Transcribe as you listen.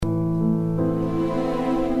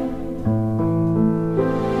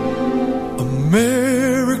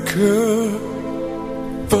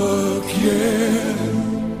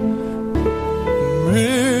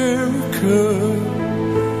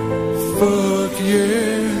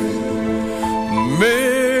yeah,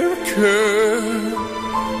 America,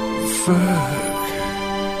 fuck.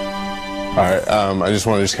 Alright, I just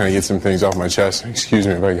want to kind of get some things off my chest. Excuse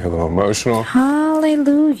me if I get a little emotional.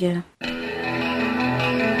 Hallelujah. Big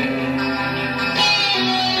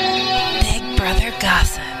Brother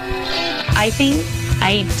Gossip. I think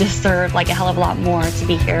I deserve like a hell of a lot more to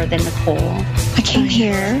be here than Nicole. I came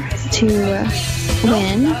here to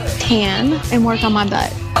win, tan, and work on my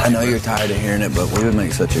butt. I know you're tired of hearing it, but we would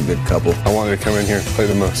make such a good couple. I wanted to come in here and play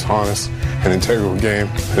the most honest and integral game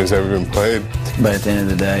that has ever been played. But at the end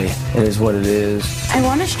of the day, it is what it is. I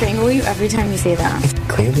want to strangle you every time you say that.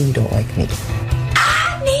 Clearly you don't like me.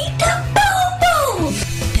 I need to boo-boo.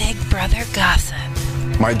 Big Brother Gossip.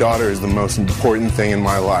 My daughter is the most important thing in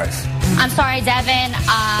my life. I'm sorry, Devin.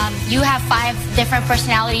 You have 5 different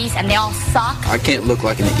personalities and they all suck. I can't look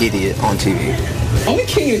like an idiot on TV. I'm the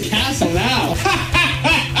king of the castle now.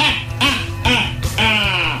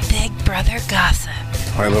 Big Brother Gossip.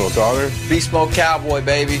 My little daughter. Beast Mode Cowboy,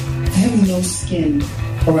 baby. I have no skin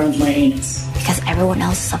around my anus. Because everyone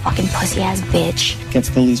else is a fucking pussy-ass bitch. Gets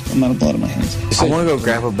the least amount of blood in my hands. I want to go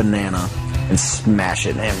grab a banana and smash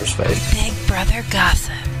it in Amber's face. Big Brother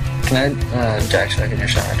Gossip. Can I jack in your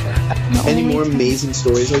shower tonight? Any more amazing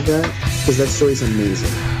stories like that? Because that story's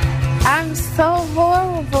amazing. I'm so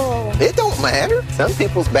horrible. It don't matter. Some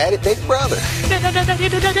people's bad at Big Brother.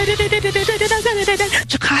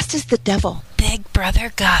 Jacosta's the devil. Big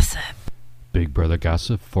Brother Gossip. Big Brother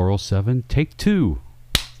Gossip 407, take 2.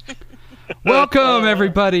 Welcome,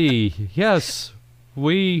 everybody. Yes,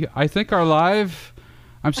 I think, are live.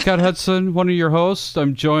 I'm Scott Hudson, one of your hosts.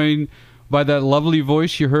 I'm joined by that lovely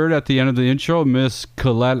voice you heard at the end of the intro, Miss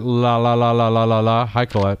Colette la la la la la la la. Hi,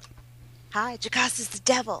 Colette. Hi, Jacosta's the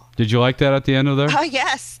devil. Did you like that at the end of there? Oh,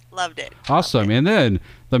 yes. Loved it. Awesome. And then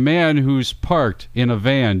the man who's parked in a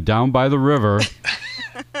van down by the river.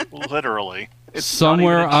 Literally. It's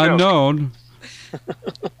somewhere unknown.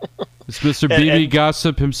 It's Mr. BB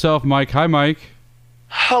Gossip himself, Mike. Hi, Mike.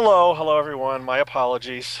 Hello, everyone. My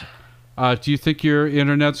apologies. Do you think your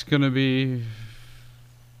internet's going to be...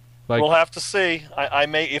 We'll have to see. I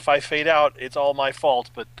may, if I fade out, it's all my fault,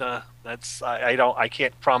 but I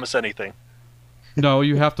can't promise anything. No,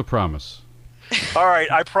 you have to promise. All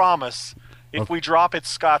right, I promise. If we drop, it's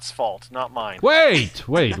Scott's fault, not mine. Wait.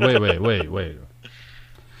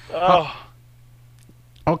 Oh.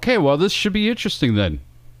 Okay, well, this should be interesting then.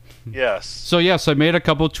 Yes. So, yes, I made a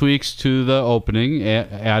couple tweaks to the opening,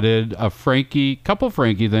 added a couple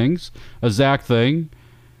Frankie things, a Zach thing,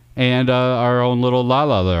 and our own little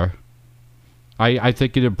Lala there. I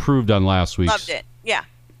think it improved on last week's. Loved it. Yeah,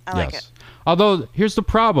 I like it. Although, here's the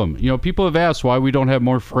problem. People have asked why we don't have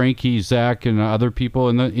more Frankie, Zach, and other people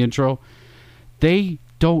in the intro. They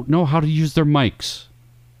don't know how to use their mics.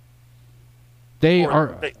 They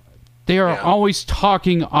are always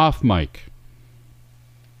talking off mic.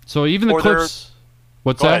 So even the clips...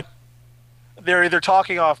 What's that? They're either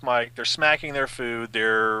talking off mic, they're smacking their food,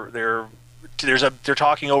 they're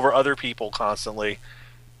talking over other people constantly.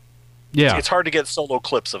 Yeah. It's hard to get solo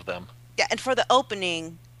clips of them. Yeah, and for the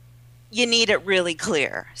opening, you need it really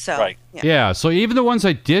clear. So right. Yeah. So even the ones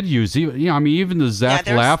I did use, even the Zach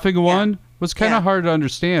laughing one was kind of hard to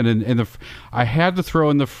understand, and I had to throw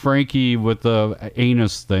in the Frankie with the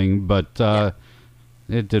anus thing, but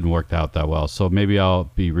it didn't work out that well. So maybe I'll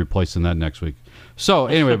be replacing that next week. So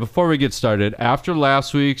anyway, before we get started, after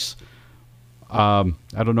last week's, I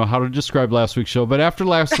don't know how to describe last week's show, but after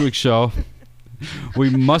last week's show, we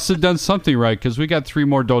must have done something right because we got 3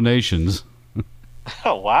 more donations.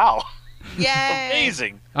 Oh, wow. Yay.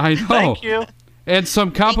 Amazing. I know. Thank you. And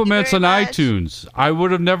some compliments on iTunes. I would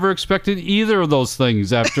have never expected either of those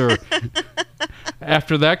things after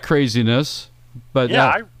that craziness. But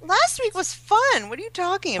last week was fun. What are you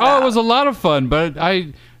talking about? Oh, it was a lot of fun, but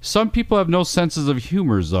some people have no senses of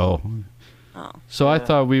humor, though. Oh. So I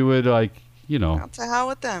thought we would Well, to hell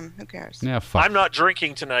with them. Who cares? Yeah, fuck. I'm not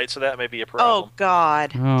drinking tonight, so that may be a problem. Oh,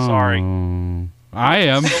 God. Oh, sorry. I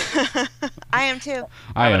am. I am, too.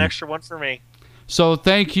 I have an extra one for me. So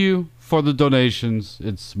thank you for the donations.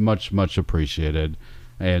 It's much, much appreciated.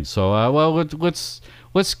 And so,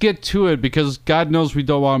 let's get to it because God knows we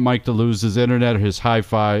don't want Mike to lose his internet, his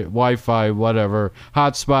hi-fi, Wi-Fi, whatever,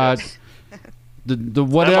 hotspot, Yes. the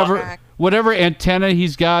whatever antenna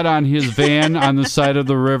he's got on his van on the side of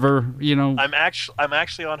the river. I'm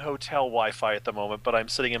actually on hotel Wi-Fi at the moment, but I'm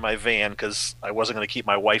sitting in my van because I wasn't going to keep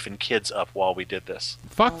my wife and kids up while we did this.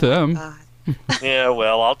 Fuck them. Yeah,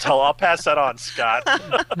 well, I'll pass that on, Scott.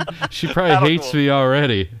 She probably hates me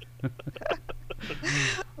already.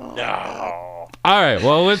 No. All right,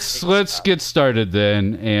 well, let's get started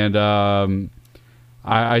then. And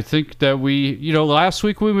I think that last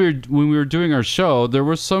week when we were doing our show, there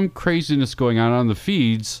was some craziness going on the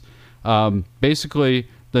feeds. Basically,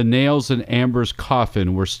 the nails in Amber's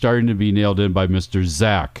coffin were starting to be nailed in by Mr.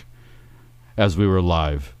 Zach as we were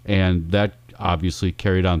live, and that obviously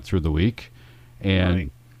carried on through the week.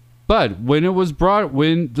 But when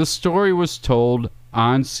the story was told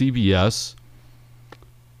on CBS,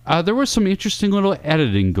 there was some interesting little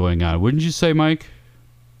editing going on, wouldn't you say, Mike?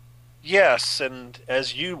 Yes, and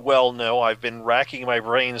as you well know, I've been racking my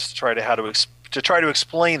brains to try to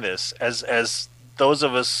explain this. As those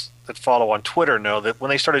of us that follow on Twitter know, that when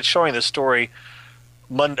they started showing this story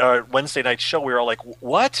Wednesday night show, we were all like,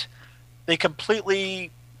 "What?" They completely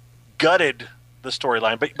gutted the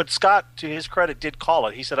storyline. But Scott, to his credit, did call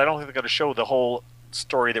it. He said, "I don't think they're going to show the whole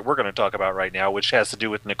story that we're going to talk about right now, which has to do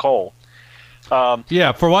with Nicole."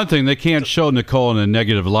 Yeah, for one thing, they can't show Nicole in a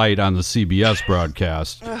negative light on the CBS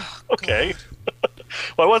broadcast. Okay.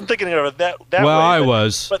 Well, I wasn't thinking of it that way. Well, I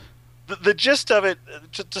was. But the gist of it,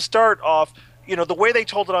 to start off, the way they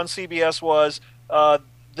told it on CBS was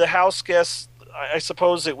the house guests, I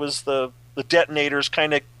suppose it was the detonators,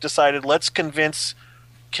 kind of decided, let's convince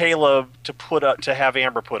Caleb to have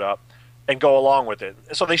Amber put up and go along with it.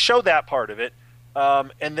 So they showed that part of it.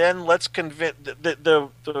 And then let's convince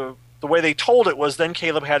the way they told it was then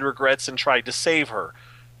Caleb had regrets and tried to save her.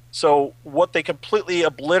 So what they completely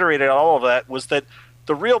obliterated all of that was that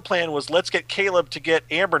the real plan was, let's get Caleb to get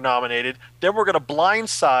Amber nominated. Then we're going to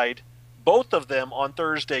blindside both of them on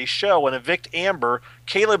Thursday's show and evict Amber.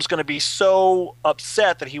 Caleb's going to be so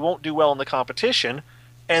upset that he won't do well in the competition,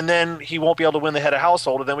 and then he won't be able to win the head of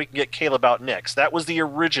household, and then we can get Caleb out next. That was the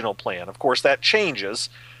original plan. Of course, that changes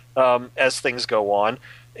as things go on,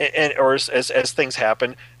 or as things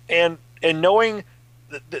happen. And knowing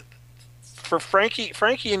that for Frankie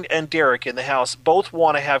and Derek in the house both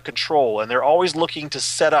want to have control, and they're always looking to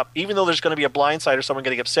set up, even though there's going to be a blindside or someone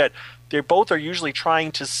getting upset, they both are usually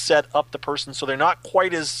trying to set up the person so they're not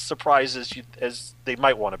quite as surprised as they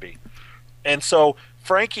might want to be. And so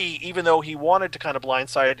Frankie, even though he wanted to kind of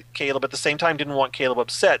blindside Caleb, at the same time didn't want Caleb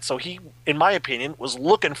upset. So he, in my opinion, was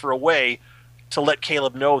looking for a way to let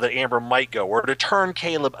Caleb know that Amber might go, or to turn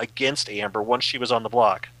Caleb against Amber once she was on the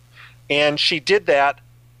block. And she did that.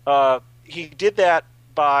 He did that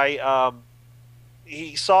by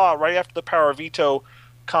he saw right after the Power Veto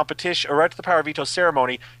competition, or right after the Power Veto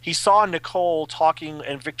ceremony, he saw Nicole talking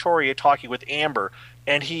and Victoria talking with Amber,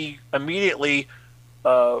 and he immediately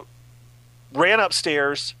ran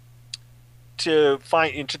upstairs to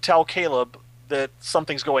tell Caleb that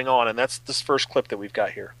something's going on, and that's this first clip that we've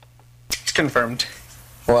got here. It's confirmed.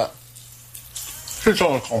 What? Who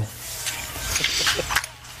told Nicole?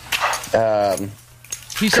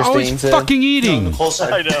 He's always fucking eating. No, Nicole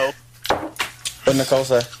said. I know. What Nicole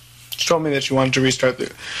say? She told me that she wanted to restart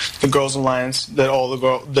the Girls Alliance. That all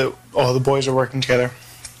the boys are working together.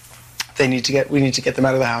 We need to get them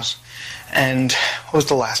out of the house. And what was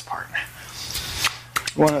the last part?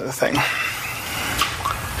 One other thing.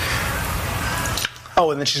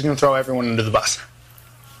 Oh, and then she's going to throw everyone under the bus.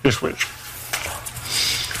 Just which.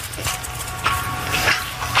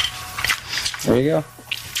 There you go.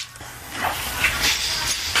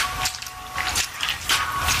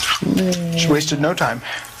 She wasted no time.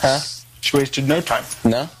 Huh? She wasted no time.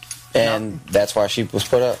 No? And that's why she was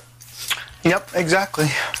put up? Yep, exactly.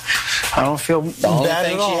 I don't feel the only bad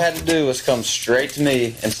thing at all. she had to do was come straight to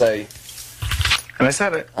me and say, and I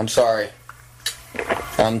said it. I'm sorry.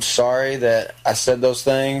 I'm sorry that I said those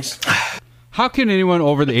things. How can anyone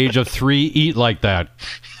over the age of 3 eat like that?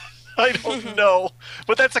 I don't know,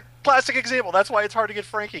 but that's a classic example. That's why it's hard to get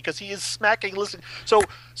Frankie, because he is smacking. Listen, so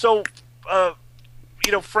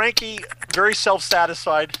Frankie, very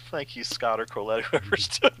self-satisfied. Thank you, Scott or Colette, whoever's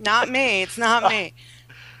doing. Not me. It's not me.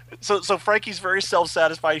 So Frankie's very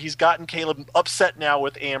self-satisfied. He's gotten Caleb upset now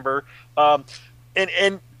with Amber,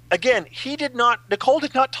 and again, Nicole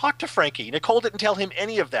did not talk to Frankie. Nicole didn't tell him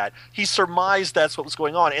any of that. He surmised that's what was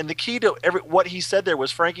going on. And the key to what he said there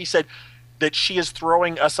was, Frankie said that she is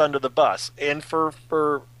throwing us under the bus. And for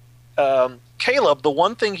Caleb, the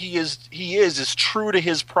one thing he is true to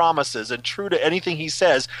his promises and true to anything he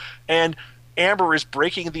says. And Amber is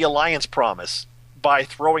breaking the alliance promise by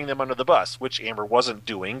throwing them under the bus, which Amber wasn't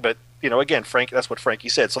doing. But, again, that's what Frankie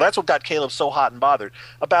said. So that's what got Caleb so hot and bothered.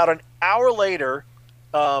 About an hour later,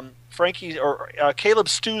 Caleb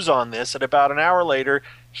stews on this, and about an hour later,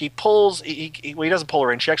 he doesn't pull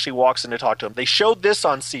her in. She actually walks in to talk to him. They showed this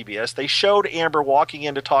on CBS. They showed Amber walking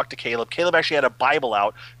in to talk to Caleb. Caleb actually had a Bible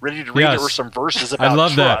out, ready to read her some verses about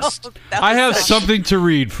trust. I love trust. that. I have something to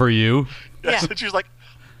read for you. Yes, and she was like,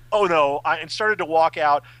 oh no, and started to walk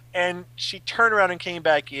out. and she turned around and came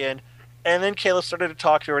back in. And then Caleb started to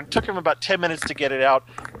talk to her, and it took him about 10 minutes to get it out.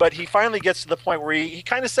 But he finally gets to the point where he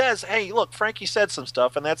kind of says, hey, look, Frankie said some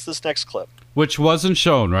stuff, and that's this next clip. Which wasn't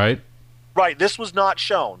shown, right? Right, this was not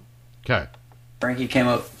shown. Okay. Frankie came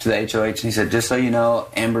up to the HOH, and he said, just so you know,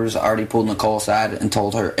 Amber's already pulled Nicole aside and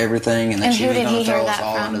told her everything, and that she was going to throw us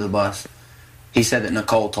all under the bus. He said that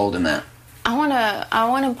Nicole told him that. I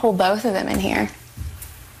wanna pull both of them in here.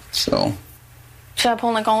 So? Should I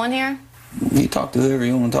pull Nicole in here? You talk to whoever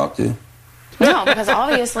you want to talk to. No, because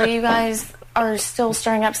obviously you guys are still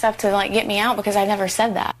stirring up stuff to like get me out because I never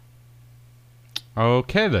said that.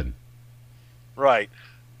 Okay, then. Right.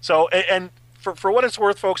 So, and for what it's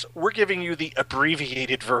worth, folks, we're giving you the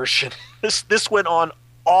abbreviated version. This went on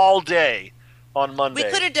all day on Monday.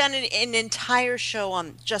 We could have done an entire show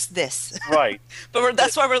on just this. Right. But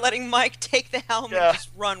that's why we're letting Mike take the helm and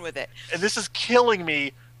just run with it. And this is killing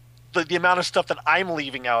me. The amount of stuff that I'm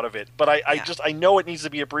leaving out of it, but I know it needs to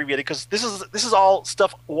be abbreviated because this is all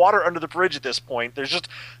stuff water under the bridge at this point.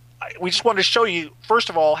 We just wanted to show you first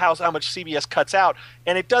of all how much CBS cuts out,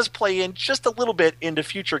 and it does play in just a little bit into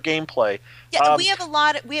future gameplay. Yeah, we have a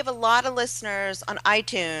lot of listeners on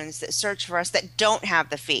iTunes that search for us that don't have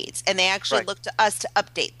the feeds, and they actually look to us to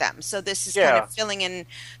update them. So this is kind of filling in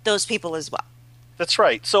those people as well. That's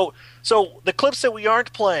right. So the clips that we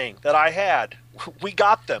aren't playing that I had. We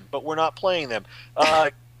got them, but we're not playing them.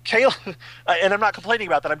 Caleb, and I'm not complaining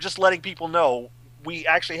about that. I'm just letting people know we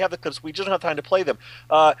actually have the clips. We just don't have time to play them.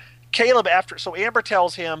 Caleb, so Amber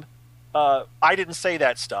tells him, I didn't say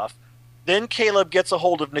that stuff. Then Caleb gets a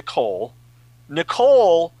hold of Nicole.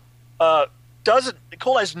 Nicole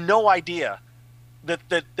has no idea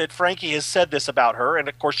that Frankie has said this about her, and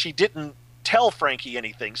of course she didn't tell Frankie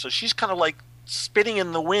anything. So she's kind of like spinning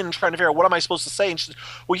in the wind trying to figure out what am I supposed to say, and she says,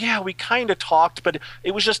 well, yeah, we kind of talked, but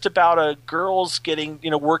it was just about girls getting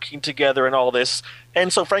working together and all this.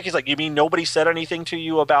 And so Frankie's like, you mean nobody said anything to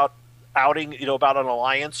you about outing, about an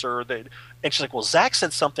alliance or that? And she's like, well, Zach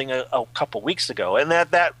said something a couple weeks ago, and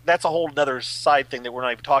that's a whole other side thing that we're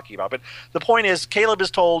not even talking about. But the point is, Caleb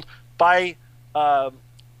is told by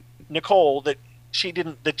Nicole that she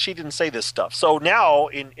didn't say this stuff. So now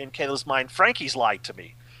in Caleb's mind, Frankie's lied to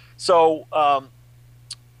me. So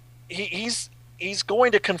he's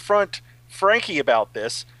going to confront Frankie about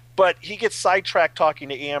this, but he gets sidetracked talking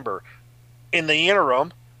to Amber. In the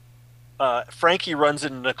interim, Frankie runs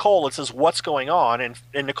into Nicole and says, "What's going on?" And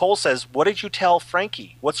Nicole says, "What did you tell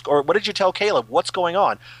Frankie? What did you tell Caleb? What's going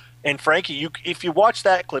on?" And Frankie, if you watch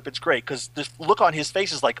that clip, it's great because the look on his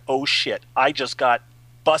face is like, "Oh shit, I just got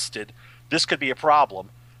busted. This could be a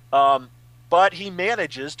problem." But he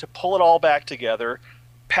manages to pull it all back together,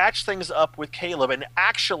 patch things up with Caleb, and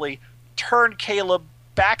actually turn Caleb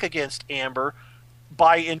back against Amber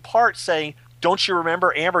by in part saying, "Don't you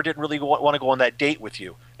remember Amber didn't really want to go on that date with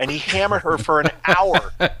you?" And he hammered her for an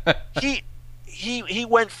hour.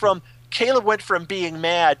 Caleb went from being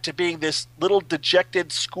mad to being this little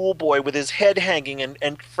dejected schoolboy with his head hanging,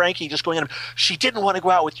 and Frankie just going at him, "She didn't want to go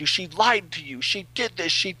out with you. She lied to you. She did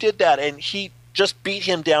this. She did that." And he just beat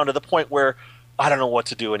him down to the point where I don't know what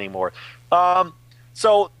to do anymore.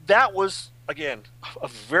 So that was, again, a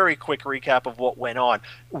very quick recap of what went on.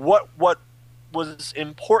 What was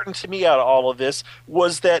important to me out of all of this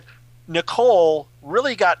was that Nicole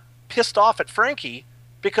really got pissed off at Frankie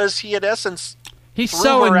because he, in essence, he's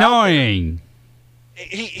so annoying.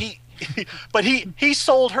 But he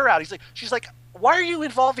sold her out. She's like, "Why are you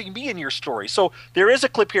involving me in your story?" So there is a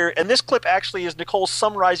clip here, and this clip actually is Nicole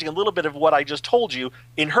summarizing a little bit of what I just told you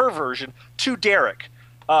in her version to Derek.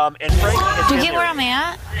 And Frankie, do you get where I'm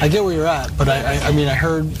at? I get where you're at, but I mean,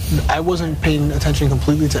 I wasn't paying attention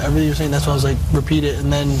completely to everything you're saying. That's why I was like, repeat it,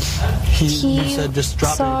 and then he said, just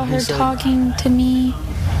drop it. Saw her talking to me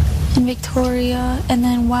and Victoria, and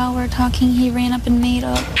then while we're talking, he ran up and made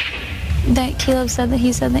up that Caleb said that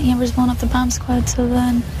he said that Amber's blown up the bomb squad. So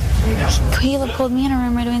then Caleb pulled me in a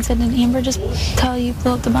room right away and said, "Did Amber just tell you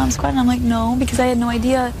blew up the bomb squad?" And I'm like, "No," because I had no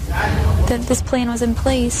idea that this plan was in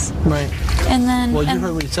place. Right. And then, well, you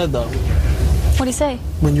heard what he said though. What did he say?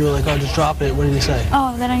 When you were like, "Oh, just drop it," what did he say?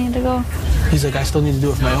 Oh, that I need to go. He's like, "I still need to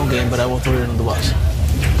do it for my own game, but I won't throw you under the bus."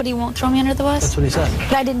 But he won't throw me under the bus? That's what he said.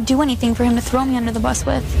 But I didn't do anything for him to throw me under the bus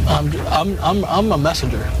with. I'm a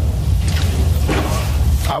messenger.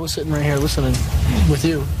 I was sitting right here listening with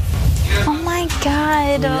you. Oh my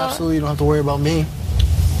God. You absolutely don't have to worry about me.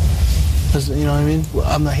 You know what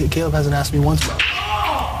I mean? Caleb hasn't asked me once about it.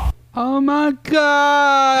 Oh my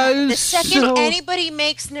God. The second anybody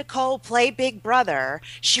makes Nicole play Big Brother,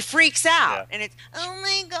 she freaks out. And it's, oh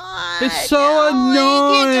my God. It's so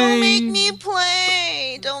annoying. Don't make me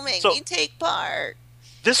play. Don't make me take part.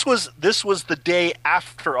 This was the day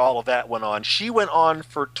after all of that went on. She went on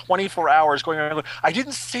for 24 hours going around. I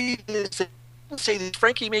didn't say this. I didn't say this.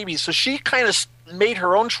 Frankie maybe. So she kind of made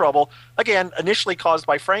her own trouble. Again, initially caused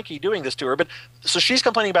by Frankie doing this to her. But so she's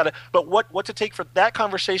complaining about it. But what to take for that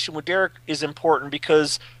conversation with Derek is important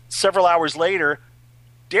because several hours later,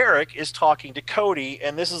 Derek is talking to Cody,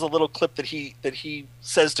 and this is a little clip that he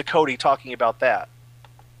says to Cody talking about that.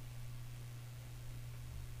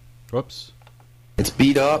 Whoops. It's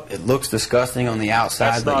beat up. It looks disgusting on the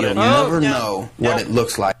outside, but you'll never know what it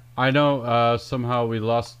looks like. I know somehow we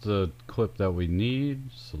lost the clip that we need,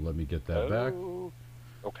 so let me get that back.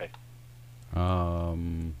 Okay.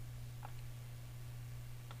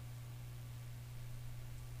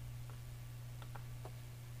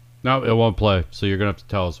 No, it won't play, so you're going to have to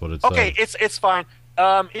tell us what it says. Okay, it's fine.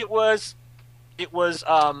 It was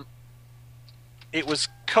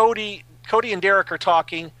Cody and Derek are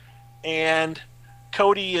talking, and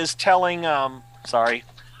Cody is telling sorry.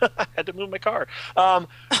 I had to move my car. Oh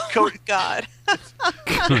my God.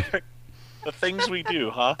 The things we do,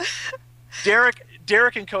 huh?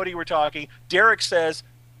 Derek and Cody were talking. Derek says,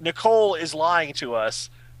 Nicole is lying to us.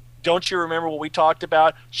 Don't you remember what we talked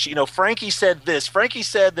about? Frankie said this. Frankie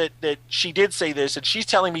said that she did say this, and she's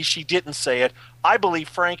telling me she didn't say it. I believe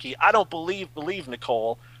Frankie. I don't believe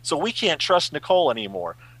Nicole, so we can't trust Nicole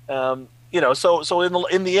anymore. So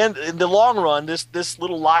in the end, in the long run, this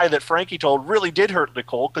little lie that Frankie told really did hurt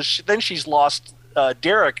Nicole because then she's lost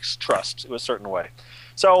Derek's trust in a certain way.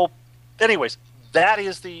 So, anyways, that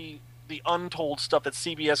is the untold stuff that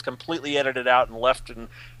CBS completely edited out and left, and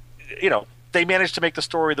they managed to make the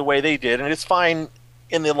story the way they did, and it's fine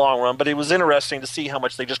in the long run. But it was interesting to see how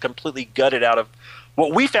much they just completely gutted out of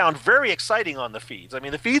what we found very exciting on the feeds. I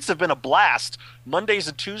mean, the feeds have been a blast. Mondays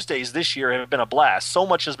and Tuesdays this year have been a blast. So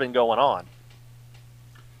much has been going on.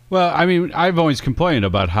 Well, I mean, I've always complained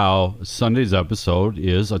about how Sunday's episode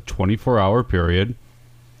is a 24-hour period.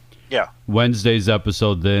 Yeah. Wednesday's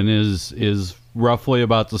episode then is roughly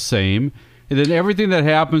about the same. And then everything that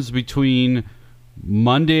happens between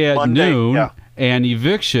Monday at noon and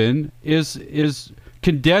eviction is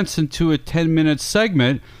condensed into a 10-minute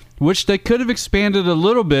segment, which they could have expanded a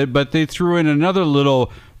little bit, but they threw in another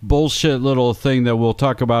little bullshit little thing that we'll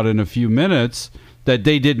talk about in a few minutes that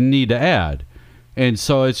they didn't need to add. And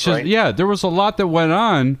so it's just, there was a lot that went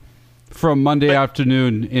on from Monday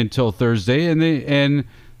afternoon until Thursday, and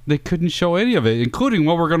they couldn't show any of it, including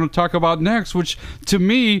what we're going to talk about next, which to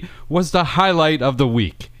me was the highlight of the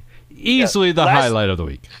week. Easily the highlight of the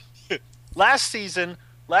week. Last season,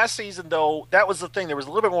 though, that was the thing. There was a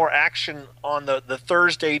little bit more action on the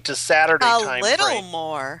Thursday to Saturday time frame. A little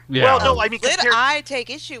more. Yeah. Well, no, I mean, I take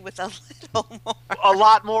issue with a little more. A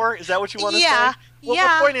lot more? Is that what you want to say? Well,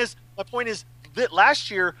 my point is that last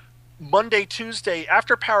year, Monday, Tuesday,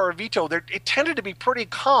 after Power of Veto, it tended to be pretty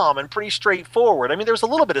calm and pretty straightforward. I mean, there was a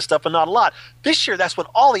little bit of stuff, but not a lot. This year, that's when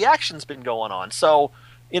all the action's been going on. So,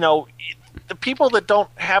 the people that don't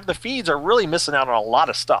have the feeds are really missing out on a lot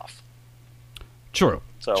of stuff. True.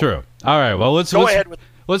 So, true. All right. Well, let's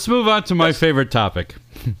move on to my favorite topic.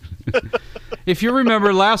 If you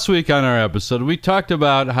remember last week on our episode, we talked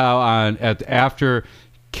about how after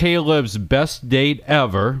Caleb's best date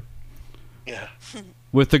ever,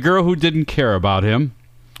 with the girl who didn't care about him,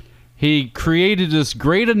 he created this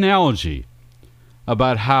great analogy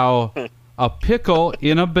about how a pickle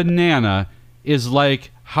in a banana is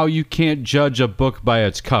like how you can't judge a book by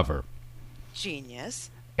its cover. Genius.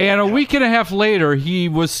 And a week and a half later, he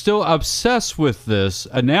was still obsessed with this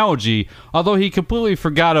analogy, although he completely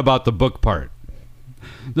forgot about the book part.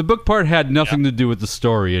 The book part had nothing to do with the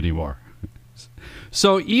story anymore.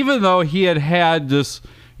 So even though he had this,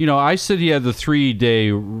 I said he had the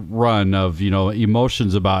 3-day run of,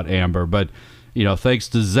 emotions about Amber, but, thanks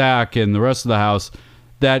to Zach and the rest of the house,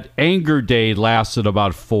 that anger day lasted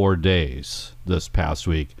about 4 days this past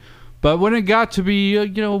week. But when it got to be,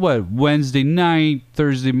 Wednesday night,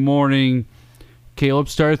 Thursday morning, Caleb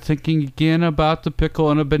started thinking again about the pickle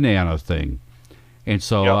and a banana thing. And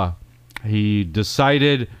so he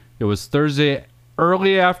decided it was Thursday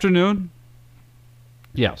early afternoon.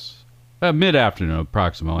 Yes, mid-afternoon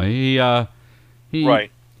approximately.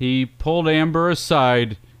 He pulled Amber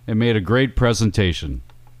aside and made a great presentation.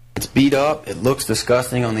 It's beat up, it looks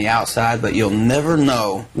disgusting on the outside, but you'll never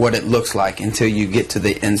know what it looks like until you get to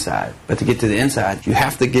the inside. But to get to the inside, you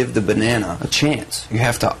have to give the banana a chance. You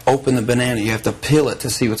have to open the banana, you have to peel it to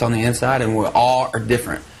see what's on the inside, and we all are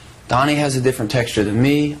different. Donnie has a different texture than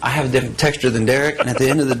me, I have a different texture than Derek, and at the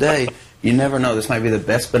end of the day, you never know. This might be the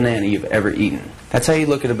best banana you've ever eaten. That's how you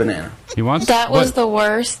look at a banana. That was the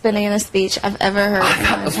worst banana speech I've ever heard in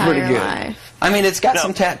my entire life. I mean, it's got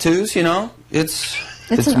some tattoos, you know. It's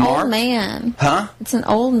an marked. old man. Huh? It's an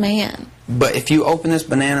old man. But if you open this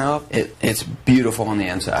banana up, it's beautiful on the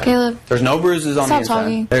inside. Caleb, there's no bruises on the inside.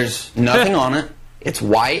 talking. There's nothing on it. It's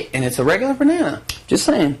white, and it's a regular banana. Just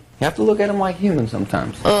saying. You have to look at them like humans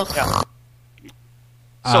sometimes. Ugh. Yeah.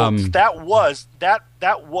 So that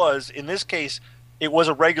was in this case, it was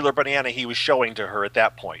a regular banana he was showing to her at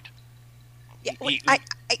that point. Yeah, I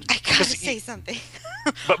gotta say something.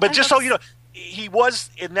 But just so you know, he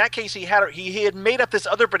was in that case. He had made up this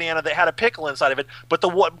other banana that had a pickle inside of it, but the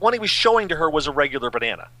one he was showing to her was a regular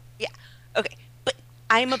banana. Yeah. Okay. But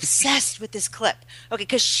I'm obsessed with this clip. Okay,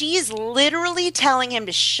 because she's literally telling him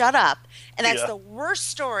to shut up, and that's the worst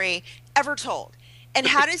story ever told. And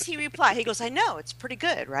how does he reply? He goes, I know, it's pretty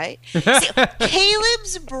good, right? See,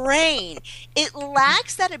 Caleb's brain, it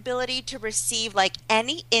lacks that ability to receive like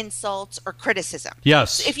any insults or criticism.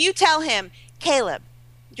 Yes. So if you tell him, Caleb,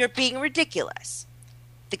 you're being ridiculous,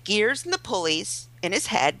 the gears and the pulleys in his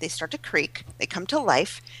head, they start to creak, they come to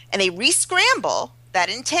life, and they re-scramble that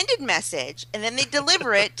intended message, and then they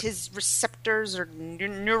deliver it to his receptors or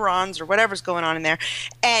neurons or whatever's going on in there,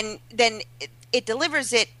 and then it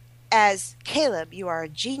delivers it as, Caleb, you are a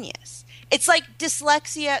genius. It's like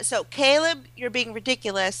dyslexia. So Caleb, you're being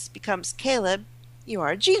ridiculous becomes, Caleb, you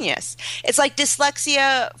are a genius. It's like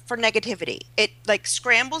dyslexia for negativity. It like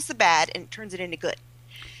scrambles the bad and turns it into good.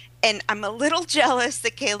 And I'm a little jealous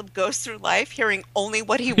that Caleb goes through life hearing only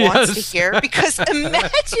what he wants to hear, because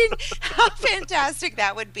imagine how fantastic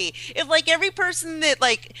that would be. If like every person that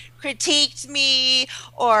like critiqued me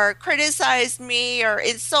or criticized me or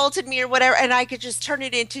insulted me or whatever, and I could just turn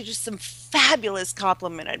it into just some fabulous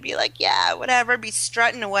compliment. I'd be like, yeah, whatever, be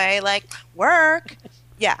strutting away like, work.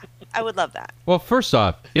 Yeah, I would love that. Well, first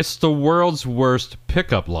off, it's the world's worst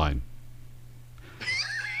pickup line.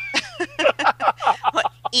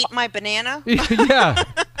 What, eat my banana? Yeah.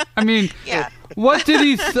 I mean, what did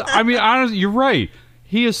he... I mean, honestly, you're right.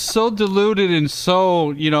 He is so deluded and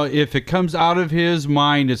so, you know, if it comes out of his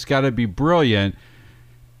mind, it's got to be brilliant.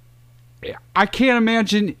 I can't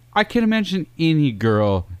imagine any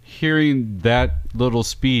girl hearing that little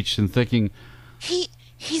speech and thinking...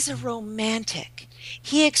 He's a romantic.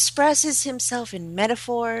 He expresses himself in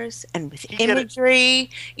metaphors and with imagery.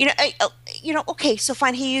 You know, okay, so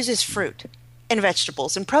fine, he uses fruit and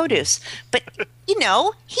vegetables and produce. But, you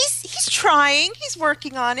know, he's trying. He's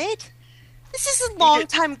working on it. This is a long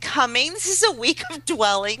time coming. This is a week of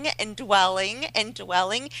dwelling and dwelling and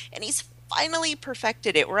dwelling. And he's finally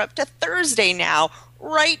perfected it. We're up to Thursday now,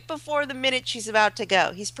 right before the minute she's about to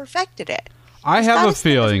go. He's perfected it. I have a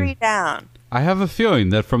feeling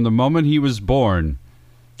that from the moment he was born,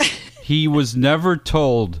 he was never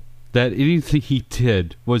told that anything he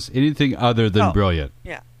did was anything other than brilliant.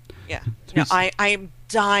 Yeah. No, I'm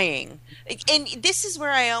dying. And this is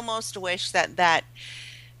where I almost wish that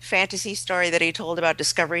fantasy story that he told about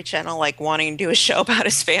Discovery Channel, like wanting to do a show about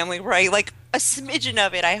his family, right? Like a smidgen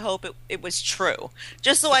of it, I hope it was true.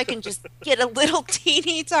 Just so I can just get a little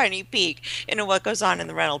teeny tiny peek into what goes on in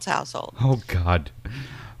the Reynolds household. Oh, God.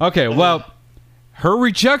 Okay, well... Her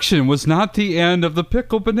rejection was not the end of the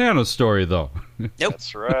pickle banana story, though. Nope.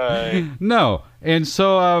 That's right. No. And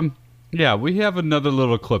so, yeah, we have another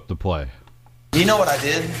little clip to play. You know what I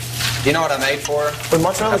did? You know what I made for her?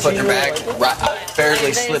 I put in her bag, I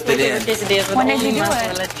barely slipped it in. When did you do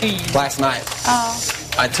it? Last night.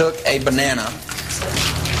 Oh. I took a banana.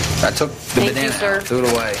 I took the banana, threw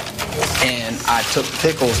it away. And I took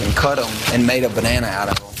pickles and cut them and made a banana out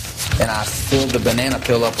of them. And I filled the banana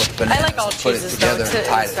peel up with bananas. I like all put cheeses, it together and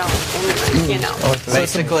tied it. You know.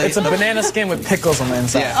 Basically, it's a banana skin with pickles on the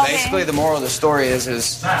inside. Yeah, basically the moral of the story is,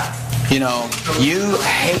 you know, you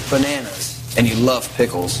hate bananas and you love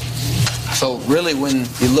pickles. So really, when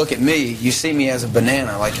you look at me, you see me as a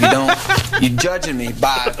banana. Like you're judging me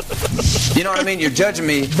by, you know what I mean? You're judging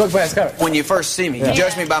me when you first see me. You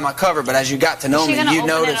judge me by my cover, but as you got to know me,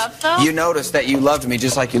 you notice that you loved me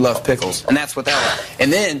just like you love pickles. And that's what that was.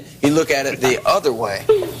 And then you look at it the other way.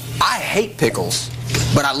 I hate pickles,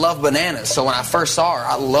 but I love bananas. So when I first saw her,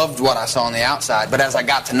 I loved what I saw on the outside. But as I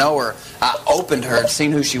got to know her, I opened her and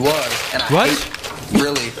seen who she was. And I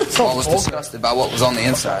was disgusted by what was on the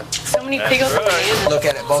inside. So many pickles. Look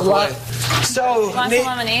at it both ways. So,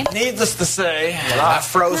 lemonade? Needless to say, I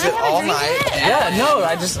froze it all night.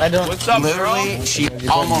 I don't. What's up, literally, she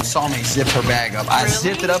almost saw me zip her bag up. I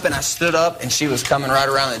zipped it up and I stood up and she was coming right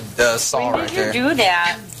around the saw right there. When did you do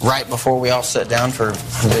that? Right before we all sat down for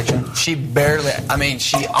conviction. She barely,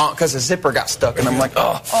 because the zipper got stuck and I'm like,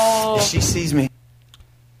 oh. And she sees me.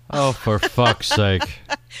 Oh, for fuck's sake.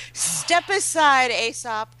 Step aside,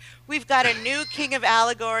 Aesop. We've got a new king of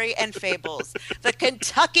allegory and fables. The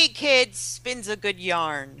Kentucky Kid spins a good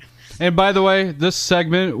yarn. And by the way, this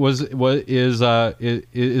segment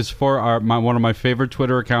is for one of my favorite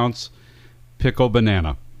Twitter accounts, Pickle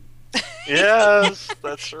Banana. Yes,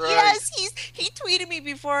 that's right. Yes, he tweeted me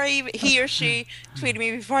before he or she tweeted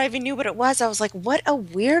me before I even knew what it was. I was like, what a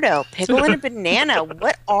weirdo. Pickle and a banana.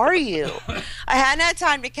 What are you? I hadn't had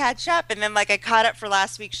time to catch up, and then I caught up for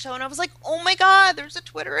last week's show, and I was like, oh my God, there's a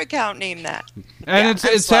Twitter account named that. And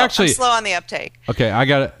it's slow. actually I'm slow on the uptake. Okay, I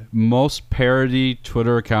got it. Most parody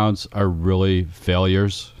Twitter accounts are really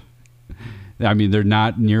failures. I mean, they're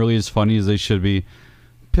not nearly as funny as they should be.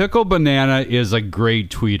 Pickle Banana is a great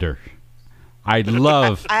tweeter. I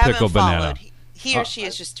love I Pickle Banana. He or she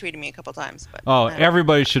has just tweeted me a couple times. But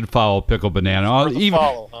everybody should follow Pickle Banana.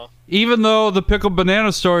 Even though the Pickle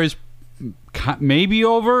Banana story is maybe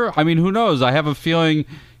over, I mean, who knows? I have a feeling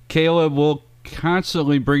Caleb will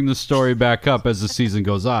constantly bring the story back up as the season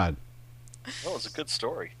goes on. Well, it's a good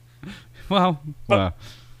story. Well,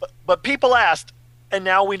 but people asked, and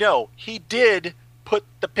now we know he did put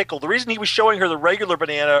the pickle. The reason he was showing her the regular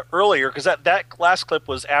banana earlier, because that last clip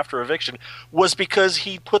was after eviction, was because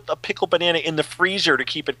he put a pickle banana in the freezer to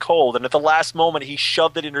keep it cold, and at the last moment he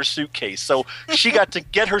shoved it in her suitcase. So she got to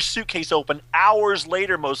get her suitcase open hours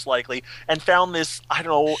later, most likely, and found this, I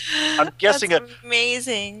don't know, I'm guessing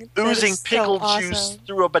amazing. Oozing pickle juice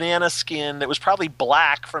through a banana skin that was probably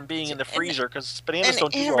black from being in the freezer, because bananas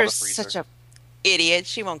don't do well in the Amber's freezer. such a idiot.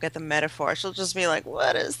 She won't get the metaphor. She'll just be like,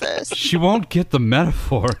 what is this? She won't get the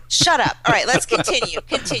metaphor. Shut up. All right, let's continue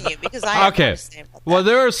because I have okay. to say about that. Well,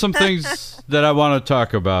 there are some things that I want to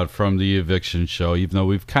talk about from the eviction show, even though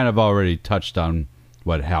we've kind of already touched on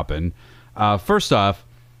what happened. First off,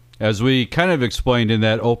 as we kind of explained in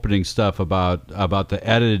that opening stuff about the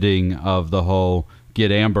editing of the whole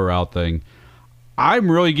Get Amber Out thing, I'm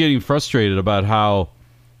really getting frustrated about how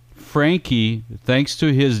Frankie, thanks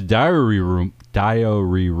to his diary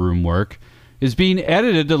room work, is being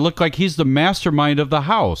edited to look like he's the mastermind of the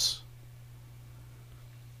house.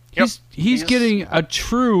 Yep. He's getting a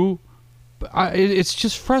true... it's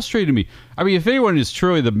just frustrating me. I mean, if anyone is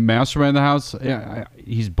truly the mastermind of the house,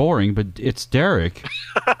 he's boring, but it's Derek.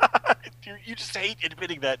 You just hate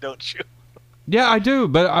admitting that, don't you? Yeah, I do,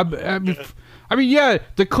 but I mean, yeah,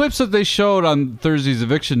 the clips that they showed on Thursday's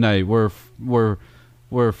eviction night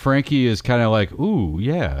where Frankie is kind of like, ooh,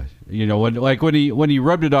 yeah, you know, when he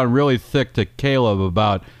rubbed it on really thick to Caleb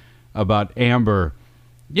about Amber.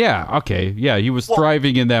 Yeah, okay, yeah, he was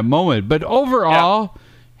thriving in that moment, but overall,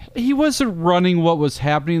 he wasn't running what was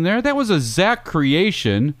happening there. That was a Zach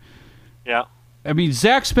creation. Yeah, I mean,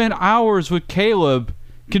 Zach spent hours with Caleb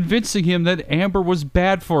convincing him that Amber was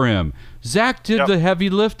bad for him. Zach did the heavy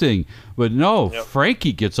lifting, but no,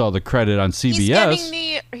 Frankie gets all the credit on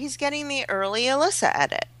CBS. He's getting the early Alyssa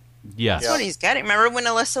edit. Yes. That's what he's getting. Remember when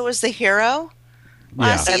Alyssa was the hero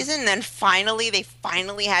last season? And then they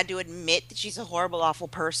finally had to admit that she's a horrible, awful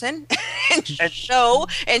person and show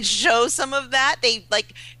some of that. They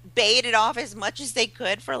baited off as much as they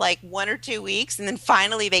could for 1 or 2 weeks, and then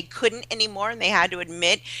finally they couldn't anymore, and they had to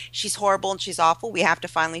admit she's horrible and she's awful. We have to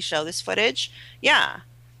finally show this footage. Yeah,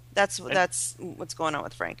 that's what's going on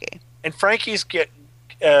with Frankie. And Frankie's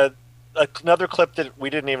another clip that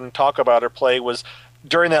we didn't even talk about or play was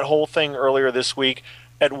during that whole thing earlier this week.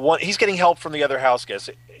 He's getting help from the other house guests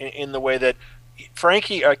in the way that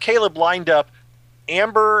Caleb lined up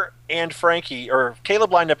Amber and Frankie, or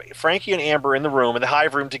Caleb lined up Frankie and Amber in the room, in the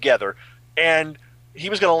hive room together, and he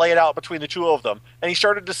was going to lay it out between the two of them. And he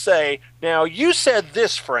started to say, now you said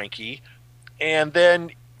this, Frankie. And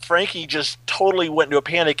then Frankie just totally went into a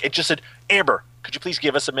panic and just said, Amber, could you please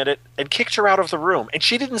give us a minute? And kicked her out of the room. And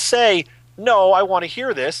she didn't say, no, I want to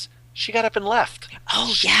hear this. She got up and left.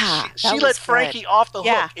 Oh, yeah. She let Frankie off the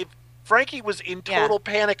hook. If Frankie was in total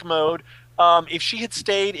panic mode, if she had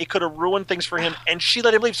stayed, it could have ruined things for him, and she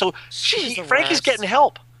let him leave. So Frankie's getting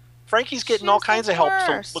help. Frankie's getting all kinds of help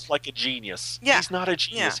to look like a genius. Yeah. He's not a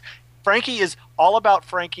genius. Yeah. Frankie is all about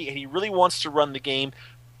Frankie, and he really wants to run the game,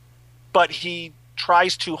 but he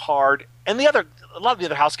tries too hard. And a lot of the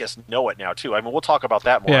other house guests know it now, too. I mean, we'll talk about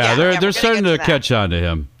that more. Yeah, they're starting to catch on to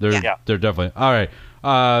him. They're definitely. All right.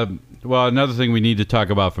 Well, another thing we need to talk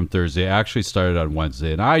about from Thursday actually started on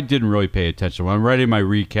Wednesday, and I didn't really pay attention. When I'm writing my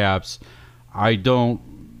recaps, I don't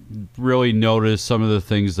really notice some of the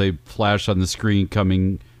things they flash on the screen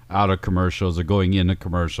coming out of commercials or going into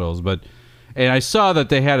commercials. And I saw that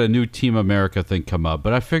they had a new Team America thing come up,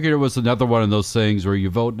 but I figured it was another one of those things where you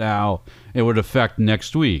vote now, it would affect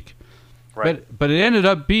next week. Right. But it ended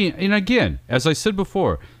up being, and again, as I said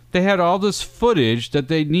before, they had all this footage that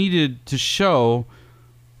they needed to show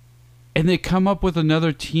and they come up with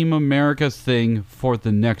another Team America thing for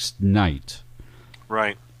the next night.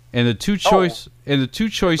 Right. And the two choices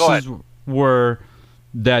were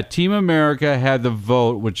that Team America had the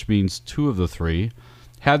vote, which means 2 of the 3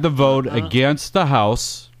 had the vote against the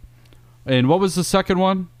House. And what was the second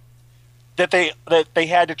one? That they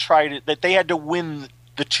had to win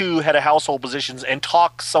the 2 head of household positions and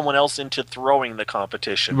talk someone else into throwing the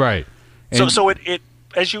competition. Right. So it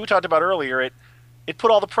as you talked about earlier, it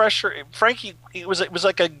put all the pressure. Frankie, it was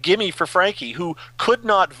like a gimme for Frankie, who could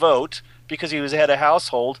not vote because he was head of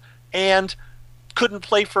household and couldn't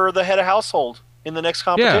play for the head of household in the next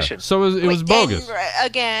competition. Yeah, so it was bogus. And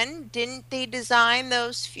again, didn't they design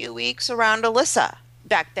those few weeks around Alyssa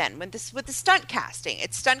back then with the stunt casting?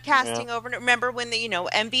 It's stunt casting over. Remember when the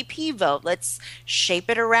MVP vote? Let's shape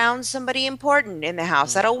it around somebody important in the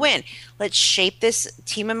house that'll win. Let's shape this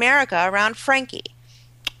Team America around Frankie.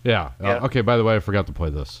 Yeah. Okay. By the way, I forgot to play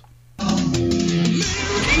this.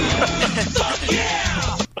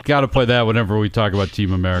 Got to play that whenever we talk about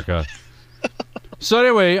Team America. So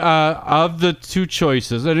anyway, of the 2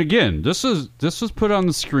 choices, and again, this was put on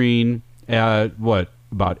the screen at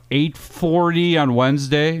about 8:40 on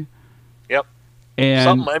Wednesday. Yep.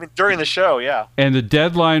 And during the show, yeah. And the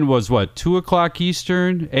deadline was 2:00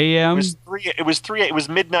 Eastern a.m. It was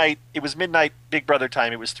midnight. It was midnight Big Brother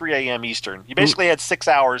time. It was 3 a.m. Eastern. You basically had 6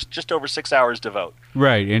 hours, just over 6 hours to vote.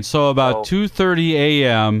 Right, and so about 2:30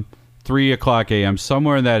 a.m., 3:00 a.m.,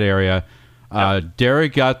 somewhere in that area.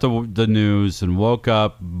 Derek got the news and woke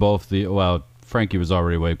up Frankie was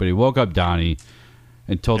already awake, but he woke up Donnie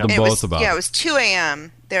and told them both about it. Yeah, it was 2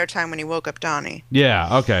 a.m. their time when he woke up Donnie.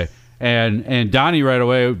 Yeah, okay. And Donnie right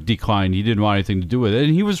away declined. He didn't want anything to do with it.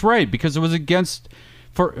 And he was right, because it was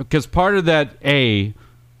because part of that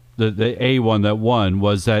the A one that won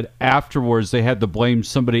was that afterwards they had to blame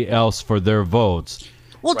somebody else for their votes.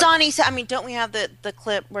 Well, Donnie said, don't we have the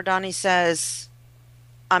clip where Donnie says,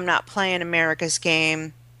 I'm not playing America's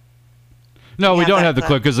game? No, we don't have the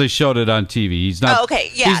clip because they showed it on TV. He's not. Oh,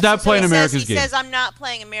 okay, yeah. He's not playing America's game. He says, I'm not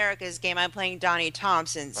playing America's game. I'm playing Donnie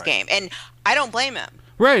Thompson's game, and I don't blame him.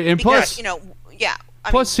 Right, and because, plus,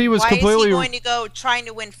 plus he was why completely. Why is he going to go trying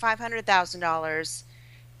to win $500,000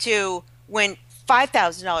 to win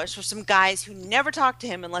 $5,000 for some guys who never talk to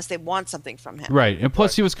him unless they want something from him? Right, and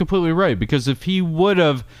plus he was completely right, because if he would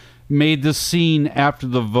have made the scene after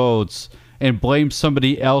the votes and blamed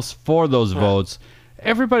somebody else for those votes,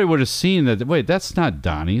 everybody would have seen that, wait, that's not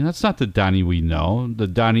Donnie. That's not the Donnie we know. The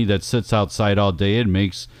Donnie that sits outside all day and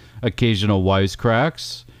makes occasional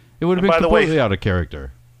wisecracks. It would have been completely out of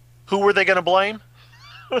character. Who were they going to blame?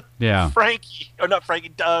 Yeah. Frankie. Or not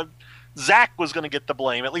Frankie. Zach was going to get the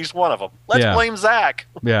blame, at least one of them. Let's blame Zach.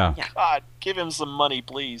 Yeah. God, give him some money,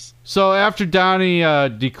 please. So after Donnie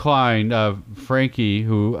declined, Frankie,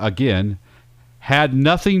 who, again, had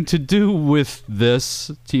nothing to do with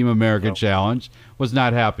this Team America challenge, was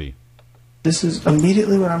not happy. This is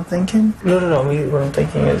immediately what I'm thinking? No. Immediately what I'm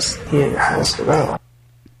thinking is he has to go.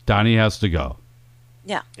 Donnie has to go.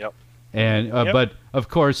 Yeah. Yep. And but of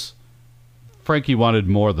course, Frankie wanted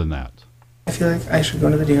more than that. I feel like I should go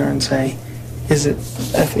to the DR and say, is it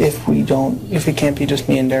if it can't be just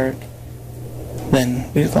me and Derek,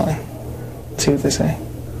 then we decline. See what they say.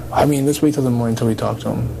 I mean, let's wait till the morning until we talk to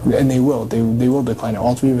them, and they will decline it.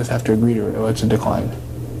 All 3 of us have to agree to it, or it's a decline.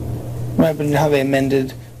 Right, but you know how they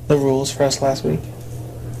amended the rules for us last week?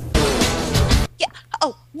 Yeah.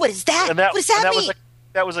 Oh, what is that? What does that mean?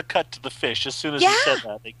 That was a cut to the fish. As soon as he said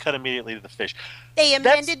that, they cut immediately to the fish. They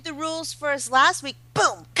amended the rules for us last week.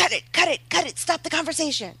 Boom! Cut it! Stop the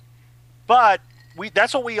conversation. But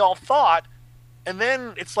that's what we all thought. And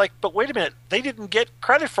then it's like, but wait a minute, they didn't get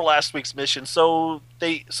credit for last week's mission. So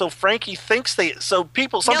Frankie thinks some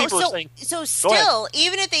people are saying. So still,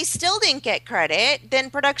 even if they still didn't get credit, then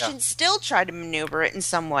production still tried to maneuver it in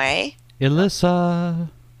some way. Alyssa.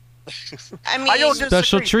 I mean,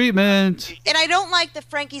 special treatment. And I don't like that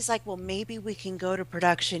Frankie's like, well, maybe we can go to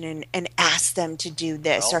production and ask them to do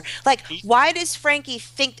this. Or like, why does Frankie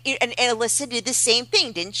think, and Alyssa did the same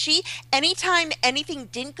thing, didn't she? Anytime anything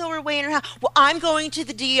didn't go her way in her house, well, I'm going to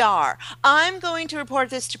the DR. I'm going to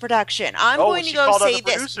report this to production. I'm going to go say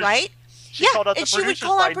this, right? And she would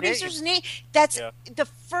call out producers' name. That's the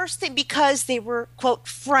first thing, because they were, quote,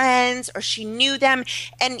 friends, or she knew them.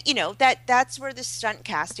 And, that's where the stunt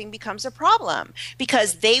casting becomes a problem,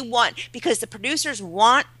 because the producers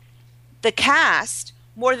want the cast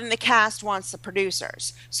more than the cast wants the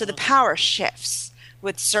producers. So the power shifts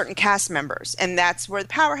with certain cast members. And that's where the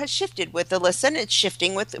power has shifted with Alyssa, and it's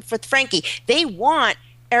shifting with Frankie. They want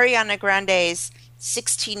Ariana Grande's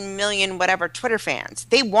 16 million whatever Twitter fans.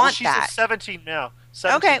 They want she's that. At 17 now.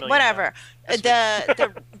 Okay, million whatever.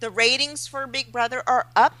 The ratings for Big Brother are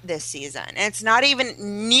up this season, and it's not even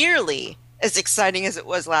nearly as exciting as it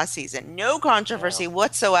was last season. No controversy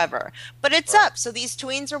whatsoever, but it's up. So these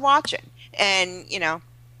tweens are watching, and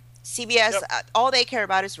CBS, all they care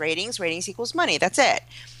about is ratings. Ratings equals money. That's it.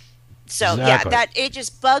 So that it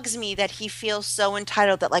just bugs me that he feels so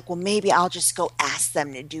entitled that well, maybe I'll just go ask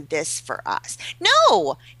them to do this for us.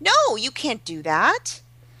 No, you can't do that.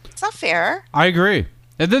 It's not fair. I agree.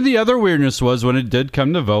 And then the other weirdness was when it did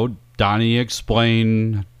come to vote, Donnie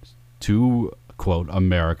explained to, quote,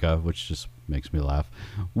 America, which just makes me laugh,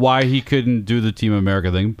 why he couldn't do the Team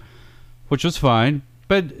America thing, which was fine.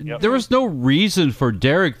 But there was no reason for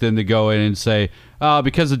Derek then to go in and say,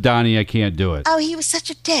 because of Donnie, I can't do it. Oh, he was such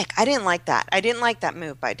a dick. I didn't like that. I didn't like that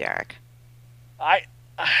move by Derek. I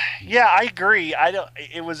agree.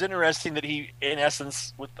 It was interesting that he, in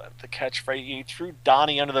essence, with the catchphrase, he threw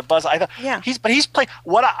Donnie under the bus. I thought, he's playing.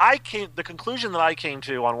 The conclusion that I came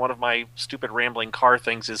to on one of my stupid rambling car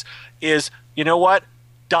things is you know what?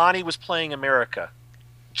 Donnie was playing America.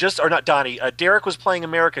 Derek was playing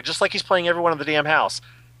America, just like he's playing everyone in the damn house.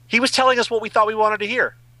 He was telling us what we thought we wanted to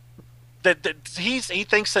hear. That he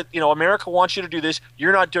thinks that America wants you to do this.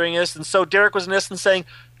 You're not doing this, and so Derek was in essence saying,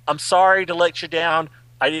 "I'm sorry to let you down.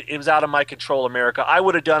 It was out of my control, America. I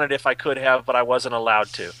would have done it if I could have, but I wasn't allowed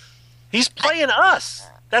to." He's playing us.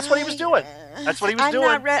 That's what he was doing. That's what he was doing.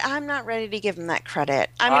 I'm not ready to give him that credit.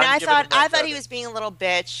 I mean, I thought he was being a little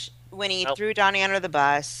bitch when he threw Donnie under the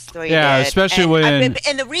bus. The way he did. Especially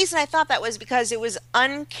and the reason I thought that was because it was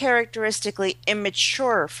uncharacteristically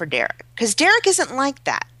immature for Derek. Because Derek isn't like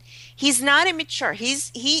that. He's not immature.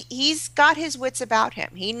 He's got his wits about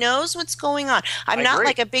him. He knows what's going on. I'm not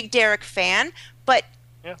like a big Derek fan, but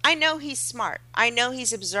I know he's smart. I know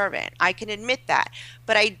he's observant. I can admit that.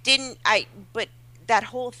 But but that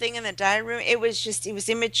whole thing in the dining room, it was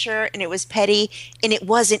immature and it was petty and it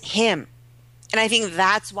wasn't him. And I think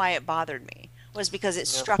that's why it bothered me, was because it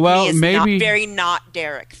struck me as not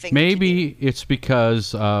Derek thing. Maybe it's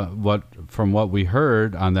because from what we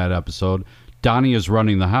heard on that episode, Donnie is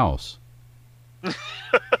running the house.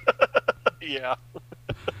 Yeah.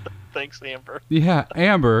 Thanks, Amber. Yeah,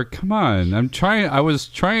 Amber, come on. I was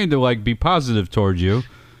trying to be positive towards you.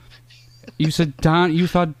 You said you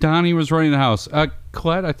thought Donnie was running the house.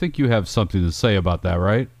 Colette, I think you have something to say about that,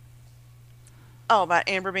 right? Oh, about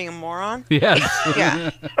Amber being a moron? Yes.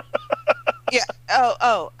 Yeah. Yeah.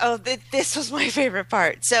 This was my favorite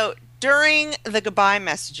part. So during the goodbye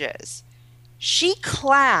messages, she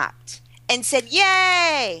clapped and said,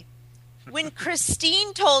 "Yay!" when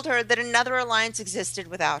Christine told her that another alliance existed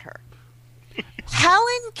without her.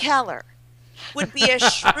 Helen Keller would be a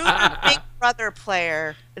shrewder Big Brother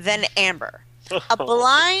player than Amber. A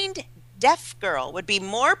blind, deaf girl would be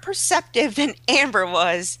more perceptive than Amber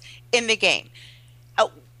was in the game.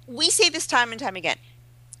 We say this time and time again.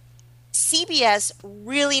 CBS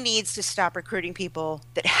really needs to stop recruiting people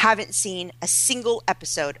that haven't seen a single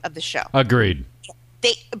episode of the show. Agreed.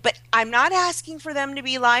 But I'm not asking for them to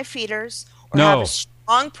be live feeders or have a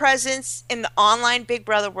strong presence in the online Big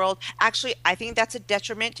Brother world. Actually, I think that's a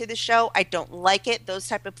detriment to the show. I don't like it. Those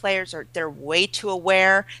type of players they're way too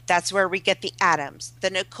aware. That's where we get the Adams, the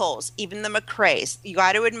Nicoles, even the McCraes. You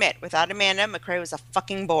got to admit, without Amanda, McCrae was a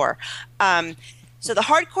fucking bore. So the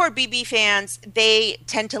hardcore BB fans, they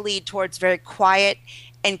tend to lead towards very quiet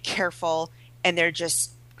and careful, and they're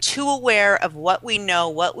just too aware of what we know,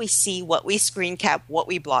 what we see, what we screen cap, what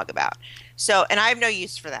we blog about. So, and I have no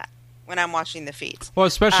use for that when I'm watching the feeds. Well,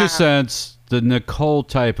 especially since the Nicole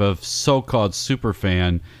type of so-called super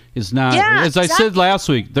fan is not, as I said last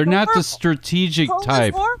week, they're not the strategic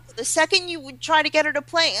type. The second you would try to get her to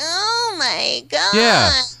play, oh my God.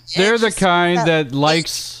 Yeah, they're the kind that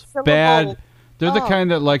likes bad... They're the kind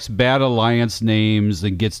that likes bad alliance names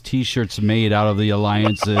and gets T-shirts made out of the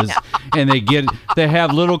alliances, and they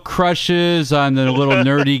have little crushes on the little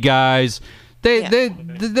nerdy guys.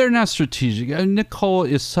 They're not strategic. Nicole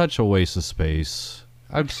is such a waste of space.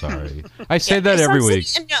 I'm sorry. I say that every week.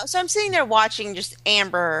 So I'm sitting there watching just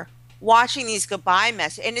Amber watching these goodbye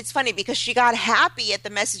messages, and it's funny because she got happy at the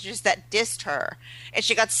messages that dissed her, and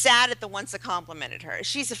she got sad at the ones that complimented her.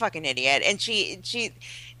 She's a fucking idiot, and she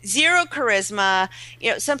zero charisma.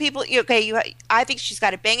 Some people, I think she's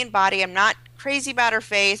got a banging body. I'm not crazy about her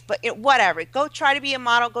face, but whatever. Go try to be a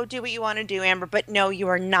model. Go do what you want to do, Amber. But no, you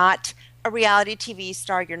are not a reality TV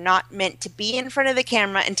star. You're not meant to be in front of the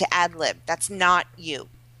camera and to ad lib. That's not you.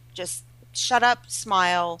 Just shut up,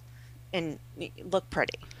 smile, and look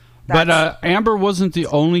pretty. But Amber wasn't the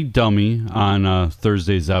only dummy on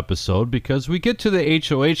Thursday's episode, because we get to the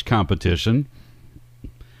HOH competition,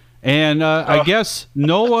 And I guess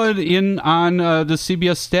no one on the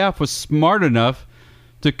CBS staff was smart enough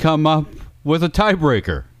to come up with a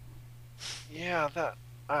tiebreaker. Yeah,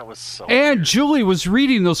 that was so And weird. Julie was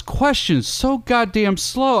reading those questions so goddamn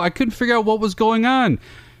slow. I couldn't figure out what was going on.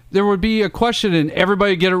 There would be a question and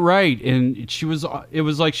everybody get it right. And it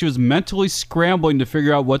was like she was mentally scrambling to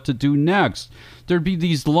figure out what to do next. There'd be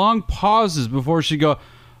these long pauses before she'd go,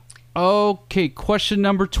 okay, question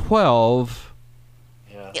number 12.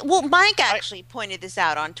 Well, Mike actually pointed this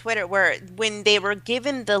out on Twitter, where when they were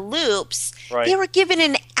given the loops, they were given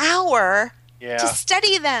an hour to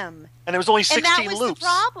study them. And there was only 16 and that was loops. The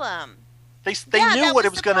problem. They knew what it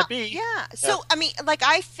was going to be. Yeah. So, I mean, like,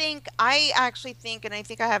 I actually think, and I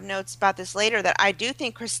think I have notes about this later, that I do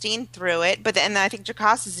think Christine threw it, but then I think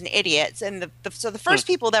Jacas is an idiot. And so the first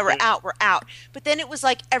people that were out. But then it was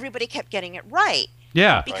like everybody kept getting it right.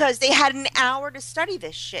 Yeah. Because they had an hour to study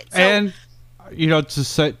this shit. So, And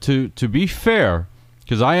to be fair,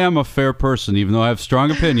 because I am a fair person, even though I have strong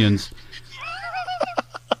opinions.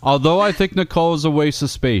 Although I think Nicole is a waste of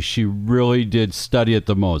space, she really did study it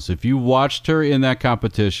the most. If you watched her in that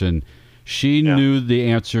competition, she knew the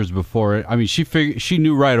answers before it. I mean, she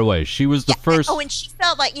knew right away. She was the first. And she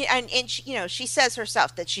felt like, and she, she says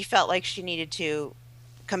herself that she felt like she needed to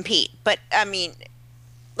compete. But I mean,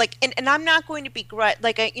 like, and I'm not going to be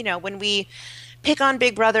when we pick on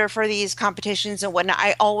Big Brother for these competitions and whatnot,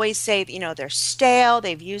 I always say, they're stale.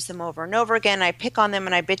 They've used them over and over again. I pick on them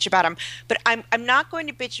and I bitch about them. But I'm not going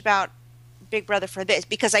to bitch about Big Brother for this,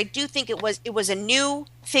 because I do think it was a new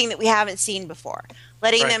thing that we haven't seen before.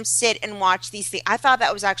 Letting them sit and watch these things. I thought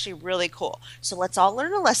that was actually really cool. So let's all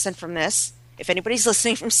learn a lesson from this. If anybody's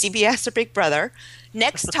listening from CBS or Big Brother,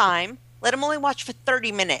 next time, let them only watch for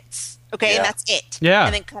 30 minutes. Okay, and that's it. Yeah.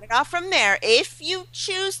 And then cut it off from there. If you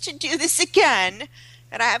choose to do this again,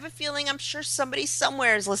 and I have a feeling I'm sure somebody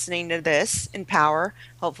somewhere is listening to this in power,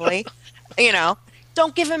 hopefully,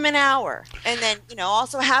 don't give him an hour. And then,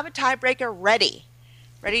 also have a tiebreaker ready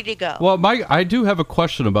to go. Well, Mike, I do have a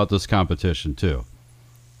question about this competition too,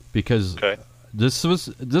 because this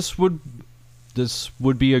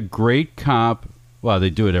would be a great comp. Well, they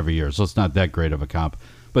do it every year, so it's not that great of a comp.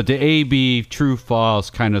 But the A/B, true, false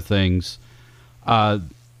kind of things,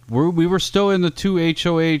 we were still in the 2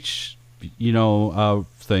 HOH,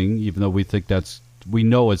 thing, even though we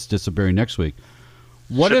know it's disappearing next week.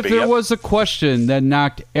 What if there was a question that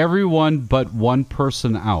knocked everyone but one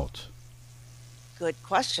person out? Good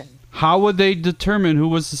question. How would they determine who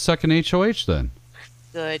was the second HOH then?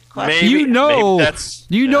 Good question.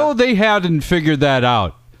 Maybe they hadn't figured that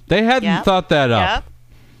out. They hadn't thought that up.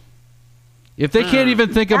 If they can't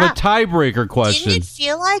even think of a tiebreaker question. Didn't it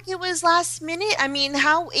feel like it was last minute? I mean,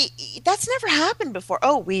 that's never happened before.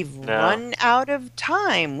 Oh, we've run out of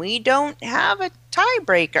time. We don't have a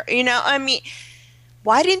tiebreaker. I mean,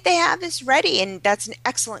 why didn't they have this ready? And that's an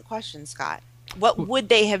excellent question, Scott. What would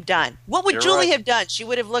they have done? What would Julie have done? She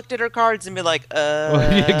would have looked at her cards and be like,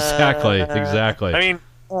 Exactly. I mean,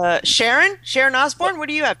 Sharon Osbourne, what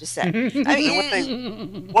do you have to say? I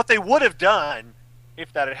mean, what they would have done,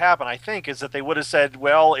 if that had happened, I think, is that they would have said,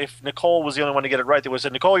 well, if Nicole was the only one to get it right, they would have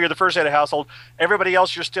said, Nicole, you're the first head of household. Everybody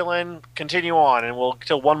else you're still in, continue on, and we'll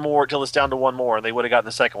till it's down to one more, and they would have gotten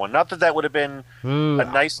the second one. Not that would have been a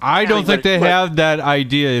nice... I don't think they have that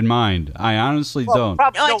idea in mind. I honestly don't. No,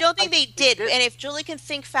 I don't think they did. And if Julie can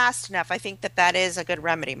think fast enough, I think that is a good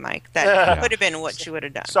remedy, Mike. That would have been what she would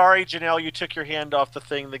have done. Sorry, Janelle, you took your hand off the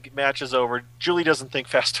thing. The match is over. Julie doesn't think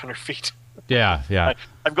fast on her feet. Yeah.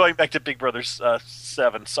 I'm going back to Big Brother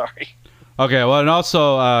 7. Sorry. Okay, well, and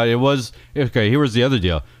also here was the other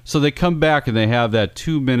deal. So they come back and they have that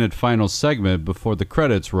 2-minute final segment before the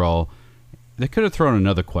credits roll. They could have thrown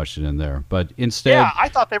another question in there, but instead... Yeah, I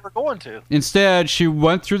thought they were going to. Instead, she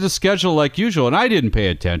went through the schedule like usual, and I didn't pay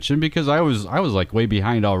attention because I was like way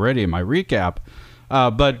behind already in my recap.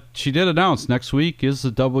 But she did announce next week is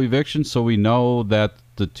the double eviction, so we know that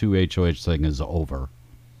the 2 HOH thing is over.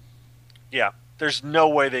 Yeah, there's no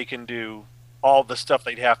way they can do all the stuff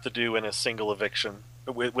they'd have to do in a single eviction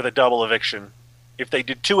with a double eviction. If they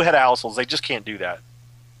did 2 head of households, they just can't do that.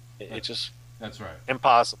 It's just that's right,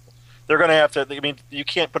 impossible. They're going to have to. I mean, you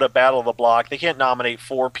can't put a battle of the block. They can't nominate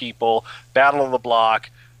 4 people. Battle of the block.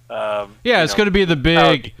 It's going to be the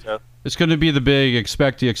big. It's going to be the big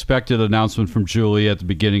expected announcement from Julie at the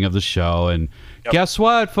beginning of the show. And guess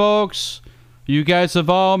what, folks? You guys have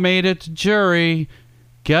all made it to jury.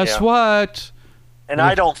 Guess what? And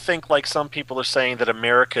I don't think, like some people are saying, that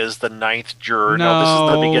America is the 9th juror. No, this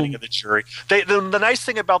is the beginning of the jury. The nice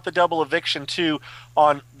thing about the double eviction too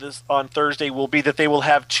on Thursday will be that they will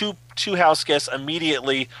have two house guests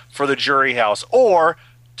immediately for the jury house, or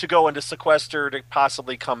to go into sequester to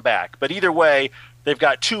possibly come back. But either way, they've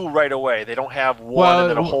got 2 right away. They don't have one and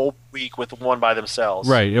then a whole week with one by themselves.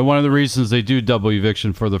 Right, and one of the reasons they do double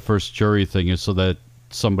eviction for the first jury thing is so that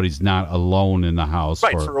somebody's not alone in the house.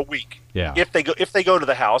 Right, for a week. Yeah. If they go to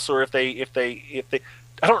the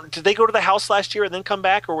did they go to the house last year and then come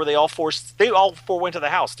back, or were they all forced? They all 4 went to the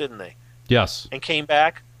house, didn't they? Yes. And came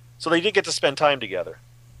back, so they did get to spend time together.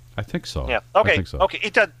 I think so. Yeah. I Okay. think so. Okay.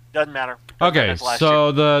 It doesn't matter. Okay.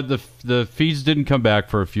 So the feeds didn't come back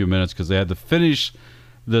for a few minutes because they had to finish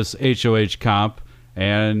this HOH comp,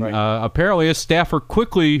 and apparently a staffer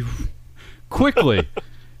quickly wrote a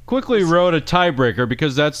tiebreaker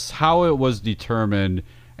because that's how it was determined.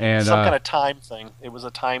 And some kind of time thing. It was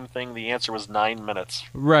a time thing. The answer was 9 minutes.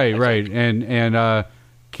 Right. And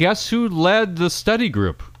guess who led the study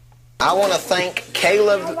group? I want to thank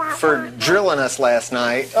Caleb for drilling us last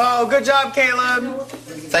night. Oh, good job, Caleb.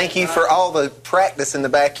 Thank you for all the practice in the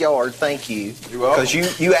backyard. Thank you. You're welcome.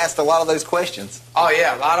 Because you asked a lot of those questions. Oh,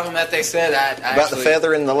 yeah, a lot of them that they said. About the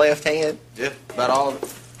feather in the left hand? Yeah, about all of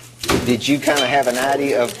it. Did you kind of have an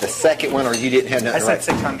idea of the second one, or you didn't have nothing? I said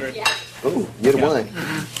 600. Yeah. Ooh, you'd have won.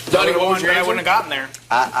 Donnie, what was your answer? I wouldn't have gotten there.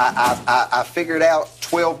 I figured out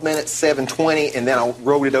 12 minutes, 7:20, and then I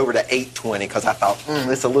wrote it over to 8:20 because I thought,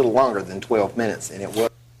 it's a little longer than 12 minutes, and it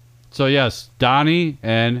was. So, yes, Donnie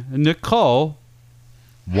and Nicole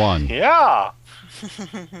won. Yeah.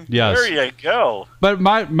 Yes. There you go. But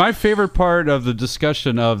my favorite part of the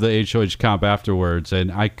discussion of the HOH comp afterwards,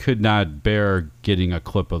 and I could not bear getting a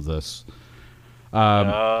clip of this.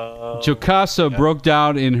 Jocasta broke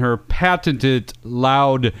down in her patented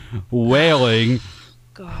loud wailing.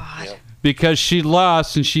 God. Because she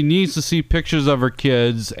lost and she needs to see pictures of her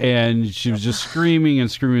kids, and she was just screaming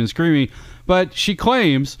and screaming and screaming. But she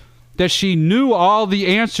claims that she knew all the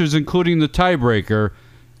answers, including the tiebreaker,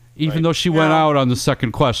 even though she went out on the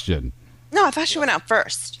second question. No, I thought she went out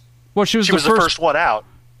first. Well, she was the first one out.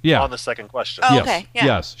 Yeah. On the second question. Oh, yes. okay. Yeah.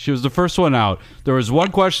 Yes, she was the first one out. There was one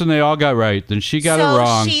question they all got right, then she got it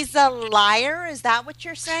wrong. So she's a liar? Is that what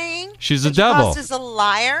you're saying? She's a devil. Is a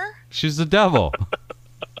liar? She's the devil.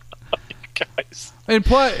 Guys. And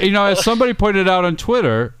plus, as somebody pointed out on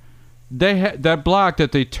Twitter, they that block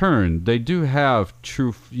that they turned, they do have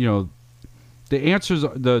true. The answers,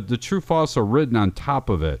 the true false are written on top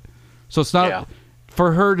of it. So it's not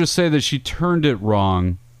for her to say that she turned it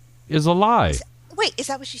wrong is a lie. Wait, is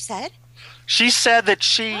that what she said? She said that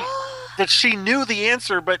she knew the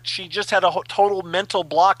answer, but she just had a total mental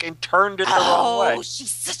block and turned it the wrong way. Oh,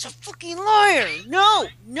 she's such a fucking liar. No,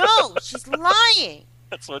 she's lying.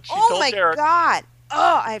 That's what she told Derek. Oh, my God.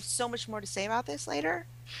 Oh, I have so much more to say about this later.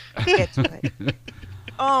 Get to it.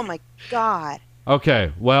 Oh, my God.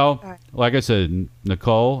 Okay, well, like I said,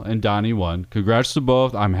 Nicole and Donnie won. Congrats to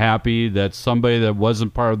both. I'm happy that somebody that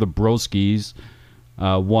wasn't part of the Broskies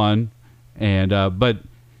won. And but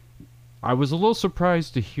I was a little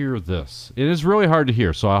surprised to hear this. It is really hard to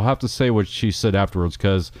hear, so I'll have to say what she said afterwards,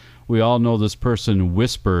 because we all know this person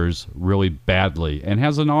whispers really badly and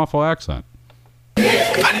has an awful accent.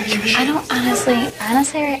 I don't honestly,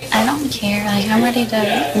 I don't care. Like, I'm ready to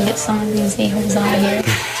get some of these a-holes out of here.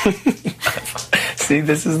 See,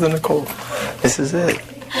 this is the Nicole. This is it.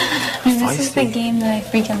 This is the game that I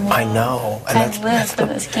freaking love. I know. And I live for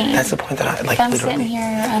this game. That's the point that I like. I'm sitting here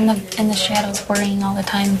in the shadows, worrying all the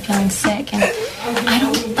time, feeling sick, and I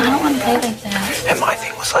don't want to play like that. And my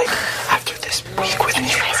thing was like, after this week with you,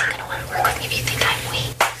 you guys are gonna want to work with me if you think I'm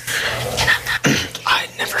weak, and I'm not. I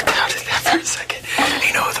never doubted that for a second.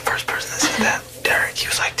 You know, the first person that said that, Derek, he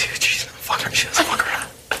was like, "Dude, she's gonna fuck her. She doesn't fuck around."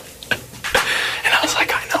 And I was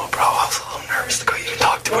like, "I know, bro. I was a little nervous to go even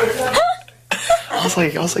talk to her." I was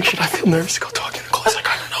like, should I feel nervous to go talk to Nicole? He's like,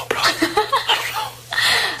 I don't know, bro. I don't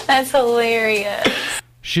know. That's hilarious.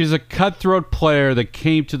 She's a cutthroat player that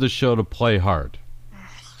came to the show to play hard.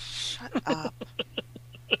 Shut up.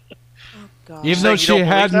 Oh, God. Even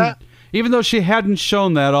though she hadn't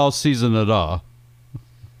shown that all season at all.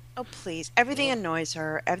 Oh, please. Everything annoys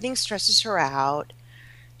her. Everything stresses her out.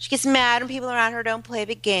 She gets mad when people around her don't play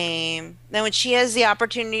the game. Then when she has the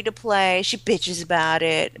opportunity to play, she bitches about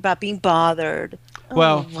it, about being bothered.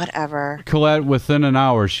 Well, whatever. Colette, within an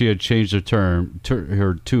hour, she had changed her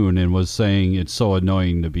tune and was saying it's so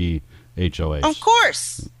annoying to be HOH. Of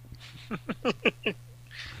course.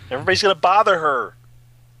 Everybody's going to bother her.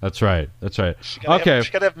 That's right. She got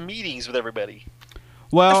to have meetings with everybody.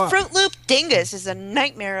 Well, a Fruit Loop dingus is a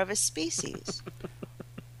nightmare of a species.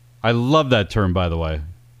 I love that term, by the way.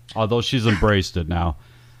 Although she's embraced it now.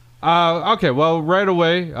 Okay, well, right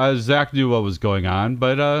away, Zach knew what was going on,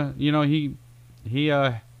 but he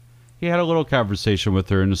had a little conversation with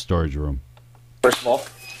her in the storage room. First of all,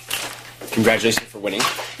 Congratulations for winning.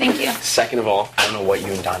 Thank you. Second of all, I don't know what you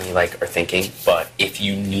and Donnie are thinking, but if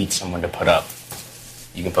you need someone to put up,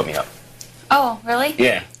 you can put me up. Oh, really?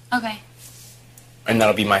 Yeah. Okay. And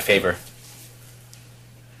that'll be my favor.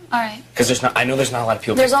 All right. Because I know there's not a lot of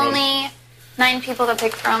people. There's only 9 people to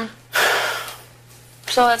pick from.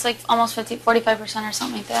 So that's like almost 45% or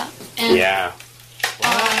something like that. And, yeah.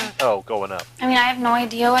 Going up. I mean, I have no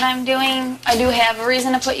idea what I'm doing. I do have a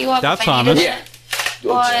reason to put you up. That's if I needed honest. it.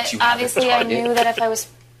 But obviously, I knew that if I was,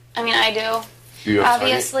 I mean, I do. You're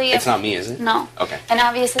obviously, it's not me, is it? No. Okay. And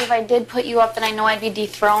obviously, if I did put you up, then I know I'd be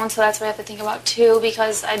dethroned. So that's what I have to think about too,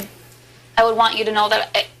 because I would want you to know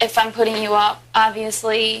that if I'm putting you up,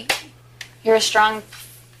 obviously, you're a strong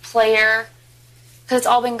player. Because it's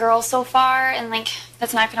all been girls so far, and like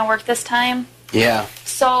that's not going to work this time. Yeah.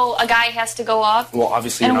 So a guy has to go up. Well,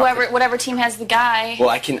 obviously, and whatever team has the guy. Well,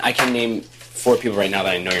 I can name 4 people right now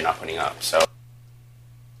that I know you're not putting up. So.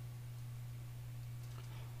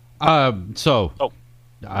 I'm sorry.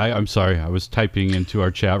 I was typing into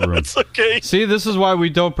our chat room. It's okay. See, this is why we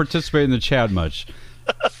don't participate in the chat much.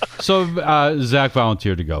 So Zach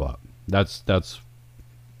volunteered to go up. That's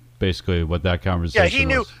basically what that conversation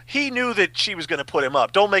was. He knew that she was going to put him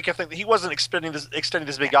up. Don't make it think that he wasn't extending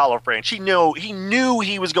this big olive branch. He knew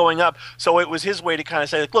he was going up, so it was his way to kind of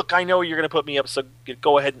say, look, I know you're going to put me up, so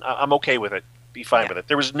go ahead. I'm okay with it. Be fine with it.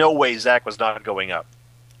 There was no way Zach was not going up.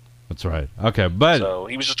 That's right. Okay, but so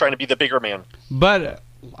he was just trying to be the bigger man. But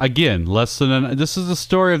again, this is the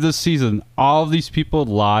story of this season. All of these people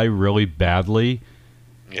lie really badly.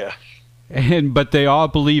 Yeah. But they all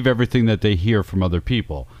believe everything that they hear from other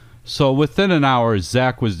people. So within an hour,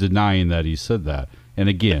 Zach was denying that he said that. And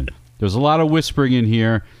again, there's a lot of whispering in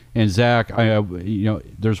here. And Zach,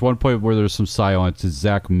 there's one point where there's some silence. Is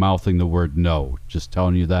Zach mouthing the word no? Just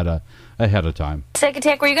telling you that ahead of time. Sick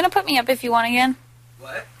Attack, were you going to put me up if you won again?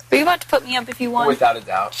 What? Were you about to put me up if you won? Without a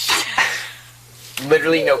doubt.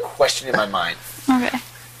 Literally no question in my mind. Okay.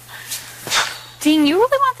 Dean, you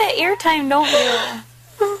really want that airtime, don't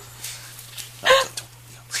you?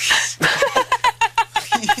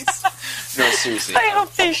 No, seriously. I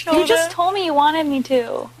hope they show You just told me you wanted me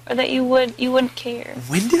to, or that you wouldn't care.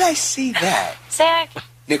 When did I say that? Zach.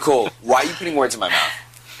 Nicole, why are you putting words in my mouth?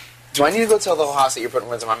 Do I need to go tell the whole house that you're putting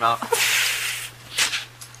words in my mouth?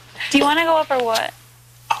 Do you want to go up or what?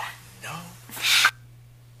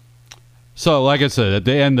 So, like I said, at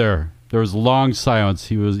the end there was long silence.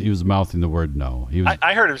 He was mouthing the word no. He was.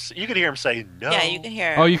 I heard him. You could hear him say no. Yeah, you can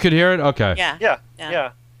hear it. Oh, you could hear it? Okay. Yeah.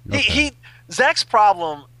 Okay. Zach's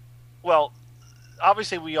problem. Well,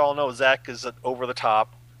 obviously we all know Zach is over the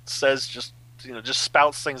top. Says just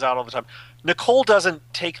spouts things out all the time. Nicole doesn't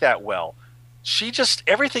take that well. She just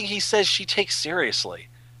everything he says she takes seriously.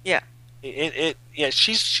 Yeah.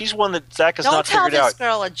 She's one that Zach has not figured out. Don't tell this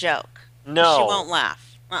girl a joke. No. She won't laugh.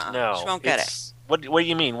 No, she won't get it. What do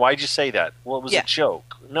you mean? Why'd you say that? What was a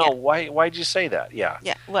joke? No, why'd you say that? Yeah.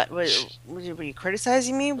 Yeah. What were you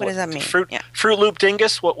criticizing me? What does that mean? Fruit Loop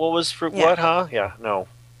Dingus? What was fruit? Yeah. What? Huh? Yeah. No.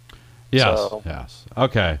 Yes.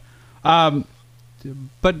 Okay.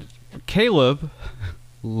 But Caleb,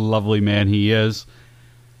 lovely man he is,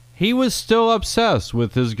 he was still obsessed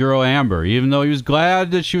with his girl Amber, even though he was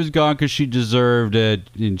glad that she was gone because she deserved it,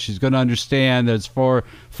 and she's going to understand that it's for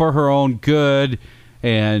her own good,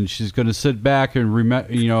 and she's going to sit back and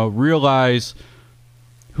realize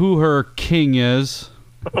who her king is.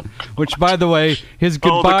 Which, by the way, his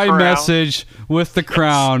goodbye message with the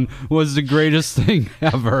crown was the greatest thing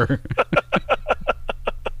ever.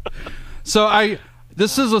 So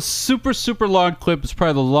this is a super, super long clip. It's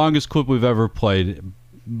probably the longest clip we've ever played.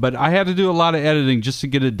 But I had to do a lot of editing just to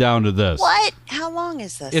get it down to this. What? How long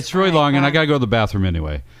is this? It's really long, and I got to go to the bathroom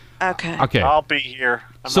anyway. Okay. I'll be here.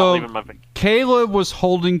 I'm not leaving my vacation. Caleb was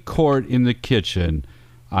holding court in the kitchen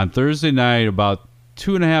on Thursday night about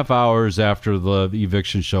 2.5 hours after the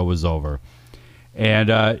eviction show was over.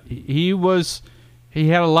 And he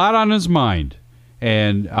had a lot on his mind.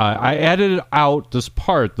 And I edited out this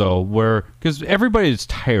part, though, because everybody is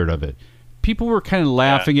tired of it. People were kind of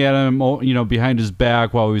laughing at him, behind his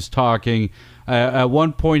back while he was talking. At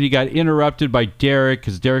one point, he got interrupted by Derek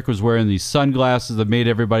because Derek was wearing these sunglasses that made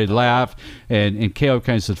everybody laugh. And Caleb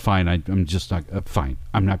kind of said, fine, I'm just not, fine,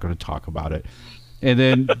 I'm not going to talk about it. And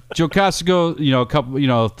then Joe Costigo, a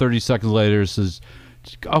couple, 30 seconds later says,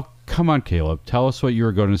 oh, come on, Caleb, tell us what you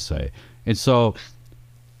were going to say. And so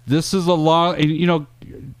this is a long,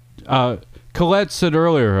 Colette said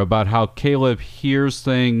earlier about how Caleb hears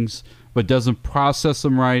things but doesn't process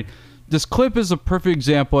them right. This clip is a perfect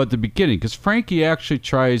example at the beginning because Frankie actually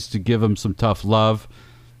tries to give him some tough love,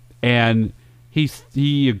 and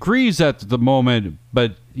he agrees at the moment,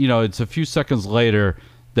 but it's a few seconds later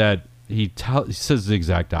that he says the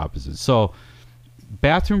exact opposite. So,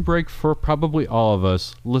 bathroom break for probably all of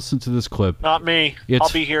us. Listen to this clip. Not me. I'll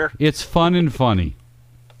be here. It's fun and funny.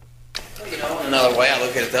 Another way, I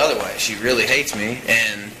look at it the other way. She really hates me,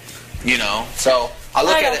 and so I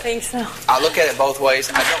look at it. I don't think so. I look at it both ways.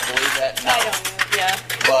 I don't believe that. No. I don't. Yeah.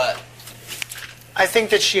 But I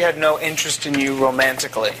think that she had no interest in you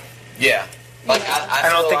romantically. Yeah. Like I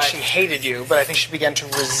don't think she hated you, but I think she began to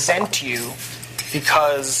resent you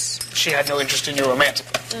because she had no interest in you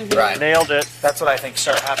romantically. Mm-hmm. Right. Nailed it. That's what I think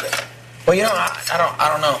started happening. Well, I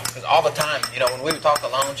don't know. Because all the time, when we would talk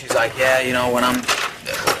alone, she's like, yeah, when I'm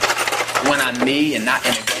me and not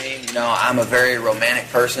in a game, I'm a very romantic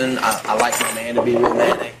person. I like my man to be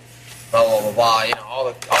romantic. Blah blah blah blah. All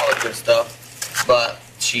the good stuff. But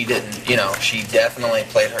she didn't. She definitely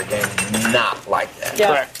played her game not like that. Yeah.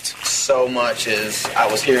 Correct. So much as I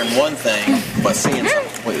was hearing one thing, but seeing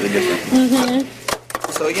something completely different. Mm-hmm.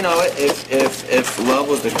 So if love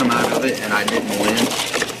was to come out of it and I didn't win,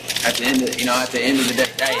 at the end of the day,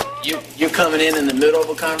 hey, you coming in the middle of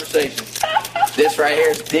a conversation. This right here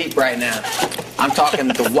is deep right now. I'm talking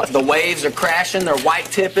the waves are crashing, they're white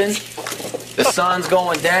tipping, the sun's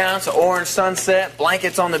going down, it's an orange sunset,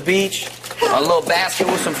 blankets on the beach, a little basket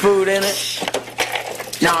with some food in it.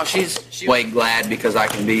 No, she's way glad because I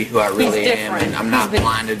can be who I really am, and I'm not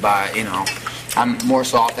blinded by, I'm more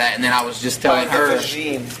so off that. And then I was just telling her, I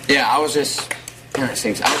was just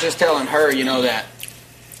telling her, that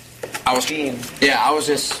I was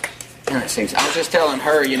just telling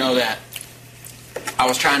her, that I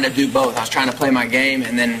was trying to do both. I was trying to play my game,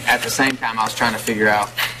 and then at the same time, I was trying to figure out,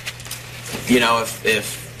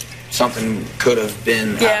 if something could have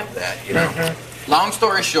been out of that, Mm-hmm. Long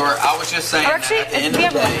story short, I was just saying Actually, that at the end we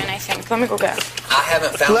of the have day, lemon, I think. Let me go get. I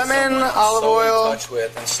haven't found lemon, someone olive so oil, in touch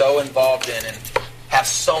with and so involved in and have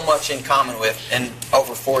so much in common with in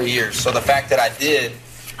over 4 years. So the fact that I did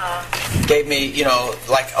gave me,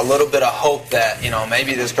 like a little bit of hope that,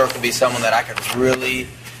 maybe this girl could be someone that I could really,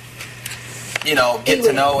 get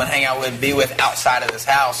to know and hang out with and be with outside of this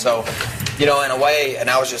house. So, in a way, and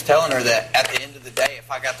I was just telling her that at the end of the day, if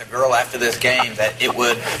I got the girl after this game, that it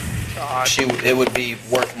would be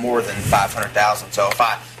worth more than $500,000. So if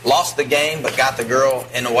I lost the game but got the girl,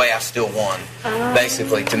 in a way, I still won,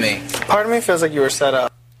 basically, to me. Part of me feels like you were set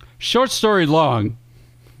up. Short story long.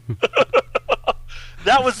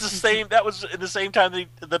 That was the same. That was in the same time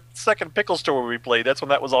the second pickle store we played. That's when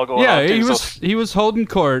that was all going on. Yeah, too. he was holding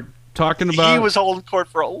court, talking about. He was holding court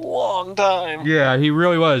for a long time. Yeah, he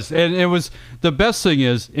really was, and it was the best thing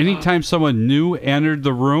is anytime someone new entered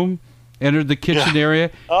the kitchen area,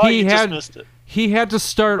 he had to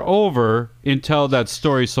start over and tell that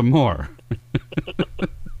story some more.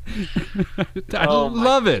 I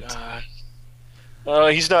love it.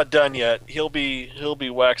 He's not done yet. He'll be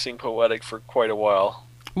waxing poetic for quite a while.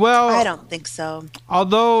 Well, I don't think so.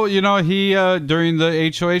 Although he during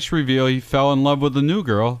the HOH reveal he fell in love with a new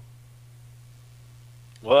girl.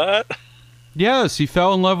 What? Yes, he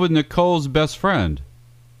fell in love with Nicole's best friend.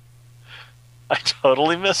 I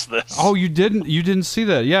totally missed this. Oh, you didn't see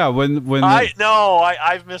that? Yeah,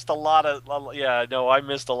 I've missed a lot of. I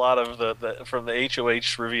missed a lot of the from the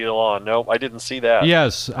HOH reveal on. Nope, I didn't see that.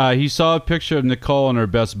 Yes, he saw a picture of Nicole and her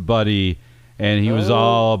best buddy, and he was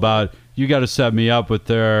all about, you got to set me up with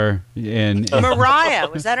her. And Mariah,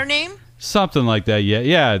 was that her name? Something like that.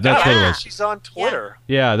 Yeah, that's what it was. She's on Twitter.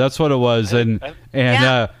 Yeah, that's what it was. And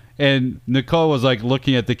Nicole was like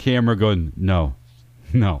looking at the camera, going, no.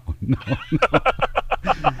 And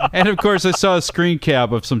of course, I saw a screen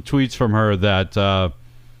cap of some tweets from her that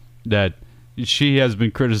she has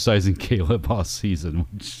been criticizing Caleb all season.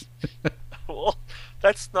 Well,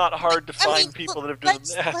 that's not hard to find people that have done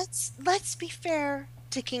that. Let's be fair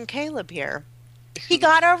to King Caleb here. He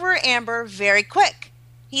got over Amber very quick.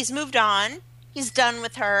 He's moved on. He's done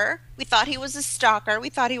with her. We thought he was a stalker. We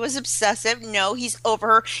thought he was obsessive. No, he's over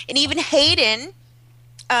her. And even Hayden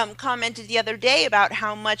commented the other day about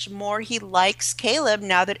how much more he likes Caleb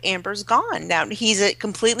now that Amber's gone. Now he's a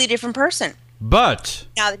completely different person. But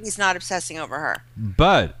now that he's not obsessing over her.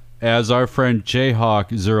 But as our friend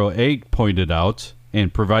Jayhawk08 pointed out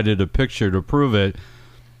and provided a picture to prove it,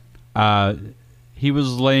 he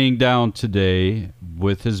was laying down today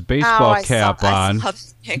with his baseball cap on. I saw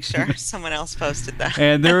the picture. Someone else posted that.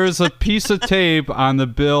 And there is a piece of tape on the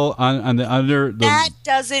bill on the under. That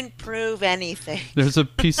doesn't prove anything. There's a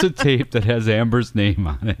piece of tape that has Amber's name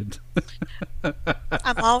on it.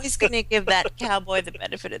 I'm always going to give that cowboy the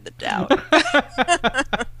benefit of the doubt.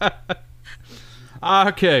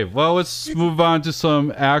 Okay, well, let's move on to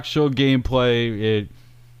some actual gameplay.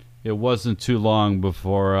 it wasn't too long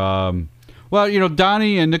before.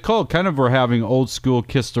 Donnie and Nicole kind of were having old school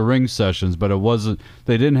kiss the ring sessions, but it wasn't.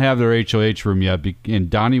 They didn't have their HOH room yet, and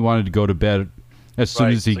Donnie wanted to go to bed as soon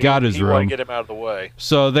as he got his he room. wanted to get him out of the way.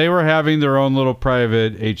 So they were having their own little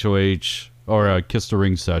private HOH or kiss the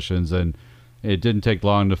ring sessions, and it didn't take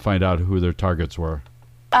long to find out who their targets were.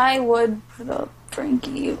 I would put up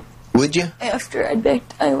Frankie. Would you? After I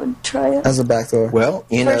picked, I would try it. As a backdoor. Well,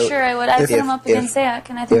 For sure I would. I'd put him up against Zach,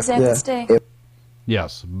 and I think Zach would stay.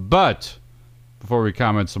 Yes, but before we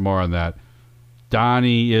comment some more on that,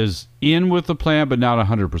 Donnie is in with the plan, but not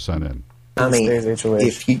 100% in. I mean,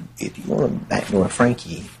 if you want to backdoor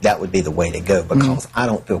Frankie, that would be the way to go, because I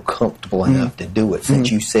don't feel comfortable enough to do it.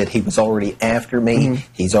 Since you said he was already after me,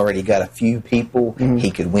 he's already got a few people.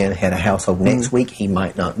 He could win head of household next week. He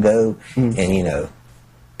might not go, and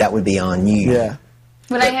that would be on you. Yeah.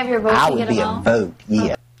 Would I have your vote I to would get be him a out? vote.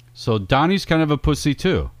 Yeah. So Donnie's kind of a pussy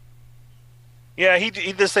too. Yeah,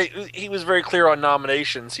 he was very clear on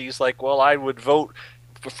nominations. He's like, well, I would vote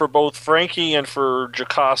for both Frankie and for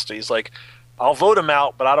Jocasta. He's like, I'll vote him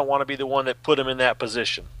out, but I don't want to be the one that put him in that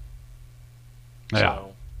position. Yeah.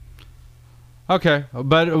 Okay,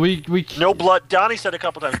 but we no blood. Donnie said a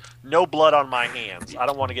couple times, no blood on my hands. I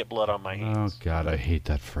don't want to get blood on my hands. Oh God, I hate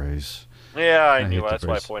that phrase. Yeah, I knew. hate That's the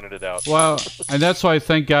why I phrase. pointed it out. Well, and that's why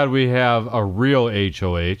thank God we have a real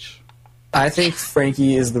HOH. I think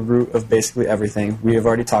Frankie is the root of basically everything. We have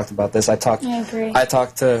already talked about this. I agree. I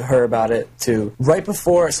talked to her about it too. Right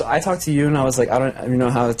before, so I talked to you and I was like, I don't even know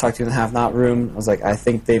how to talk to you in the have-not room. I was like, I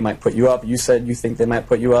think they might put you up. You said you think they might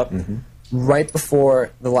put you up. Right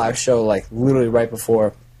before the live show, like literally right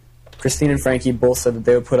before, Christine and Frankie both said that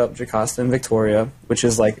they would put up Jocasta and Victoria, which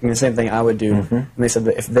is like the same thing I would do. And they said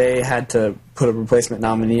that if they had to put a replacement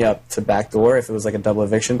nominee up to backdoor, if it was like a double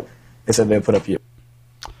eviction, they said they would put up you.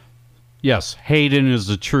 Yes, Hayden is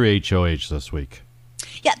the true HOH this week.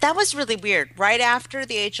 Yeah, that was really weird. Right after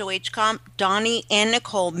the HOH comp, Donnie and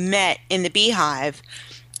Nicole met in the Beehive,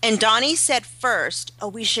 and Donnie said first, "Oh,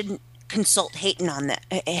 we should consult Hayden on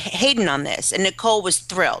this," and Nicole was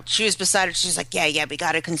thrilled. She was beside her. She was like, "Yeah, we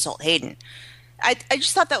got to consult Hayden." I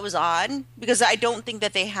just thought that was odd because I don't think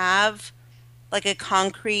that they have like a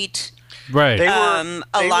concrete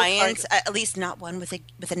alliance, at least not one with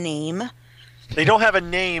a name. They don't have a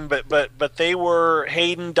name, but they were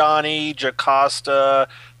Hayden, Donnie, Jocasta.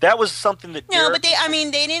 That was something that but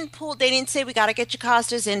they didn't say we got to get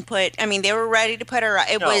Jocasta's input. I mean, they were ready to put her.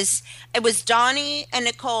 It was Donnie and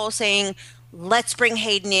Nicole saying, "Let's bring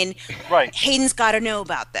Hayden in." Right. Hayden's got to know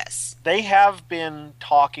about this. They have been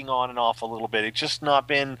talking on and off a little bit. It's just not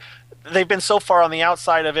been. They've been so far on the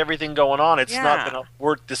outside of everything going on. It's not been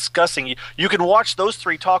worth discussing. You can watch those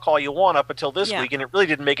three talk all you want up until this week, and it really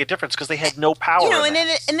didn't make a difference because they had no power. And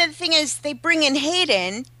then the thing is, they bring in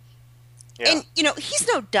Hayden, and he's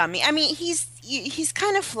no dummy. I mean, he's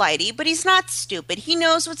kind of flighty, but he's not stupid. He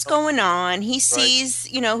knows what's going on. He sees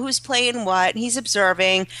who's playing what. And he's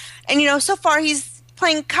observing, and so far he's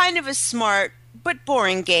playing kind of a smart but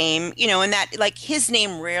boring game. And that like his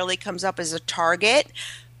name rarely comes up as a target.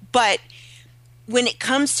 But when it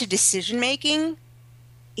comes to decision making,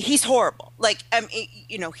 he's horrible. Like,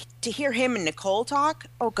 to hear him and Nicole talk,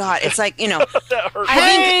 oh God, it's like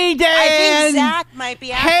I think Zach might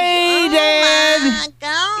be after you. Oh my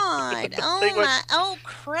God! Oh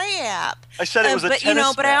crap! I said it was a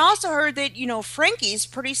tennis but I also heard that Frankie's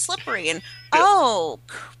pretty slippery and bull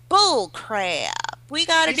crap. We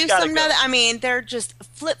got to do something other. I mean, they're just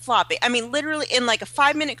flip flopping. I mean, literally in like a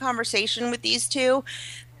 5-minute conversation with these two.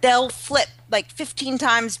 They'll flip like 15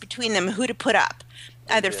 times between them who to put up,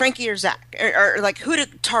 either Frankie or Zach, or like who to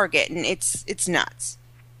target, and it's nuts.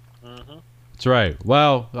 That's right.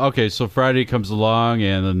 Well, okay, so Friday comes along,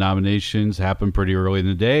 and the nominations happen pretty early in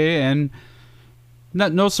the day, and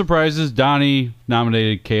no surprises. Donnie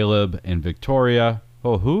nominated Caleb and Victoria.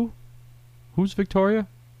 Oh, who? Who's Victoria?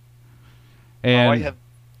 And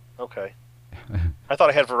okay. I thought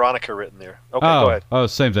I had Veronica written there. Okay, go ahead. Oh,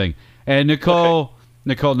 same thing. And Nicole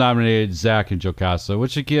nominated Zach and Jocasta,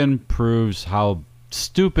 which again proves how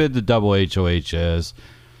stupid the double HOH is.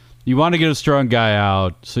 You want to get a strong guy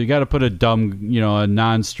out, so you got to put a dumb, a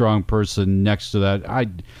non-strong person next to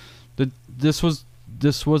that. This was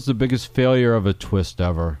the biggest failure of a twist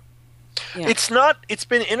ever. Yeah. It's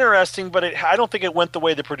been interesting, but I don't think it went the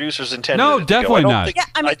way the producers intended. No, it definitely to go. not.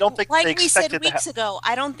 I don't think like they we said expected weeks ago,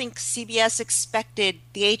 I don't think CBS expected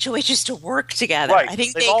the HOHs to work together. Right. I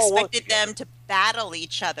think They've they all expected them to battle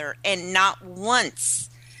each other, and not once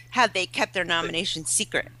have they kept their nomination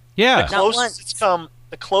secret. Yeah. The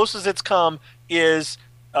closest it's come is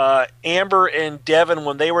Amber and Devin,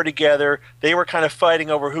 when they were together, they were kind of fighting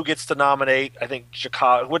over who gets to nominate. I think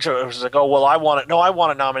Chicago, which was like, oh well, I want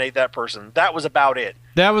to nominate that person. That was about it.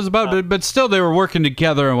 That was about it, but still, they were working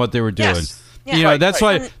together on what they were doing. Yes. Yeah, you know, that's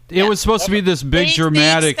why it was supposed to be this big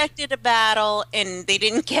dramatic. They expected a battle, and they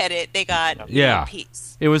didn't get it. They got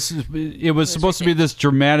peace. It was supposed to be this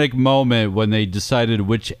dramatic moment when they decided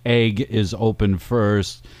which egg is open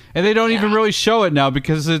first, and they don't even really show it now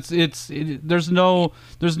because there's no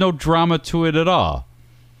drama to it at all.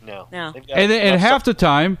 No. And half the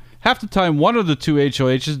time, one of the two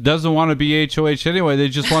HOHs doesn't want to be HOH anyway. They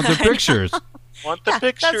just want their pictures. Want the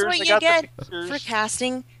pictures? That's what you get for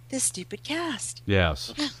casting this stupid cast.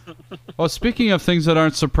 Yes. Well, speaking of things that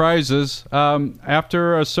aren't surprises,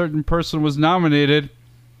 after a certain person was nominated,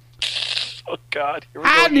 oh God, here we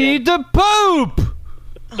go I need to poop.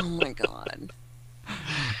 Oh my God.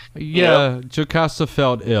 Yeah, Jocasta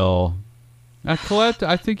felt ill. Colette,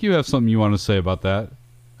 I think you have something you want to say about that.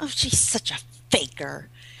 Oh, she's such a faker.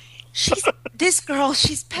 This girl.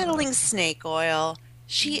 She's peddling snake oil.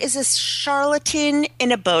 She is a charlatan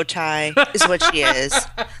in a bow tie, is what she is.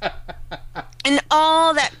 And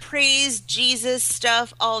all that praise Jesus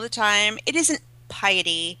stuff all the time, it isn't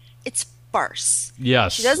piety, it's farce.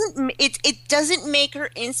 Yes. She doesn't. It doesn't make her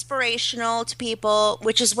inspirational to people,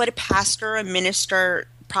 which is what a pastor, a minister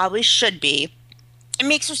probably should be. It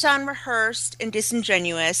makes her sound rehearsed and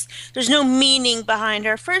disingenuous. There's no meaning behind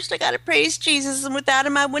her. First, I got to praise Jesus, and without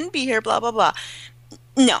him, I wouldn't be here, blah, blah, blah.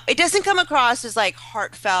 No, it doesn't come across as like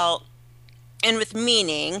heartfelt and with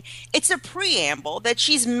meaning. It's a preamble that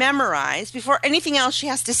she's memorized before anything else she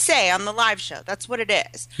has to say on the live show. That's what it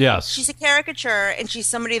is. Yes. She's a caricature, and she's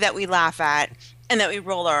somebody that we laugh at and that we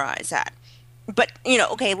roll our eyes at. But,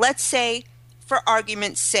 okay, let's say, for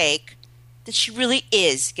argument's sake, that she really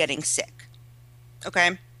is getting sick.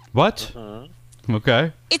 Okay? What?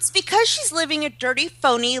 Okay. It's because she's living a dirty,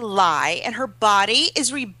 phony lie, and her body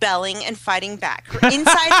is rebelling and fighting back. Her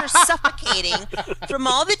insides are suffocating from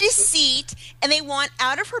all the deceit, and they want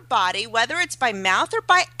out of her body, whether it's by mouth or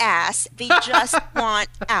by ass. They just want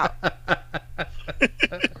out.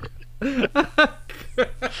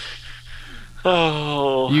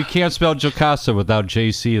 Oh. You can't spell Jocasta without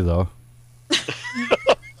JC, though.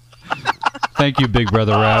 Thank you, Big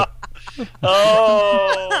Brother Rat.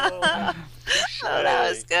 Oh, that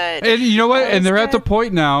was good. And you know what? And they're at the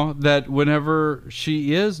point now that whenever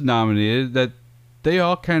she is nominated, that they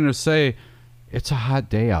all kind of say, it's a hot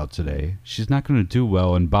day out today. She's not going to do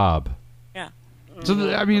well in Bob. Yeah.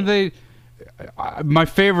 So, I mean, my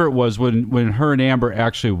favorite was when her and Amber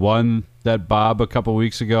actually won that Bob a couple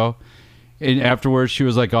weeks ago. And afterwards, she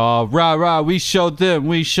was like, oh, rah, rah, we showed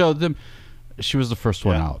them. She was the first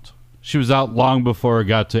one out. She was out long before it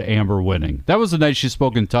got to Amber winning. That was the night she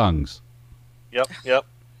spoke in tongues. Yep.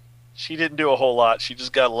 She didn't do a whole lot. She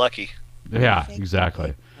just got lucky. Yeah,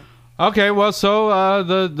 exactly. Okay, well, so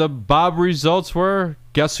the Bob results were,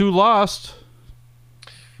 guess who lost?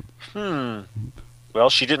 Well,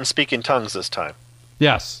 she didn't speak in tongues this time.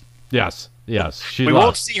 Yes. She we lost.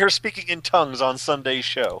 won't see her speaking in tongues on Sunday's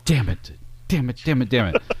show. Damn it.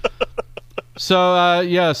 So,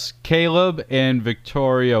 yes, Caleb and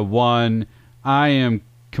Victoria won. I am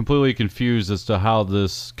completely confused as to how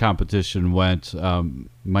this competition went.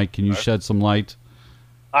 Mike, can you shed some light?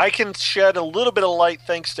 I can shed a little bit of light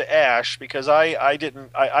thanks to Ash, because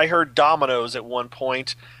I heard dominoes at one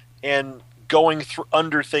point and going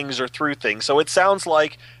under things or through things. So it sounds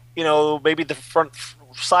like, maybe the front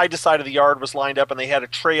side to side of the yard was lined up and they had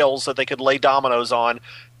trails that they could lay dominoes on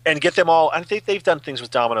and get them all. I think they've done things with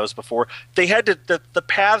dominoes before. They had the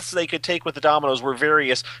paths they could take with the dominoes were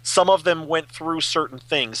various. Some of them went through certain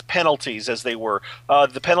things, penalties as they were.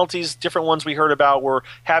 The penalties, different ones we heard about, were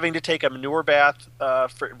having to take a manure bath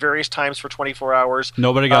for various times for 24 hours.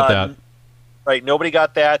 Nobody got that. Right, nobody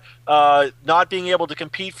got that. Not being able to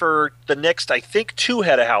compete for the next, I think, 2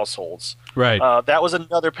 head of households. Right. That was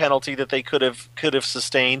another penalty that they could have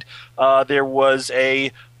sustained. There was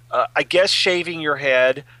I guess shaving your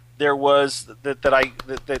head. There was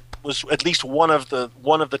that was at least one of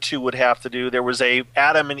the 2 would have to do. There was a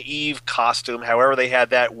Adam and Eve costume, however they had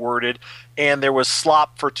that worded, and there was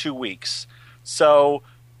slop for 2 weeks. So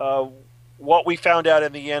what we found out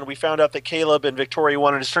in the end, we found out that Caleb and Victoria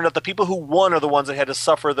won, and it turned out the people who won are the ones that had to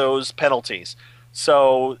suffer those penalties.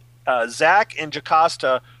 So Zach and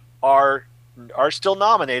Jocasta are are still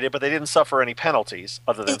nominated, but they didn't suffer any penalties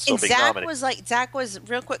other than still being nominated.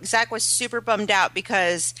 Zach was super bummed out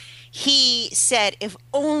because he said, if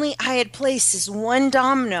only I had placed this one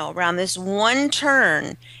domino around this one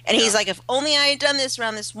turn, and he's like, if only I had done this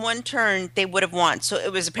around this one turn, they would have won. So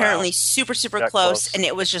it was apparently super close, and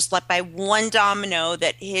it was just left by one domino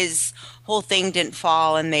that his whole thing didn't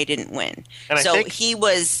fall and they didn't win. And so he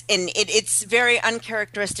was, and it's very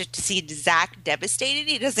uncharacteristic to see Zach devastated.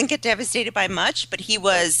 He doesn't get devastated by much, but he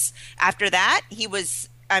was, after that,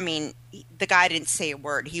 the guy didn't say a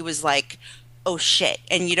word. He was like, oh shit.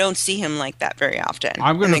 And you don't see him like that very often.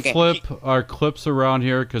 I'm going to flip our clips around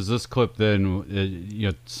here because this clip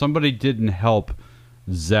then, somebody didn't help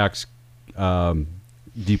Zach's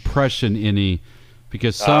depression any.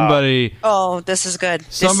 Because somebody... this is good.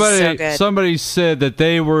 This is so good. Somebody said that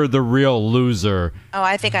they were the real loser. Oh,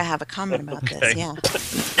 I think I have a comment about this, yeah.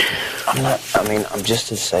 I'm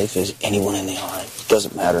just as safe as anyone in the line. It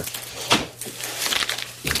doesn't matter.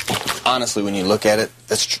 Honestly, when you look at it,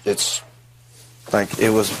 it's like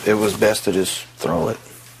it was best to just throw it.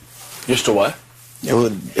 Just to what? It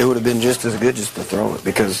would have been just as good just to throw it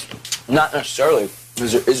because... Not necessarily. There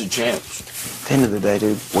is a chance. At the end of the day,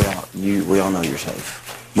 dude, we all know you're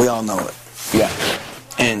safe. We all know it. Yeah.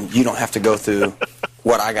 And you don't have to go through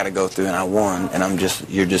what I got to go through, and I won, and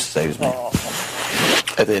you're just as safe as me.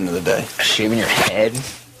 At the end of the day. Shaving your head?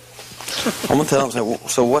 I'm going to tell them,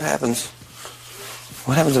 so what happens?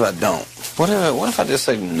 What happens if I don't? What if I just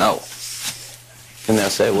say no? And they'll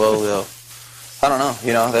say, well, I don't know.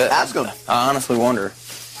 Ask them. I honestly wonder.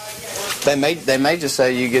 They may just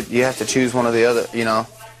say you have to choose one or the other,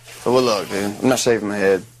 But well, look, dude, I'm not shaving my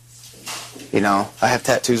head. I have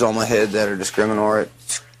tattoos on my head that are discriminatory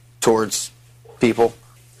towards people.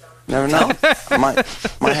 Never know. I might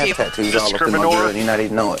have tattoos all up in my grill and you not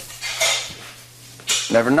even know it.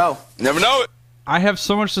 Never know. Never know it. I have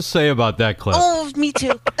so much to say about that clip. Oh, me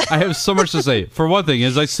too. I have so much to say. For one thing,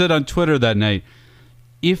 as I said on Twitter that night,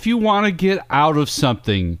 if you want to get out of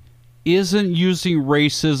something, isn't using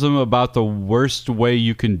racism about the worst way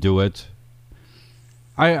you can do it?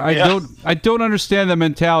 I don't understand the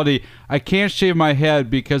mentality. I can't shave my head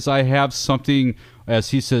because I have something, as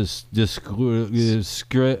he says,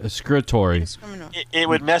 discriminatory. It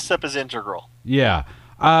would mess up his integral. Yeah.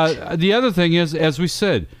 The other thing is, as we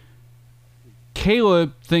said,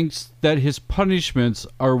 Caleb thinks that his punishments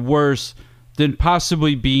are worse than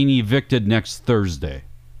possibly being evicted next Thursday.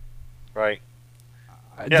 Right.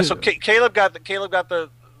 Yeah. So Caleb got the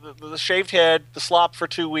shaved head, the slop for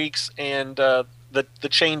 2 weeks, and the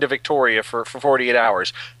chain to Victoria for 48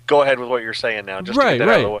 hours. Go ahead with what you're saying now. Just to get that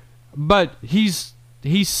out of the way. But he's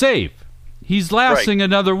safe. He's lasting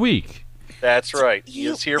another week. That's right. He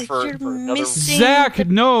is here for another. Zach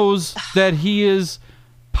knows that he is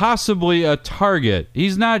possibly a target.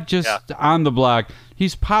 He's not just on the block.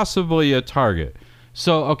 He's possibly a target.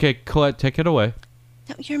 So, okay, Colette, take it away.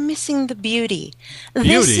 No, you're missing the beauty.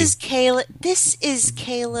 This is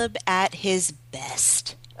Caleb at his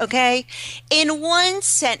best. Okay? In one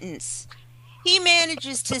sentence, he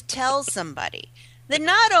manages to tell somebody that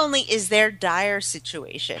not only is their dire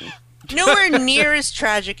situation nowhere near as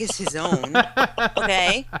tragic as his own,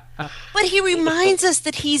 okay? But he reminds us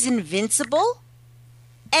that he's invincible.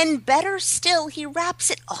 And better still, he wraps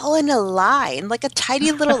it all in a lie, in like a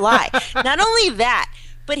tidy little lie. Not only that,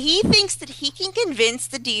 but he thinks that he can convince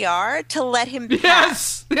the DR to let him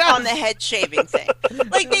pass on the head shaving thing.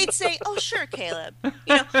 Like they'd say, oh, sure, Caleb,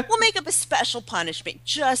 we'll make up a special punishment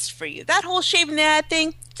just for you. That whole shaving the head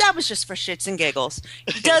thing, that was just for shits and giggles.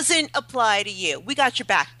 It doesn't apply to you. We got your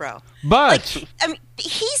back, bro. But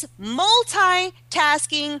he's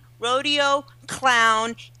multitasking rodeo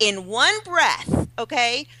clown in one breath,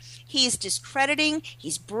 okay? He's discrediting,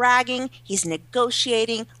 he's bragging, he's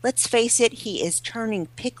negotiating. Let's face it, he is turning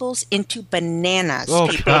pickles into bananas. Oh,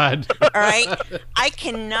 people. God. All right? I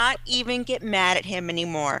cannot even get mad at him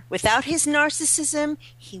anymore. Without his narcissism,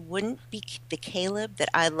 he wouldn't be the Caleb that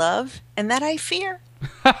I love and that I fear.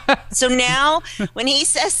 So now, when he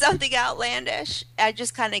says something outlandish, I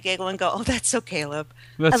just kind of giggle and go, "Oh, that's so Caleb.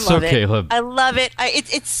 That's so Caleb. I love it.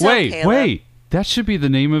 It's so Caleb. Wait. That should be the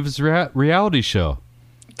name of his reality show.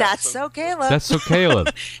 That's so Caleb. That's so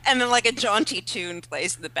Caleb. And then like a jaunty tune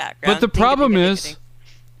plays in the background. But the problem is,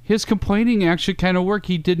 his complaining actually kind of worked.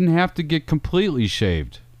 He didn't have to get completely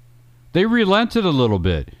shaved. They relented a little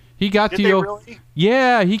bit. He got really?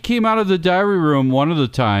 Yeah, he came out of the diary room one of the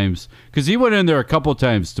times because he went in there a couple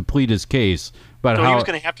times to plead his case about so how he was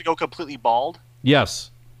going to have to go completely bald.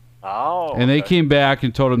 Yes. Oh. And they came back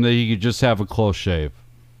and told him that he could just have a close shave.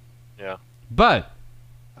 Yeah. But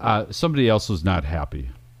somebody else was not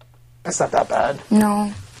happy. That's not that bad.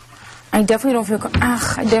 No. I definitely don't feel.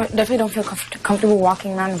 Definitely don't feel comfortable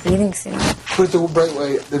walking around in a bathing suit. Put it the bright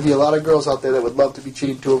way. There'd be a lot of girls out there that would love to be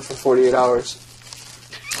cheated to for 48 hours.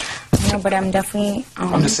 I know, but I'm definitely.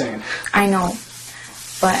 I'm just saying. I know,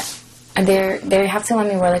 but they have to let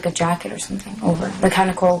me wear like a jacket or something over. Like how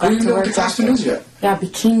Nicole got to wear a costume jacket. is yet. Yeah,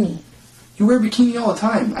 bikini. You wear bikini all the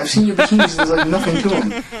time. I've seen your bikinis. There's like nothing to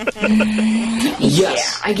them.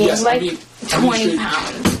 Yes. Yeah, I gained 20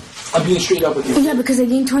 pounds. I'm being straight up with you. Yeah, because I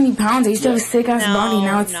gained 20 pounds. I used to have a sick ass body.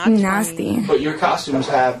 Now it's nasty. But your costumes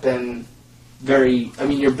have been very. I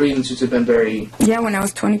mean, your bathing suits have been very. Yeah, when I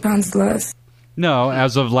was 20 pounds less. No,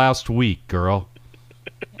 as of last week, girl.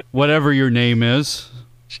 Whatever your name is.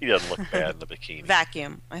 She doesn't look bad in the bikini.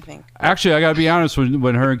 Vacuum, I think. Actually, I gotta be honest.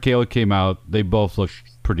 When her and Kayla came out, they both looked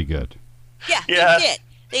pretty good. Yeah, they did.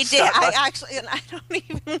 They did. I don't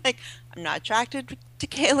even like. I'm not attracted to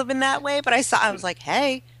Caleb in that way, but I was like,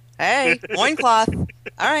 hey, loincloth.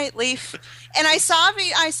 All right, Leaf. And I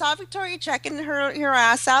saw Victoria checking her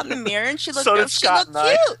ass out in the mirror, and she looked. So did Scott and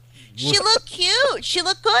I. Cute. She looked cute. She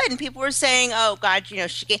looked good, and people were saying, "Oh God, she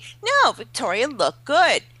gained." No, Victoria looked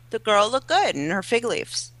good. The girl looked good in her fig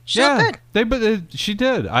leaves. She looked good. She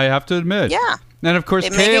did. I have to admit. Yeah. And of course,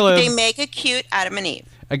 they make a cute Adam and Eve.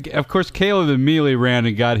 Of course, Caleb immediately ran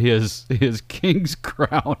and got his king's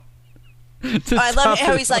crown. I love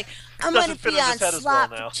how he's like, I'm going to be on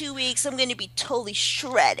slop for 2 weeks. I'm going to be totally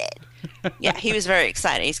shredded. Yeah, he was very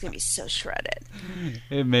excited. He's going to be so shredded.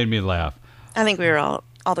 It made me laugh. I think we were all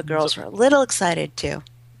the girls were a little excited too.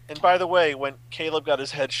 And by the way, when Caleb got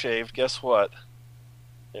his head shaved, guess what?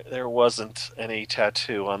 There wasn't any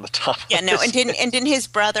tattoo on the top. Yeah, no, and didn't his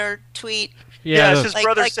brother tweet? Yeah, yes, his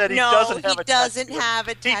brother said he doesn't have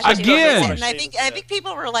a tattoo. Again. And I think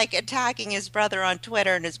people were like attacking his brother on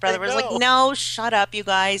Twitter, and his brother was like, "No, shut up, you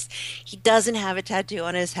guys. He doesn't have a tattoo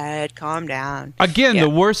on his head. Calm down." Again, the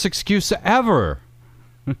worst excuse ever.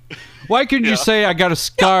 Why couldn't you say I got a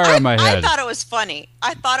scar on my head? I thought it was funny.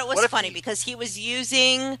 Because he was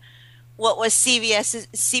using what was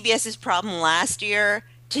CBS's problem last year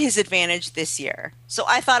to his advantage this year. So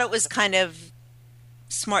I thought it was kind of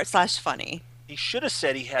smart/funny. He should have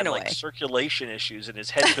said he had circulation issues and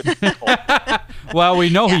his head couldn't be cold. Well, we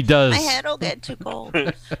know he does. My head will get too cold.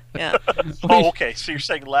 Yeah. Oh, okay. So you're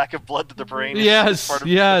saying lack of blood to the brain? Yes.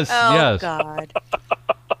 Oh, God.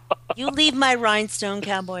 You leave my rhinestone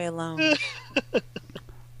cowboy alone.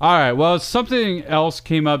 All right. Well, something else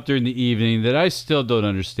came up during the evening that I still don't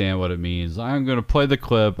understand what it means. I'm going to play the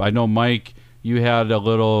clip. I know, Mike, you had a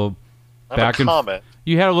little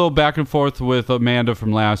you had a little back and forth with Amanda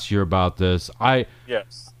from last year about this. I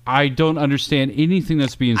don't understand anything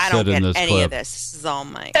that's being said in this clip. I don't get any of this. This is all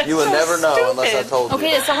Mike. You would never know unless I told you.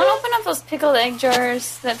 Okay, did someone open up those pickled egg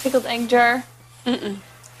jars? That pickled egg jar? Did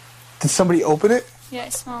somebody open it? Yeah, I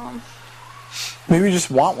smell them. Maybe you just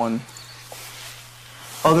want one.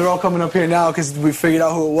 Oh, they're all coming up here now because we figured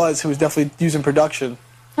out who it was definitely using production.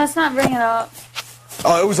 Let's not bring it up.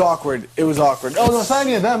 Oh, it was awkward. Oh, no, it's not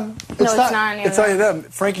any of them. It's not any of them.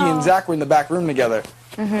 Frankie and Zach were in the back room together.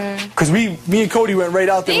 Because me and Cody went right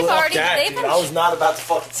out there. I was not about to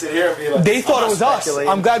fucking sit here and be like... They thought it was us.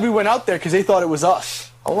 I'm glad we went out there because they thought it was us.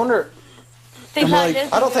 I wonder...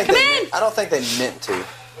 I don't think they meant to.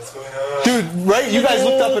 Dude, right? You guys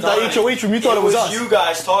looked up at the HOH room. You thought it was us. You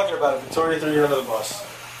guys talking about it. Victoria threw you under the bus.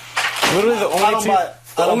 Literally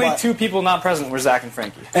the only two people not present were Zach and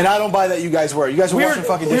Frankie. And I don't buy that you guys were. You guys were washing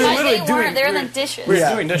fucking dishes. They weren't. They were in the dishes. We were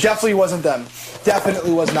doing dishes. Definitely wasn't them.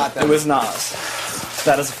 Definitely was not them. It was not us.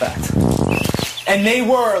 That is a fact. And they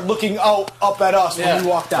were looking up at us when we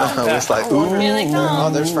walked out. It was like, ooh. Oh,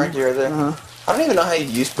 there's Frankie right there. I don't even know how you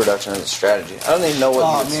use production as a strategy. I don't even know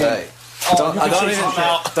what you would say.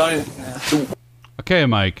 Okay,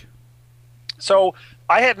 Mike. So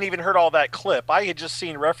I hadn't even heard all that clip. I had just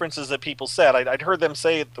seen references that people said. I'd heard them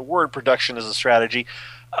say the word production as a strategy.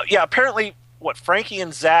 Apparently, Frankie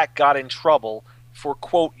and Zach got in trouble for,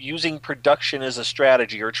 quote, using production as a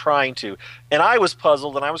strategy or trying to. And I was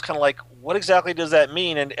puzzled, and I was kind of like, what exactly does that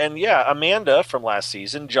mean? And Amanda from last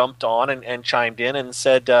season jumped on and chimed in and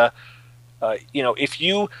said, if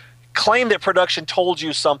you claim that production told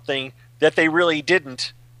you something that they really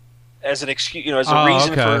didn't as an excuse, as a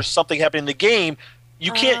reason for something happening in the game,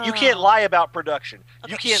 you can't lie about production.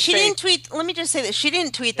 Okay. You can't. She didn't tweet. Let me just say that she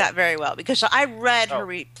didn't tweet that very well because I read her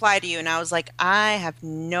reply to you and I was like, I have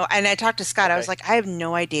no. And I talked to Scott. I was like, I have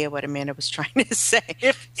no idea what Amanda was trying to say.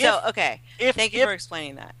 Thank you for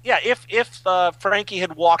explaining that. Yeah, if Frankie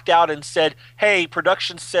had walked out and said, "Hey,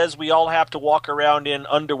 production says we all have to walk around in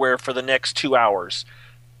underwear for the next 2 hours,"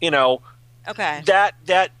 Okay.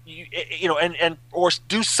 That you know, and or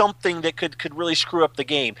do something that could really screw up the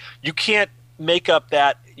game. You can't make up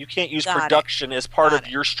that. You can't use production as part of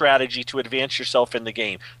your strategy to advance yourself in the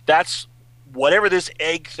game. That's whatever this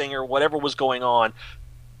egg thing or whatever was going on.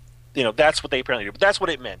 You know, that's what they apparently do. But that's what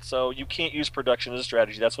it meant. So you can't use production as a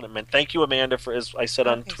strategy. That's what it meant. Thank you, Amanda, for, as I said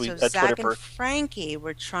on so Twitter. Zach and Frankie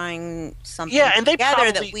were trying something and they together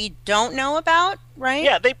probably, that we don't know about, right?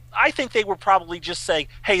 Yeah, I think they were probably just saying,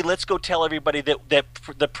 "Hey, let's go tell everybody that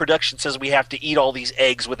the production says we have to eat all these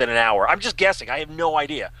eggs within an hour." I'm just guessing. I have no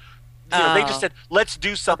idea. You know, they just said, "Let's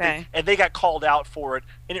do something," and they got called out for it.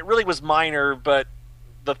 And it really was minor, but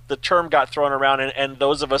the term got thrown around, and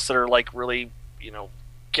those of us that are like really, you know,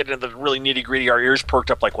 getting into the really nitty gritty, our ears perked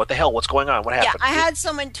up like, what the hell? What's going on? What happened? Yeah, I had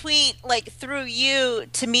someone tweet like through you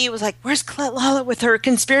to me. It was like, "Where's Colette Lala with her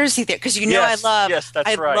conspiracy theory?" Because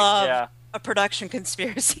I love a production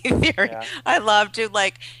conspiracy theory. Yeah. I love to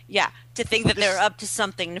to think that they're up to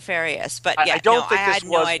something nefarious. But I had no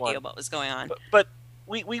idea what was going on. But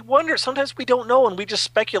we wonder. Sometimes we don't know, and we just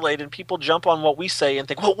speculate, and people jump on what we say and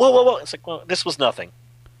think, whoa. It's like, well, this was nothing.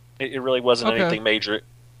 It really wasn't anything major.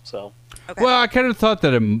 So. Okay. Well, I kind of thought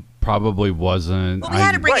that it probably wasn't. Well, we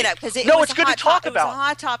had to bring it up because it's good to talk about. It was a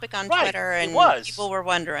hot topic on Twitter, and people were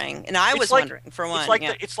wondering, and I was wondering for one.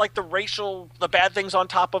 It's like the bad things on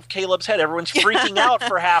top of Caleb's head. Everyone's freaking out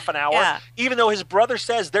for half an hour, even though his brother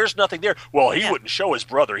says there's nothing there. Well, he wouldn't show his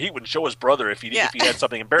brother. He wouldn't show his brother if he had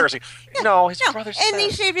something embarrassing. No, his brother says. And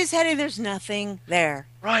he shaved his head, and there's nothing there.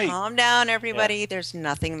 Right. Calm down, everybody. Yeah. There's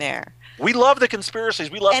nothing there. We love the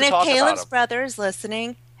conspiracies. We love to talk about them. And if Caleb's brother is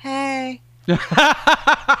listening, hey. That's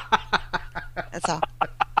all.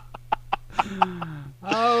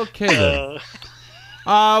 Okay then.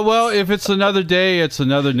 Well, if it's another day, it's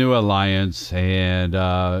another new alliance, and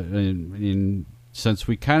since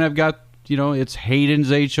we kind of got, it's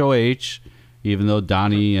Hayden's HOH, even though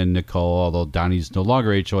Donnie and Nicole, although Donnie's no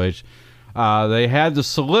longer HOH, they had to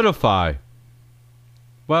solidify.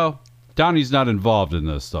 Well, Donnie's not involved in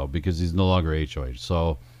this though because he's no longer HOH.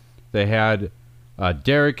 So they had.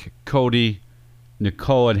 Derek, Cody,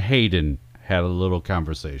 Nicole, and Hayden had a little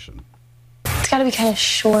conversation. It's got to be kind of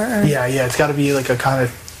short. Yeah. It's got to be like a kind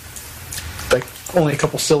of like only a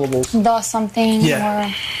couple syllables. The something. Yeah.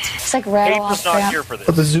 Or it's like rattle off. Hayden's not here for this.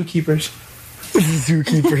 But the zookeepers.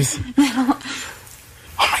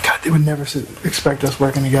 Oh my God, they would never expect us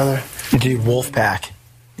working together. Dude, Wolfpack,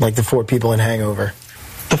 like the 4 people in Hangover.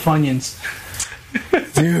 The Funyuns.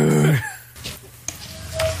 Dude.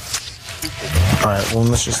 All right, well,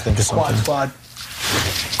 let's just think of something.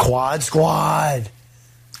 Quad Squad.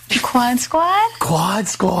 Dude. Quad Squad.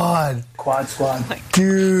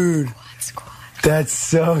 That's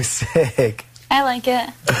so sick. I like it.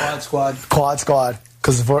 Quad Squad.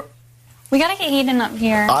 Because we got to get Hayden up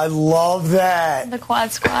here. I love that. The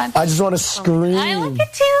Quad Squad. I just want to scream. I like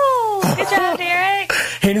it too. Good job, Derek.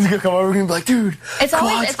 Hayden's going to come over and be like, dude. It's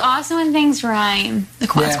awesome when things rhyme. The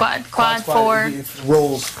Quad Squad. Quad 4. It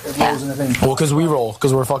rolls in the thing. Well, because we roll.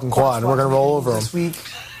 Because we're fucking quad. And we're going to roll over them. This week.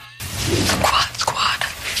 Quad Squad.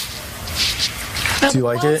 Do you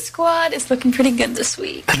like it? Quad Squad is looking pretty good this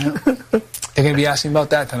week. They're going to be asking about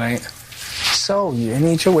that tonight. So, you're in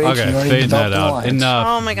HOH. Okay, fade that out. Enough.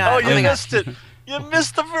 Oh, my God. Oh, you missed it. You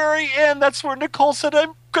missed the very end. That's where Nicole said,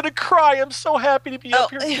 "I'm going to cry. I'm so happy to be up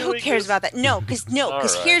here." Who cares about that? No, because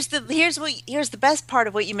here's the best part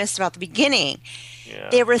of what you missed about the beginning. Yeah.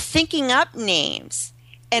 They were thinking up names,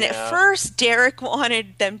 and at first Derek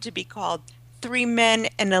wanted them to be called 3 Men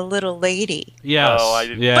and a Little Lady. Yes. Oh, I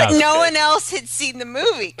didn't. But no one else had seen the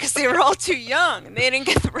movie because they were all too young and they didn't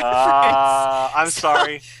get the reference. I'm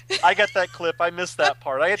sorry. I got that clip. I missed that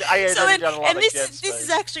part. I had done a lot of this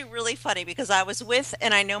is actually really funny because I was with,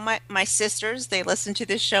 and I know my sisters, they listen to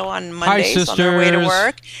this show on Mondays on their way to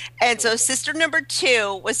work. And so sister number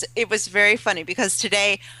 2 was very funny because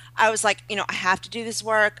today I was like, I have to do this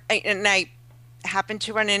work. And I happened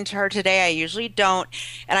to run into her today. I usually don't.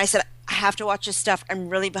 And I said, I have to watch this stuff. I'm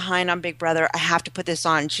really behind on Big Brother. I have to put this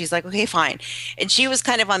on. She's like, okay, fine. And she was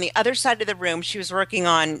kind of on the other side of the room. She's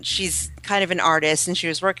kind of an artist, and she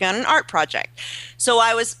was working on an art project. So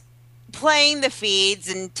I was playing the feeds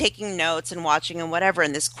and taking notes and watching and whatever,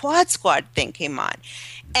 and this Quad Squad thing came on.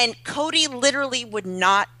 And Cody literally would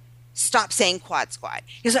not stop saying Quad Squad.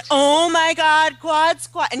 He was like, oh my God, Quad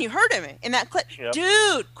Squad. And you heard him in that clip. Yep.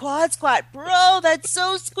 Dude, Quad Squad. Bro, that's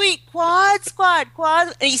so sweet. Quad Squad.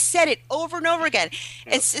 And he said it over and over again.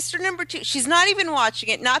 Yep. And sister number 2, she's not even watching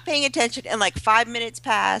it, not paying attention. And like 5 minutes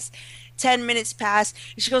pass, 10 minutes pass,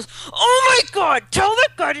 and she goes, "Oh my God, tell that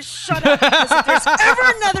guy to shut up, because if there's ever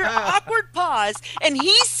another awkward pause and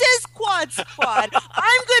he says quad squad,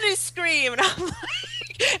 I'm going to scream." And I'm like,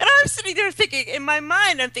 and I'm sitting there thinking, in my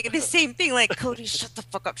mind, I'm thinking the same thing, like, "Cody, shut the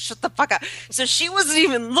fuck up, shut the fuck up." So she wasn't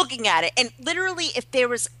even looking at it. And literally, if there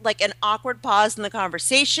was like an awkward pause in the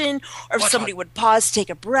conversation, or if somebody would pause,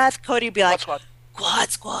 take a breath, Cody would be like,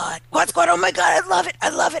 "Quad squad, quad squad, oh my God, I love it, I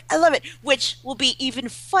love it, I love it." Which will be even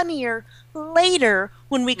funnier later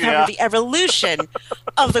when we cover the evolution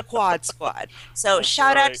of the quad squad. So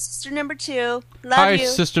shout out to sister number 2. Love Hi, you.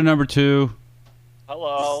 sister number 2.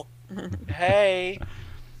 Hello. Hey.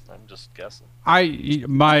 I'm just guessing.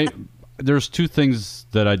 There's 2 things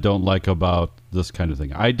that I don't like about this kind of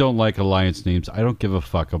thing. I don't like alliance names. I don't give a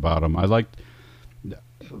fuck about them.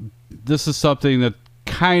 This is something that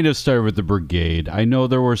kind of started with the Brigade. I know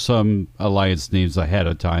there were some alliance names ahead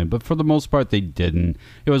of time, but for the most part they didn't.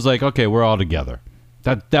 It was like, okay, we're all together.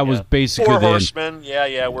 That was basically 4 the end. horsemen.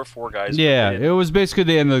 Yeah, we're 4 guys. Yeah, it was basically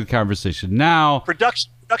the end of the conversation. Now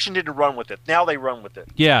production didn't run with it. Now they run with it.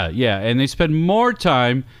 Yeah, and they spend more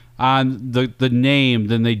time on the name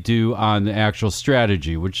than they do on the actual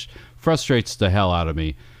strategy, which frustrates the hell out of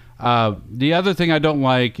me. The other thing I don't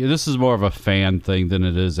like, this is more of a fan thing than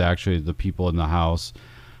it is actually the people in the house.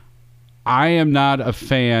 I am not a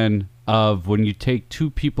fan of when you take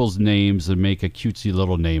 2 people's names and make a cutesy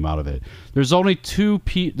little name out of it. There's only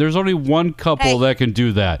one couple that can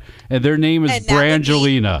do that, and their name is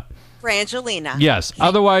Brangelina. Brangelina. Yes.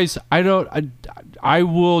 Otherwise, I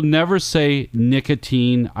will never say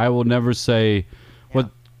nicotine. I will never say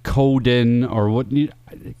what Coden or what.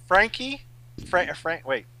 Frankie.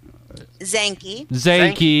 Wait.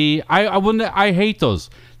 Zanky. I wouldn't. I hate those.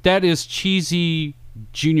 That is cheesy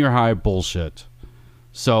junior high bullshit.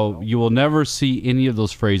 So you will never see any of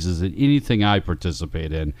those phrases in anything I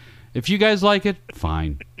participate in. If you guys like it,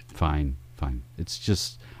 fine. It's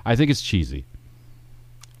just, I think it's cheesy.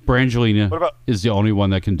 Brangelina is the only one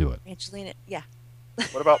that can do it. Brangelina, yeah.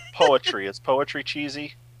 What about poetry? Is poetry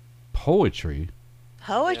cheesy? Poetry?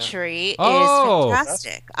 Poetry is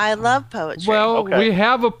fantastic. I love poetry. Well, we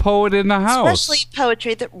have a poet in the house. Especially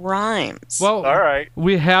poetry that rhymes. Well, all right.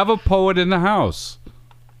 We have a poet in the house.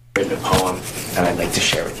 Written a poem that I'd like to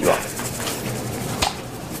share with you all.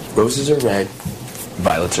 Roses are red,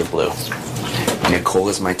 violets are blue. Nicole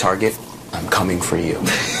is my target. I'm coming for you.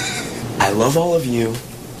 I love all of you,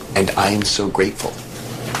 and I am so grateful.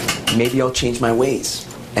 Maybe I'll change my ways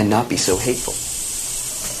and not be so hateful.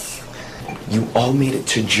 You all made it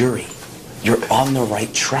to jury. You're on the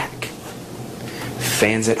right track.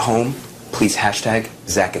 Fans at home, please hashtag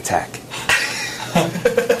Zach Attack.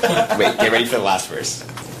 Wait, get ready for the last verse.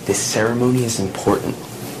 This ceremony is important.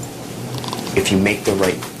 If you make the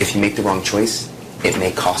wrong choice, it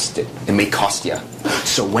may cost you.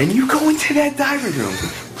 So when you go into that diary room,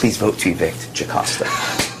 please vote to evict Jocasta.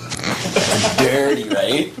 Dirty,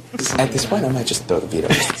 right? At this point, I might just throw the veto.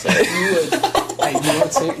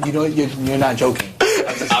 You're not joking.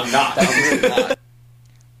 I'm not. I'm really not.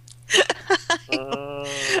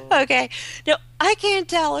 Okay. No, I can't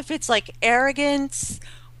tell if it's like arrogance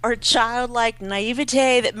or childlike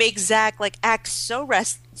naivete that makes Zach like act so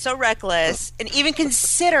reckless and even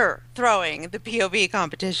consider throwing the POV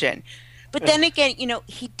competition. But then again,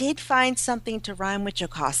 he did find something to rhyme with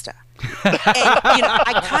Jocasta. And,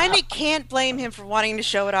 I kind of can't blame him for wanting to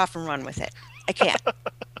show it off and run with it. I can't.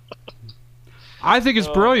 I think it's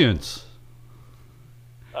brilliant.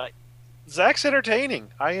 Zach's entertaining.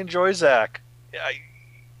 I enjoy Zach. I'm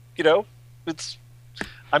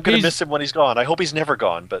going to miss him when he's gone. I hope he's never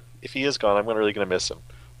gone, but if he is gone, I'm really going to miss him.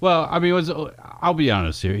 Well, I mean, I'll be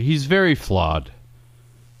honest here. He's very flawed.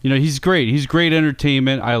 He's great. He's great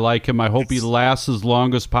entertainment. I like him. I hope he lasts as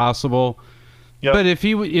long as possible. Yep. But if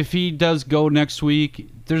he does go next week,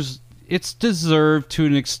 it's deserved to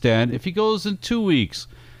an extent. If he goes in 2 weeks,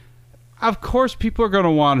 of course people are going to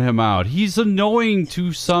want him out. He's annoying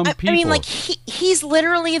to some people. I mean, like, he's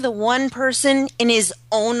literally the one person in his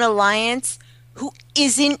own alliance who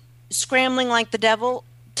isn't scrambling like the devil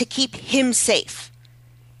to keep him safe.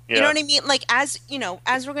 Yeah. You know what I mean? Like, as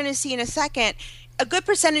we're going to see in a second, a good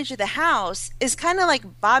percentage of the house is kind of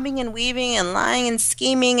like bobbing and weaving and lying and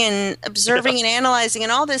scheming and observing and analyzing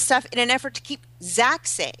and all this stuff in an effort to keep Zach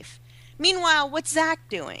safe. Meanwhile, what's Zach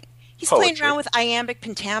doing? He's playing around with iambic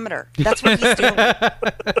pentameter. That's what he's doing.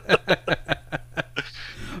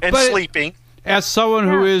 And sleeping. As someone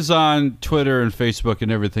who is on Twitter and Facebook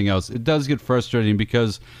and everything else, it does get frustrating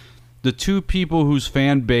because the 2 people whose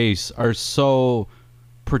fan base are so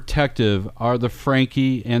protective are the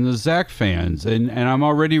Frankie and the Zach fans. And I'm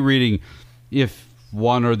already reading, if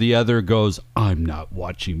one or the other goes, I'm not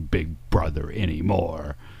watching Big Brother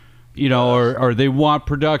anymore. You know, or they want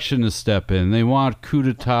production to step in. They want coup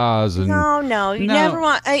d'etats. And No. You never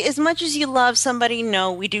want, as much as you love somebody,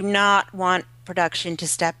 no, we do not want production to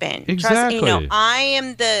step in. Exactly. Trust me, I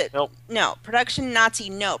am the, no, production Nazi,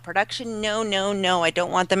 no. Production, no. I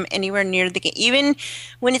don't want them anywhere near the game. Even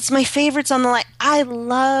when it's my favorites on the line, I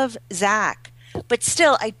love Zach. But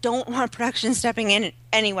still, I don't want production stepping in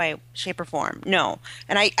any way, shape, or form. No.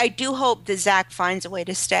 And I do hope that Zach finds a way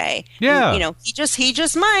to stay. Yeah. And, you know, he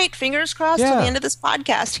just might. Fingers crossed till the end of this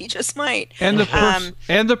podcast. He just might. And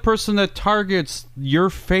the person that targets your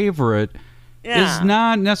favorite is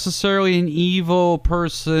not necessarily an evil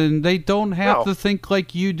person. They don't have to think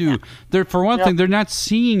like you do. They're, for one thing, they're not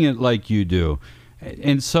seeing it like you do.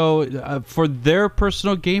 And so for their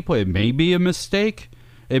personal gameplay, it may be a mistake.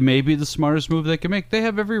 It may be the smartest move they can make. They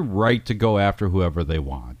have every right to go after whoever they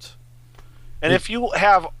want. And if you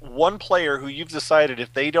have one player who you've decided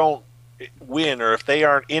if they don't win or if they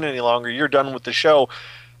aren't in any longer, you're done with the show,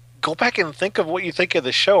 go back and think of what you think of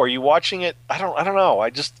the show. Are you watching it? I don't know. I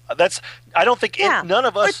don't think none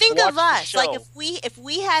of us. Or think of watch us. the Like show. if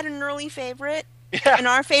we had an early favorite and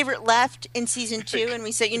our favorite left in season 2 and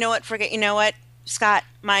we said, you know what, Scott,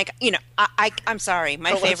 Mike, you know, I'm sorry,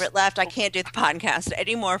 my favorite left. I can't do the podcast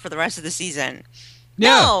anymore for the rest of the season.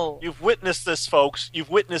 Yeah. No. You've witnessed this, folks. You've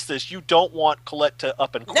witnessed this. You don't want Colette to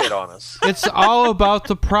up and quit on us. It's all about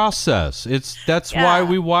the process. That's why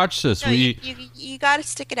we watch this. No, you got to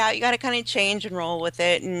stick it out. You got to kind of change and roll with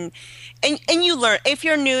it, and you learn. If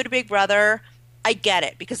you're new to Big Brother, I get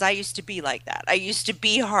it, because I used to be like that. I used to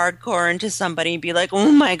be hardcore into somebody and be like,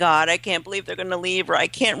 oh my God, I can't believe they're going to leave, or I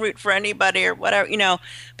can't root for anybody, or whatever, you know.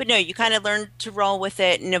 But no, you kind of learn to roll with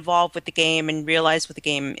it and evolve with the game and realize what the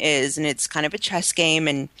game is. And it's kind of a chess game.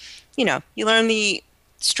 And, you know, you learn the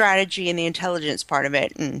strategy and the intelligence part of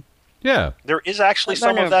it. And yeah, there is actually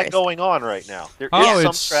some of that going on right now. There is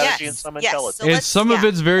some strategy and some intelligence. And some of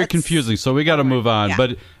it's very confusing, so we got to move on. Yeah.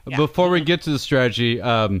 But before we get to the strategy,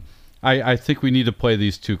 I think we need to play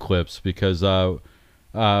these two clips because Adam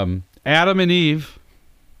and Eve.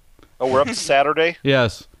 Oh, we're up to Saturday?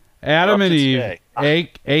 Yes. Adam We're up and to Eve,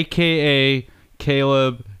 a.k.a.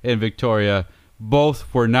 Caleb and Victoria,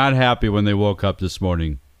 both were not happy when they woke up this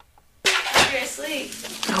morning. Seriously?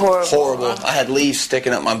 Horrible. Horrible. I had leaves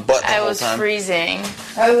sticking up my butt the whole time. I was freezing.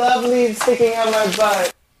 I love leaves sticking out my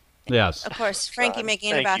butt. Yes. Of course, Frankie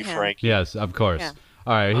making it about him. Frankie. Yes, of course. Yeah.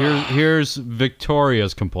 All right, here's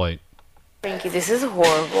Victoria's complaint. Frankie, this is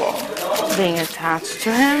horrible. Being attached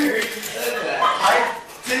to him. I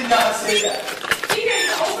did not say that.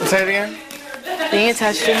 Say it again? Being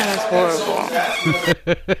attached to him is horrible.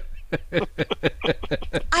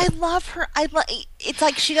 I love her. It's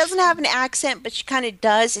like she doesn't have an accent, but she kind of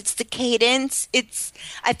does. It's the cadence.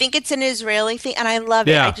 I think it's an Israeli thing, and I love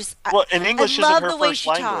it. And English I love isn't her the way first she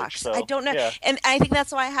language. talks. So, I don't know, yeah. and I think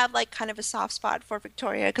that's why I have like kind of a soft spot for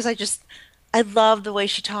Victoria, because I love the way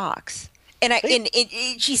she talks. And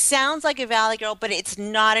she sounds like a Valley Girl, but it's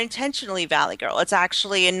not intentionally Valley Girl. It's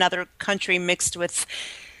actually another country mixed with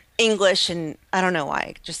English, and I don't know why.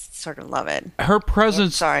 I just sort of love it. Her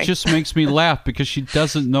presence just makes me laugh because she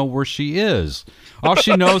doesn't know where she is. All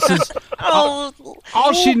she knows is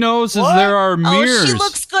all she knows is there are mirrors. Oh, she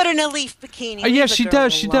looks good in a leaf bikini. Yeah, she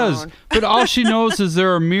does. She does. But all she knows is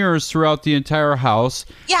there are mirrors throughout the entire house.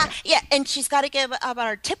 Yeah, and she's got to get up on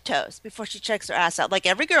her tiptoes before she checks her ass out, like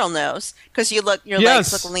every girl knows, because your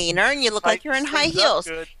legs look leaner and you look like you're in high heels.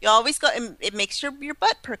 You always go, and it makes your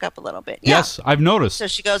butt perk up a little bit. Yeah. Yes, I've noticed. So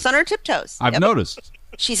she goes on her tiptoes. I've noticed.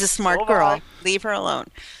 She's a smart girl. Leave her alone.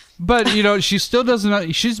 But, you know, she still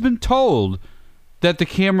doesn't. She's been told that the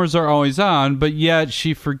cameras are always on, but yet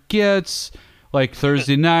she forgets. Like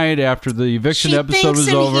Thursday night after the eviction episode was over.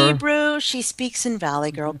 She thinks in Hebrew. She speaks in Valley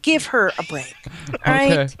Girl. Give her a break. All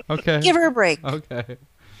right? Okay. Give her a break.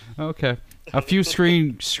 Okay. A few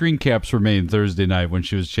screen caps were made Thursday night when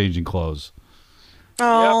she was changing clothes.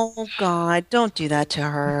 Oh, God. Don't do that to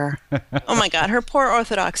her. Oh, my God. Her poor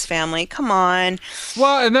Orthodox family. Come on.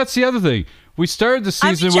 Well, and that's the other thing. We started the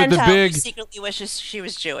season with the big. Who secretly wishes she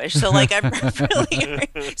was Jewish. So, like, I'm really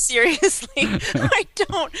seriously,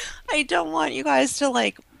 I don't want you guys to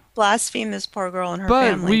like blaspheme this poor girl and her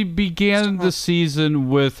family. But we began the season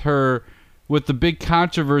with the big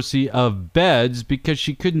controversy of beds because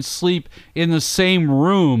she couldn't sleep in the same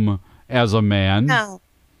room as a man. No.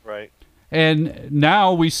 Right. And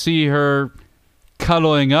now we see her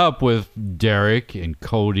cuddling up with Derek and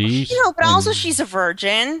Cody. You know, but also she's a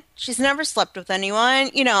virgin. She's never slept with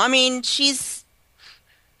anyone. You know, I mean, she's...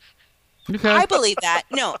 Okay. I believe that.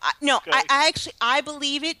 I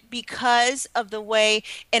believe it because of the way,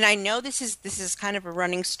 and I know this is kind of a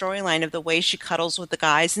running storyline of the way she cuddles with the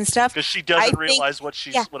guys and stuff. Because she doesn't realize what effect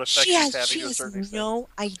she's having to a certain extent. She has no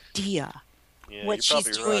idea what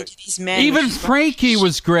she's doing right. to these men. Even Frankie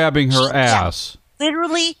was grabbing her ass.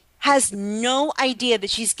 Literally has no idea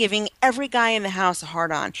that she's giving every guy in the house a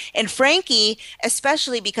hard-on. And Frankie,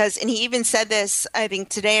 especially because, and he even said this, I think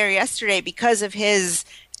today or yesterday, because of his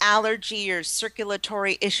allergy or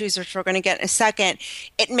circulatory issues, which we're going to get in a second,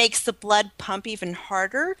 it makes the blood pump even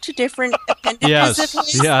harder to different appendages of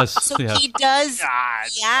his. So he does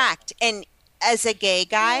react. And as a gay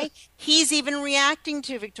guy, he's even reacting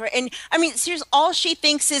to Victoria. And I mean, seriously, all she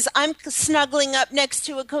thinks is, I'm snuggling up next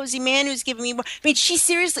to a cozy man who's giving me more. I mean,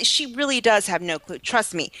 she really does have no clue.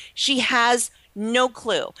 Trust me. She has no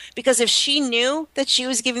clue. Because if she knew that she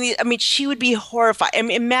was giving these, I mean, she would be horrified. I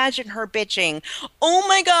mean, imagine her bitching. Oh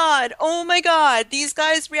my God, these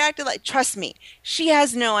guys reacted like, trust me, she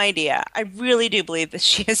has no idea. I really do believe that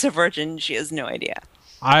she is a virgin. She has no idea.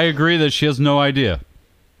 I agree that she has no idea.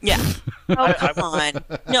 Yeah. Oh, come on.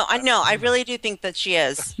 No, I really do think that she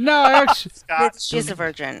is. No, actually, she's a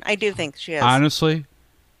virgin. I do think she is. Honestly,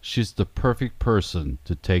 she's the perfect person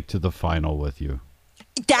to take to the final with you.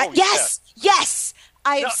 Yes.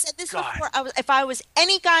 I have said this before. If I was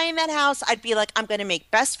any guy in that house, I'd be like, I'm going to make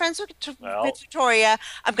best friends with Victoria.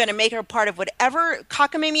 I'm going to make her part of whatever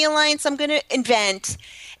cockamamie alliance I'm going to invent.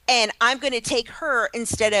 And I'm going to take her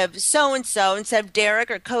instead of so-and-so, instead of Derek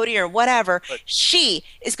or Cody or whatever. But she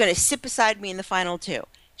is going to sit beside me in the final two.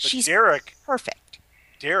 She's perfect.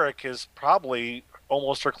 Derek is probably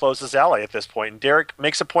almost her closest ally at this point. And Derek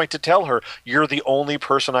makes a point to tell her, you're the only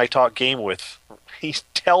person I talk game with. He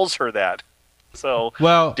tells her that. So,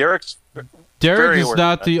 well, Derek is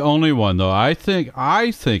not the only one, though. I think,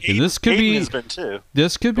 and this could be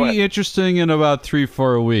interesting in about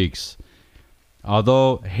 3-4 weeks.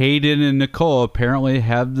 Although Hayden and Nicole apparently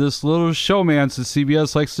have this little showmance that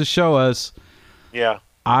CBS likes to show us. Yeah.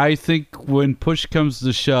 I think when push comes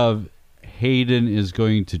to shove, Hayden is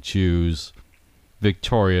going to choose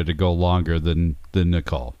Victoria to go longer than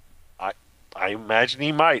Nicole. I imagine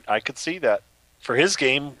he might. I could see that. For his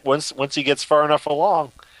game, once he gets far enough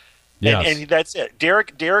along. Yes. And that's it.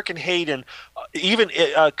 Derek and Hayden, even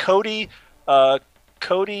Cody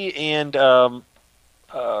and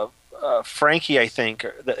Frankie, I think,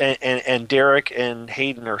 and Derek and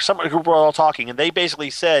Hayden, or some group were all talking, and they basically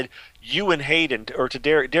said, you and Hayden, or to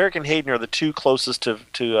Derek and Hayden are the two closest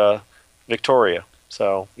to Victoria.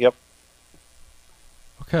 So, yep.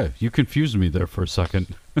 Okay, you confused me there for a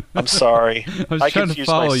second. I'm sorry. I was trying to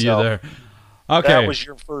follow you there. Okay. That was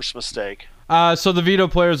your first mistake. So the veto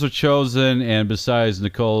players were chosen, and besides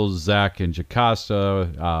Nicole, Zach, and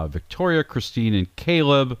Jocasta, Victoria, Christine, and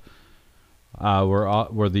Caleb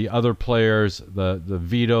were the other players. The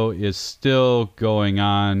veto is still going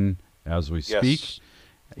on as we speak,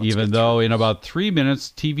 even though in about 3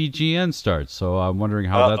 minutes TVGN starts. So I'm wondering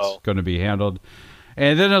how that's going to be handled.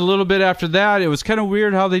 And then a little bit after that, it was kind of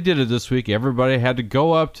weird how they did it this week. Everybody had to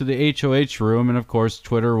go up to the HOH room, and of course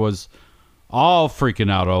Twitter was all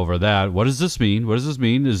freaking out over that. What does this mean? What does this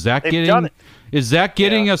mean? Is Zach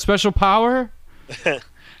getting a special power?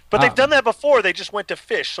 But they've done that before. They just went to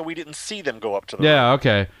fish, so we didn't see them go up to the room.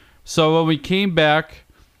 Okay. So when we came back,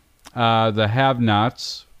 the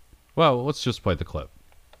have-nots... Well, let's just play the clip.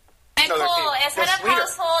 Nicole, as head of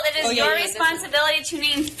household, it is your responsibility to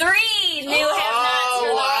name 3 new have-nots.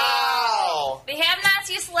 Wow. The have-nots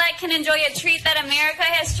you select can enjoy a treat that America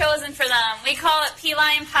has chosen for them. We call it key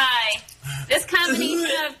lime pie. This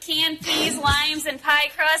combination of canned peas, limes, and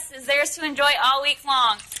pie crust is theirs to enjoy all week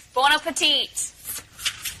long. Bon appetit.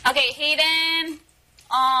 Okay, Hayden,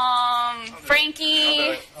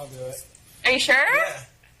 Frankie. I'll do it. Are you sure?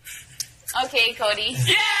 Yeah. Okay, Cody.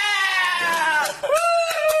 Yeah! Woo!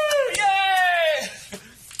 Yay!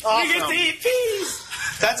 Awesome. You get to eat peas.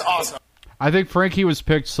 That's awesome. I think Frankie was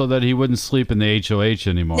picked so that he wouldn't sleep in the HOH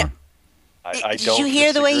anymore. No. I Did don't you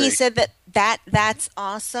hear the way he disagree. said that's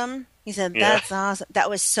awesome? He said, that's awesome. That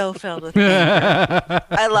was so filled with anger.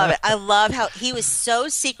 I love it. I love how he was so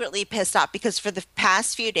secretly pissed off because for the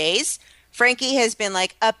past few days, Frankie has been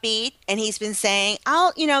like upbeat and he's been saying,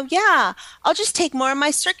 I'll just take more of my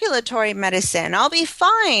circulatory medicine. I'll be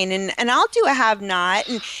fine. And I'll do a have-not.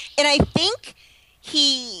 And I think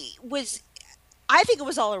I think it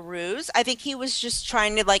was all a ruse. I think he was just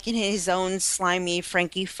trying to, like, in his own slimy,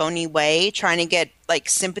 Frankie, phony way, trying to get, like,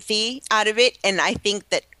 sympathy out of it. And I think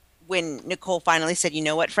that when Nicole finally said, you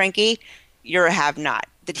know what, Frankie, you're a have-not,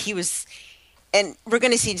 that he was and we're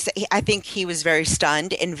going to see. I think he was very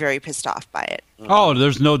stunned and very pissed off by it. Oh,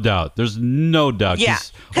 there's no doubt. There's no doubt. Yeah,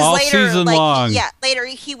 because all later, season long. Yeah, later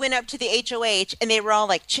he went up to the HOH and they were all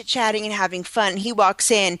like chit chatting and having fun. He walks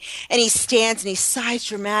in and he stands and he sighs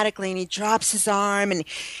dramatically and he drops his arm and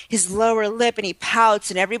his lower lip and he pouts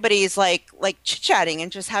and everybody is like chit chatting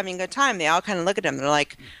and just having a good time. They all kind of look at him. They're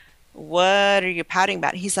like, "What are you pouting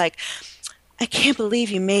about?" He's like, "I can't believe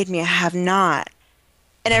you made me a have-not."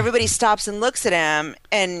 And everybody stops and looks at him,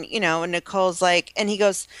 and and Nicole's like, and he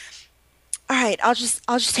goes, "All right, I'll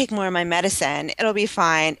just take more of my medicine. It'll be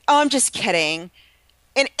fine." "Oh, I'm just kidding."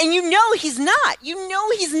 And he's not.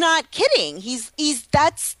 He's not kidding. He's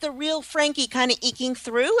that's the real Frankie kind of eking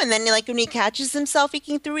through, and then when he catches himself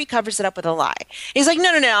eking through, he covers it up with a lie. He's like,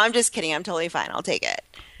 "No, I'm just kidding. I'm totally fine. I'll take it."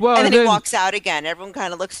 Well, and then he walks out again. Everyone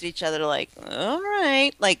kind of looks at each other like, "All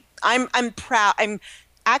right." Like I'm proud.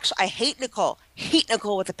 I hate Nicole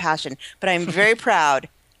with a passion, but I'm very proud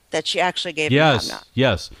that she actually gave him a have-not.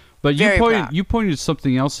 Yes. But you pointed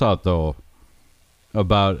something else out though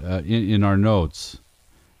about in our notes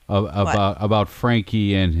about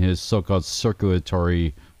Frankie and his so-called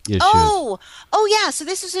circulatory issues. Oh yeah. So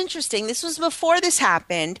this was interesting. This was before this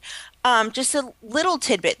happened. Just a little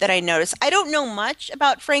tidbit that I noticed. I don't know much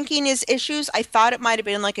about Frankie and his issues. I thought it might have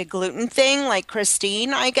been like a gluten thing, like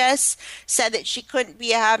Christine, I guess, said that she couldn't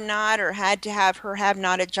be a have-not or had to have her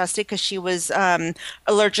have-not adjusted because she was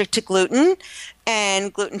allergic to gluten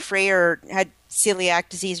and gluten-free or had celiac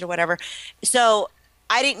disease or whatever. So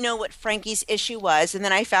I didn't know what Frankie's issue was, and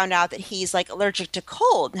then I found out that he's allergic to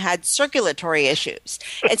cold and had circulatory issues.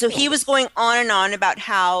 And so he was going on and on about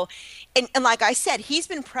how, and like I said, he's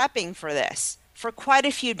been prepping for this for quite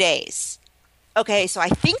a few days. Okay, so I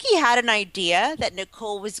think he had an idea that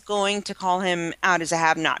Nicole was going to call him out as a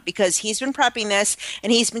have-not because he's been prepping this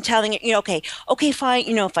and he's been telling it, okay, fine,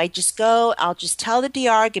 if I just go, I'll just tell the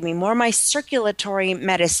DR, give me more of my circulatory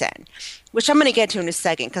medicine, which I'm going to get to in a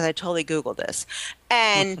second because I totally Googled this.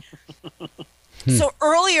 And so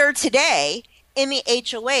earlier today in the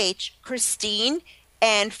HOH, Christine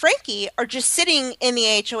and Frankie are just sitting in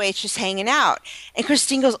the HOH just hanging out. And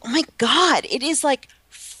Christine goes, "Oh my God, it is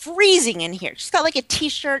freezing in here." She's got a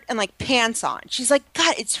t-shirt and pants on. She's like,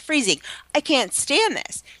 "God, it's freezing. I can't stand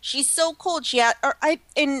this." She's so cold. She wasn't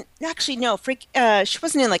in a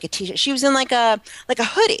t-shirt. She was in a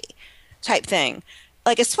hoodie type thing,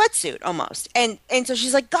 like a sweatsuit almost. And so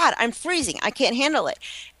she's like, "God, I'm freezing. I can't handle it."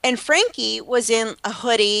 And Frankie was in a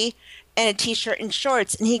hoodie and a t-shirt and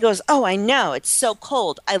shorts, and he goes, "Oh, I know. It's so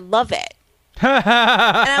cold. I love it." And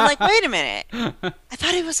I'm like, wait a minute. I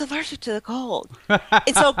thought he was allergic to the cold.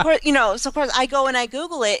 And so, of course, I go and I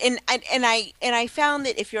Google it, and I found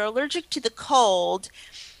that if you're allergic to the cold,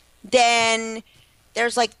 then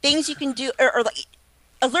there's things you can do, or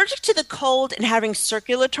allergic to the cold and having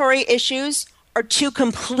circulatory issues are two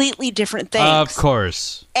completely different things. Of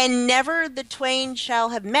course. And never the twain shall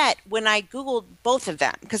have met when I Googled both of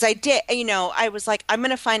them. Because I did, I was like, I'm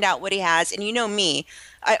going to find out what he has. And me,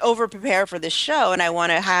 I over-prepare for this show, and I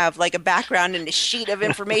want to have a background and a sheet of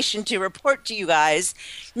information to report to you guys.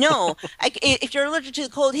 No, if you're allergic to the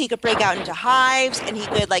cold, he could break out into hives, and he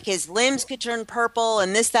could, his limbs could turn purple,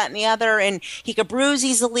 and this, that, and the other, and he could bruise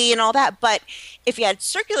easily and all that. But if he had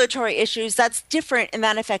circulatory issues, that's different, and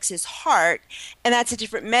that affects his heart, and that's a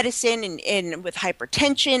different medicine, and with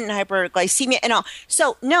hypertension and hyperglycemia and all.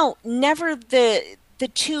 So, no, never the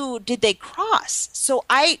two did they cross. So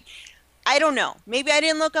I don't know. Maybe I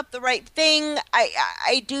didn't look up the right thing.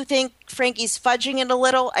 I do think Frankie's fudging it a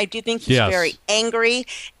little. I do think he's very angry.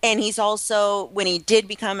 And he's also, when he did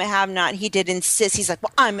become a have-not, he did insist. He's like,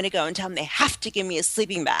 "Well, I'm going to go and tell them they have to give me a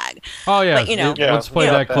sleeping bag." Oh, yeah. But, let's play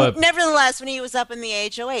that clip. Nevertheless, when he was up in the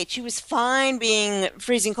HOH, he was fine being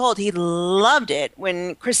freezing cold. He loved it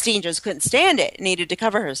when Christine just couldn't stand it and needed to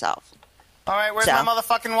cover herself. All right, where's my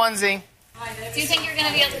motherfucking onesie? Do you think you're going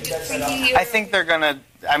to be able to do Frankie? I think they're going to.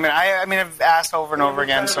 I've asked over and over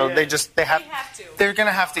again, so they're going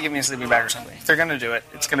to have to give me a sleeping bag or something. If they're going to do it,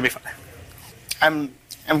 it's going to be fine. I'm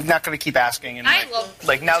not going to keep asking. And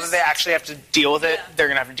now that they actually have to deal with it, they're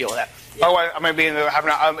going to have to deal with that. Yeah. Otherwise, I'm going to be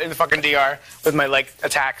in the fucking DR with my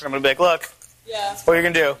attacks, and I'm going to be like, "Look, what are you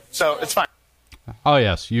going to do?" So it's fine. Oh,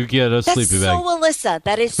 yes. You get a sleeping bag. That's so Alyssa.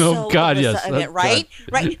 That is so God, Alyssa yes. of it, right?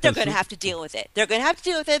 Right? They're going to have to deal with it. They're going to have to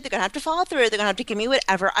deal with it. They're going to have to follow through. They're going to have to give me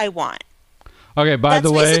whatever I want. Okay, That's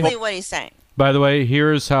basically what he's saying. By the way,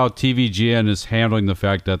 here's how TVGN is handling the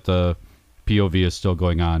fact that the POV is still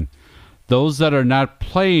going on. Those that are not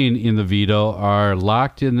playing in the veto are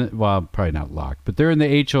locked in, well, probably not locked, but they're in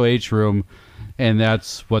the HOH room, and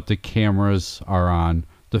that's what the cameras are on.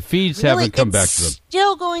 The feeds Really? haven't come It's back to them.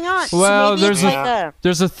 Still going on. Well, so maybe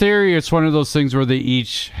there's a theory. It's one of those things where they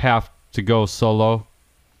each have to go solo.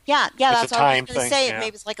 Yeah, It's that's a what I was time going to thing, say. yeah.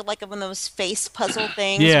 Maybe it's like one of those face puzzle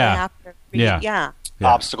things. Yeah. Where you have to read- Yeah.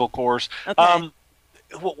 Obstacle course. Okay.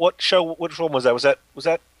 What show? Which one was that? Was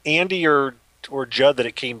that Andy or Judd that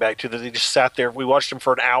it came back to? That they just sat there. We watched them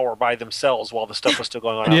for an hour by themselves while the stuff was still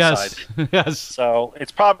going on outside. Yes. So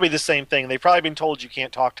it's probably the same thing. They've probably been told you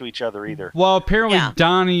can't talk to each other either. Well, apparently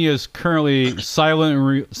Donnie is currently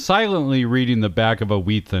silently reading the back of a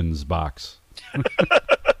Wheat Thins box.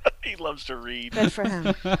 He loves to read. Good for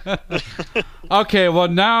him. Okay, well,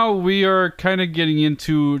 now we are kind of getting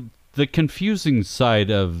into the confusing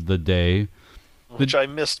side of the day. Which I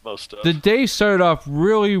missed most of. The day started off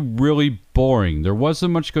really, really boring. There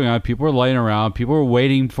wasn't much going on. People were laying around. People were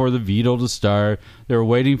waiting for the veto to start. They were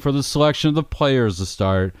waiting for the selection of the players to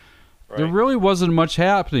start. Right. There really wasn't much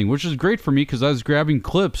happening, which is great for me because I was grabbing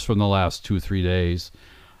clips from the last 2-3 days.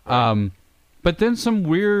 Right. But then some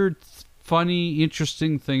weird, funny,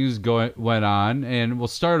 interesting things went on, and we'll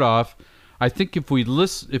start off. I think if we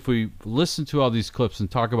listen to all these clips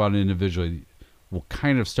and talk about it individually, we'll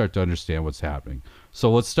kind of start to understand what's happening.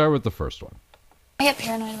 So let's start with the first one. I get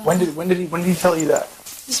paranoid about When did he tell you that?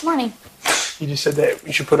 This morning. He just said that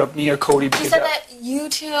we should put up me or Cody. He said that you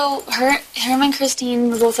two, him and Christine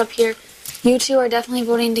were both up here. You two are definitely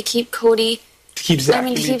voting to keep Cody. To keep Zach.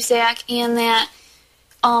 To keep Zach, and that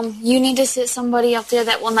you need to sit somebody up there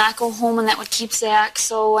that will not go home and that would keep Zach.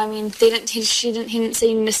 So I mean, he didn't say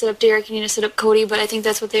you need to sit up Derek, you need to sit up Cody, but I think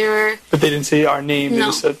that's what they were. But they didn't say our name. No. They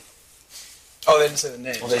just said. Oh, they didn't say the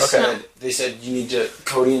names. Well, they said you need to.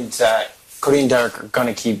 Cody and Derek are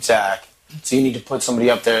gonna keep Zach, so you need to put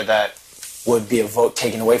somebody up there that would be a vote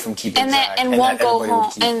taken away from keeping Zach, and won't go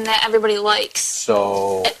home, and that everybody likes.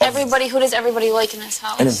 So everybody, who does everybody like in this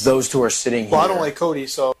house? And if those two are sitting here, well, I don't like Cody,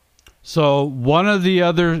 so. So one of the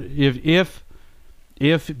other, if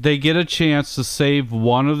they get a chance to save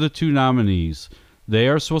one of the two nominees, they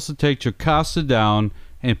are supposed to take Jocasta down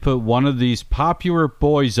and put one of these popular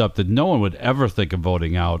boys up that no one would ever think of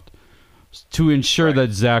voting out to ensure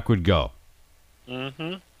that Zach would go.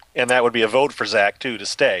 Mm-hmm. And that would be a vote for Zach too to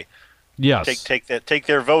stay. Yes. Take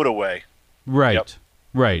their vote away. Right. Yep.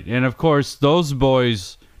 Right. And of course, those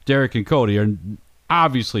boys, Derek and Cody, are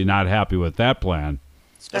obviously not happy with that plan.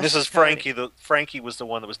 And this is Frankie. Frankie was the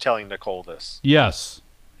one that was telling Nicole this. Yes.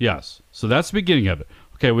 Yes. So that's the beginning of it.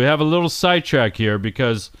 Okay, we have a little sidetrack here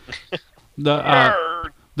because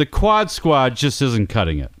the Quad Squad just isn't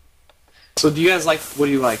cutting it. So do you guys like, what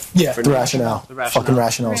do you like? Yeah, the rationale. Fucking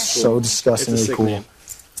rationale is so disgustingly cool. Name.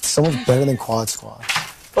 It's so much better than Quad Squad.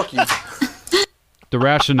 Fuck you. The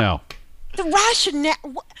rationale. The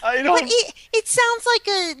rationale. I know. It sounds like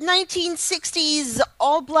a 1960s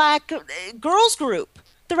all-black girls group.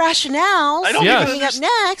 The rationales. I don't coming up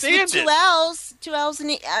next with understand two L's,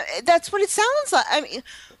 and that's what it sounds like. I mean,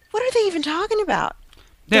 what are they even talking about?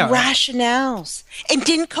 The rationales. And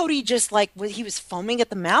didn't Cody just he was foaming at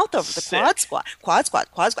the mouth over the Quad Squad? Quad Squad.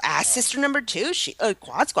 Sister number 2.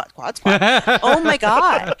 Quad Squad. Oh my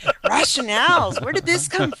God. Rationales. Where did this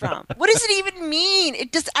come from? What does it even mean?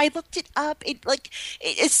 I looked it up.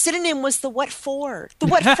 Its synonym was the what for. The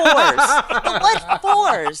what fors. The what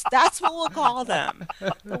fors. That's what we'll call them.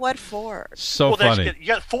 The what fors. So funny. You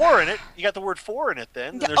got 4 in it. You got the word 4 in it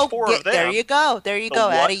then. And there's 4 of them. There you go.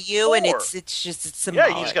 Add a U, and it's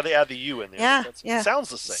symbolic. You just got to add the U in there. Yeah, It sounds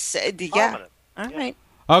the same. Yeah. All right.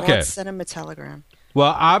 Okay. Let's send him a telegram.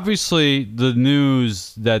 Well, obviously, the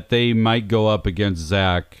news that they might go up against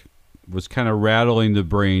Zach was kind of rattling the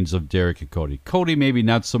brains of Derek and Cody. Cody, maybe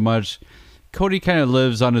not so much. Cody kind of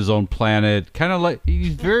lives on his own planet. Kind of like,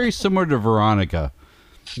 he's very similar to Veronica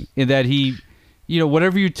in that he,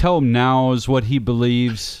 whatever you tell him now is what he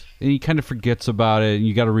believes, and he kind of forgets about it, and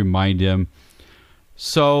you got to remind him.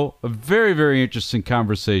 So, a very, very interesting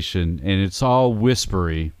conversation, and it's all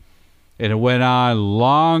whispery, and it went on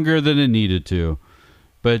longer than it needed to.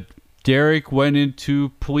 But Derek went into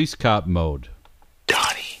police cop mode.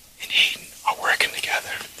 Donnie and Hayden are working together.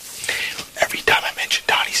 Every time I mention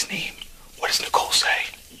Donnie's name, what does Nicole say?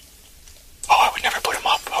 Oh, I would never put him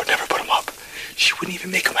up. She wouldn't even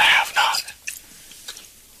make him a have-not.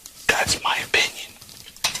 That's my opinion.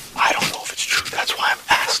 I don't know if it's true. That's why I'm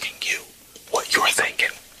asking you what you're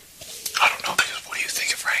thinking. I don't know, because what do you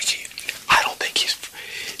think of Frankie? I don't think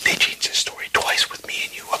they changed his story twice with me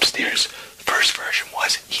and you upstairs. The first version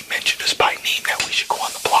was he mentioned us by name that we should go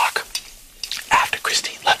on the block. After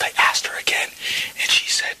Christine left, I asked her again, and she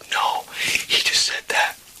said no. He just said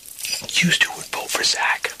that you two would vote for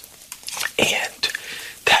Zach, and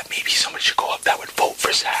that maybe somebody should go up that would vote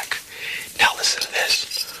for Zach. Now listen to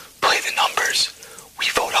this.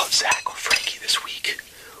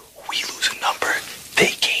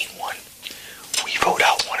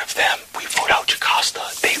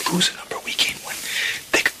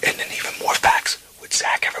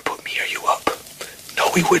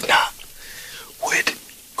 we would not. Would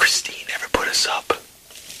Christine ever put us up?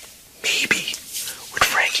 Maybe. Would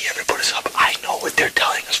Frankie ever put us up? I know what they're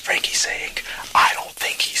telling us Frankie's saying. I don't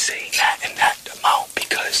think he's saying that in that amount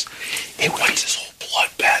because it would be this whole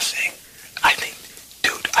bloodbath thing. I think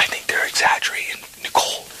they're exaggerating.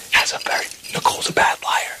 Nicole's a bad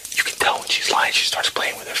liar. You can tell when she's lying. She starts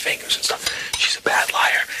playing with her fingers and stuff. She's a bad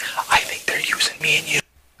liar. I think they're using me and you.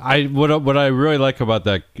 What I really like about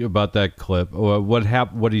that clip,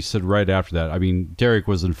 what he said right after that. I mean, Derek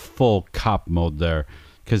was in full cop mode there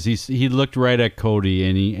because he looked right at Cody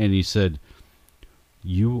and he said,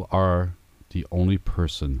 "You are the only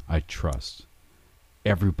person I trust.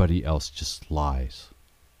 Everybody else just lies."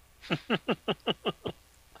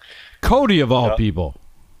 Cody of all people.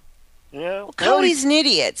 Yeah, well, Cody's an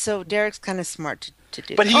idiot, so Derek's kind of smart to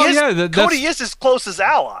do. But Cody is his closest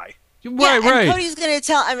ally. Right. And Cody's going to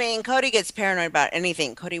tell. I mean, Cody gets paranoid about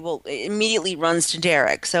anything. Cody will immediately runs to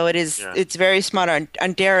Derek. So it's very smart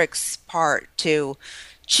on Derek's part to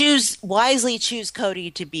wisely choose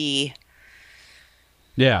Cody to be.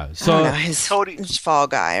 Yeah, so his fall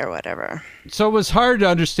guy or whatever. So it was hard to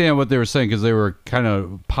understand what they were saying because they were kind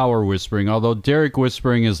of power whispering. Although Derek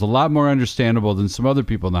whispering is a lot more understandable than some other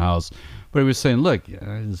people in the house. But he was saying, "Look,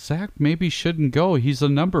 Zach maybe shouldn't go. He's a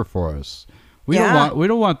number for us. We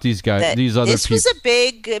don't want these guys, these other people." This was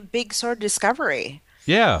a big sort of discovery.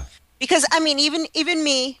 Yeah. Because, I mean, even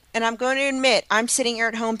me, and I'm going to admit, I'm sitting here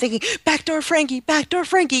at home thinking, backdoor Frankie,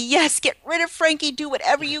 yes, get rid of Frankie, do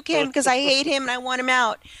whatever you can because I hate him and I want him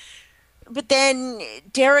out. But then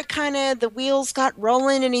Derek the wheels got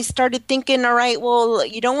rolling and he started thinking, all right, well,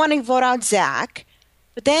 you don't want to vote out Zach.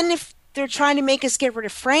 But then if they're trying to make us get rid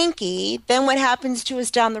of Frankie, then what happens to us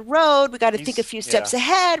down the road? We got to think a few steps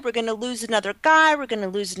ahead. We're going to lose another guy. We're going to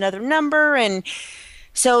lose another number. And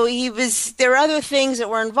so there were other things that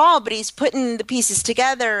were involved, but he's putting the pieces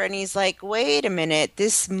together and he's like, wait a minute,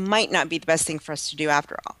 this might not be the best thing for us to do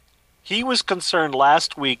after all. He was concerned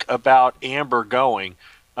last week about Amber going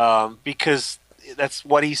because that's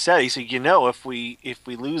what he said. He said, if we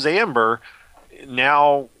lose Amber,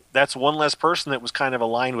 now that's one less person that was kind of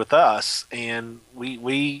aligned with us, and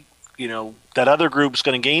we that other group's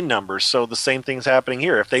going to gain numbers. So the same thing's happening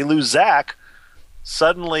here. If they lose Zach,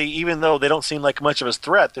 suddenly, even though they don't seem like much of a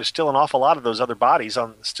threat, there's still an awful lot of those other bodies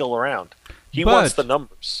still around. He wants the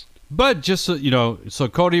numbers. But just so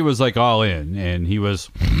Cody was like all in, and he was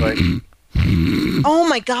right. Oh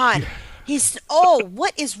my God.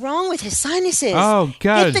 What is wrong with his sinuses? Oh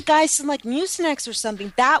God! Get the guy some like Mucinex or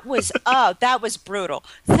something. That was brutal.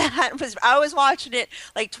 I was watching it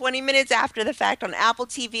like 20 minutes after the fact on Apple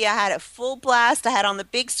TV. I had a full blast. I had on the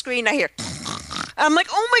big screen. I hear. I'm like,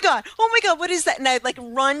 oh my god, what is that? And I like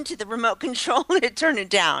run to the remote control and turn it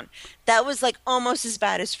down. That was like almost as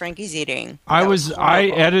bad as Frankie's eating.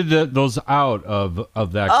 I edited those out of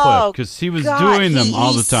that clip because he was doing them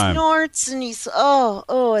all the time. He snorts and he's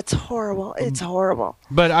it's horrible. It's horrible.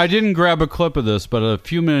 But I didn't grab a clip of this. But a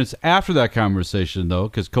few minutes after that conversation, though,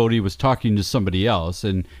 because Cody was talking to somebody else,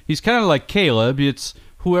 and he's kind of like Caleb. It's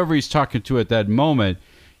whoever he's talking to at that moment.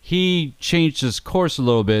 He changed his course a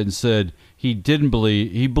little bit and said he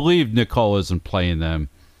believed Nicole isn't playing them,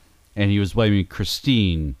 and he was blaming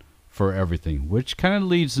Christine for everything, which kind of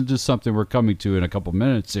leads into something we're coming to in a couple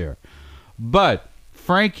minutes here. But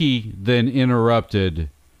Frankie then interrupted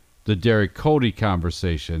the Derek Cody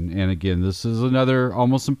conversation, and again, this is another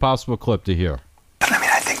almost impossible clip to hear. I mean,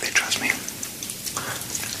 I think they trust me.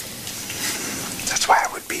 That's why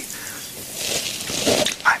I would be.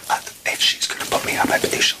 If she's going to put me up, I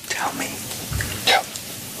think she'll tell me. Yeah.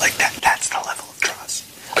 Like that's the level of trust.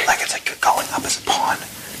 Okay. Like it's like you're going up as a pawn.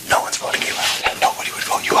 No one's voting you out. Nobody would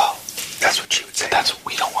vote you out. That's what she would say.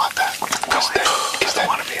 We don't want that. Because they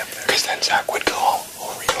want to be up there. Because then Zach would go home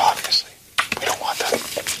over you, obviously. We don't want that.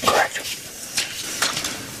 Correct.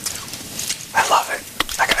 I love it.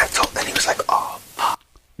 And he was like, oh.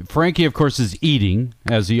 Frankie, of course, is eating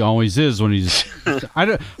as he always is when he's. How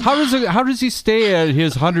does he stay at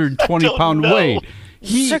his 120-pound weight?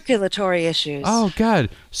 Circulatory issues. Oh God!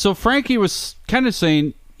 So Frankie was kind of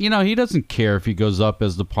saying, he doesn't care if he goes up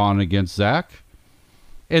as the pawn against Zach.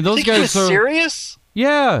 And those guys are serious.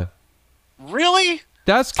 Yeah. Really?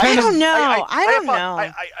 That's kind of. I don't know. I don't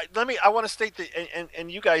know. I want to state that,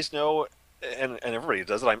 and you guys know, and everybody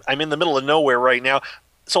does it. I'm in the middle of nowhere right now,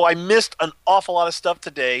 so I missed an awful lot of stuff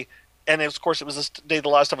today. And of course, it was this day the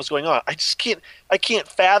last stuff was going on. I can't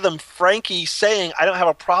fathom Frankie saying I don't have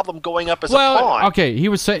a problem going up as a pawn. Okay, he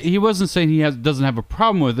wasn't saying he doesn't have a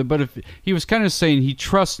problem with it, but if he was kind of saying he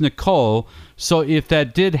trusts Nicole, so if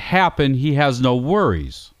that did happen, he has no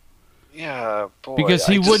worries. Yeah, boy. Because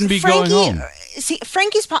he wouldn't be going home. See,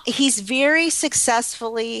 he's very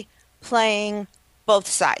successfully playing both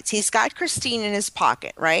sides. He's got Christine in his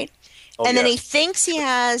pocket, right? And then he thinks he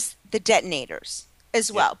has the detonators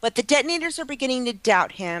as well. But the detonators are beginning to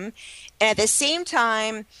doubt him. And at the same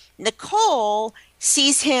time, Nicole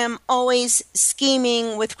sees him always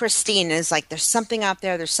scheming with Christine and is like, there's something out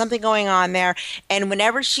there, there's something going on there. And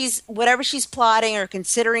whatever she's plotting or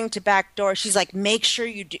considering to backdoor, she's like, make sure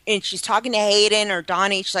you do, and she's talking to Hayden or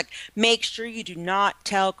Donnie, she's like, make sure you do not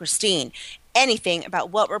tell Christine anything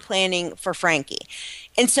about what we're planning for Frankie.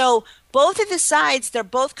 And so both of the sides, they're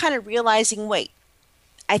both kind of realizing, wait,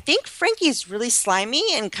 I think Frankie's really slimy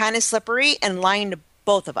and kind of slippery and lying to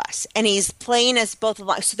both of us, and he's playing as both of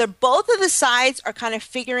us. So they're both of the sides are kind of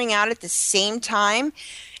figuring out at the same time.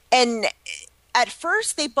 And at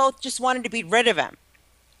first, they both just wanted to be rid of him,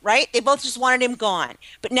 right? They both just wanted him gone.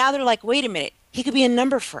 But now they're like, wait a minute, he could be a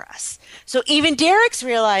number for us. So even Derek's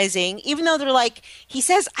realizing, even though they're like, he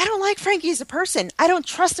says, I don't like Frankie as a person. I don't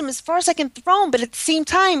trust him as far as I can throw him. But at the same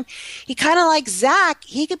time, he kind of likes Zach.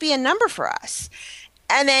 He could be a number for us.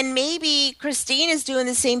 And then maybe Christine is doing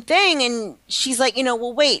the same thing, and she's like,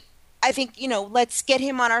 well, wait, I think, let's get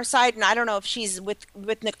him on our side. And I don't know if she's with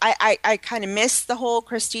I kind of missed the whole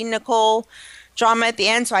Christine-Nicole drama at the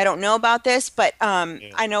end, so I don't know about this. But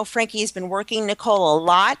I know Frankie's been working Nicole a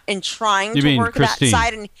lot and trying to work Christine. That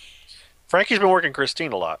side. And Frankie's been working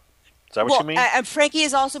Christine a lot. Is that what you mean? Frankie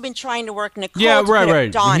has also been trying to work Nicole. Yeah, to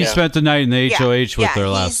right. Donnie. He spent the night in the HOH with her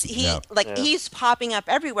last. He's popping up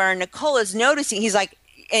everywhere, and Nicole is noticing. He's like,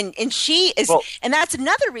 and she is, and that's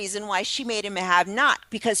another reason why she made him a have-not,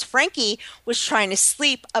 because Frankie was trying to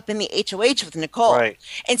sleep up in the HOH with Nicole, right?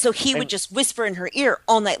 And so he would just whisper in her ear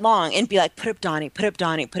all night long and be like, "Put up Donnie, put up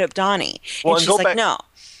Donnie, put up Donnie." Well, and she's like, "No,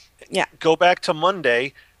 yeah." Go back to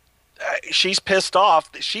Monday. She's pissed off.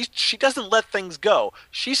 She doesn't let things go.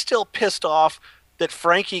 She's still pissed off that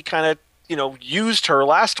Frankie kind of used her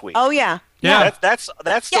last week. Oh yeah. Yeah, that's still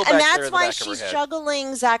back there and that's in the why back of her she's head.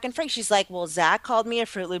 juggling Zach and Frank. She's like, well, Zach called me a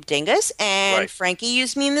Fruit Loop dingus, and Frankie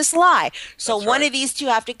used me in this lie. So one of these two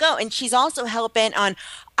have to go. And she's also hell-bent on,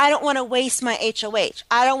 I don't want to waste my HOH.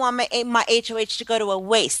 I don't want my HOH to go to a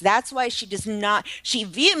waste. That's why she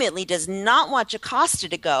vehemently does not want Jocasta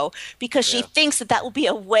to go, because she thinks that will be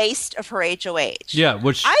a waste of her HOH. Yeah,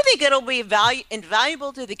 which I think it'll be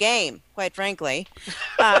invaluable to the game, quite frankly,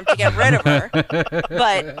 to get rid of her.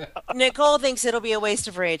 But Nicole thinks it'll be a waste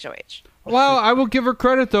of her HOH. Well, I will give her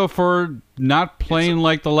credit, though, for not playing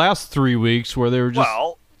like the last 3 weeks where they were just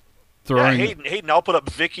throwing... Yeah, Hayden, I'll put up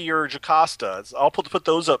Vicky or Jocasta. I'll put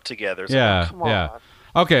those up together. So come on.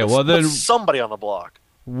 Okay, Let's well then... put somebody on the block.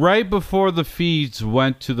 Right before the feeds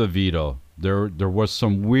went to the veto, there was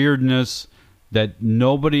some weirdness that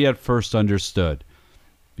nobody at first understood.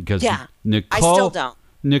 Because Nicole... I still don't.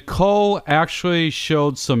 Nicole actually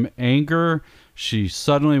showed some anger. She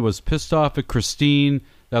suddenly was pissed off at Christine.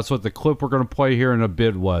 That's what the clip we're going to play here in a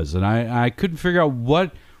bit was. And I couldn't figure out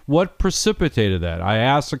what precipitated that. I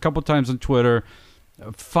asked a couple times on Twitter.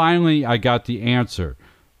 Finally, I got the answer.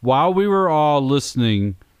 While we were all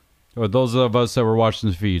listening, or those of us that were watching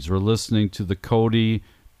the feeds were listening to the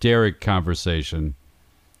Cody-Derek conversation,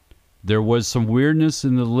 there was some weirdness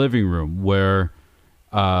in the living room where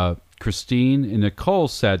Christine and Nicole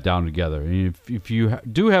sat down together. And if you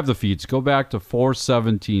do have the feeds, go back to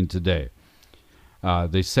 417 today.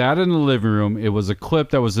 They sat in the living room. It was a clip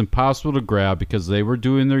that was impossible to grab because they were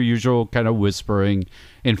doing their usual kind of whispering,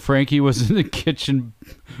 and Frankie was in the kitchen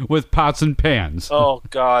with pots and pans. Oh,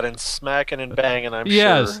 God, and smacking and banging, I'm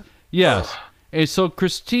sure. Yes. And so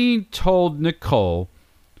Christine told Nicole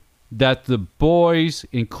that the boys,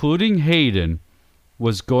 including Hayden,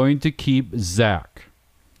 was going to keep Zach.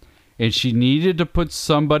 And she needed to put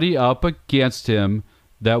somebody up against him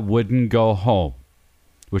that wouldn't go home.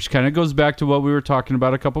 Which kind of goes back to what we were talking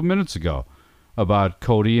about a couple minutes ago, about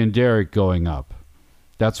Cody and Derek going up.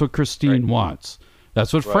 That's what Christine wants.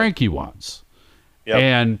 That's what Frankie wants. Yep.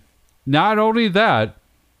 And not only that,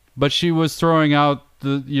 but she was throwing out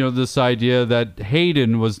this idea that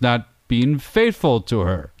Hayden was not being faithful to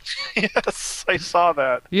her. Yes, I saw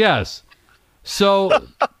that. Yes. So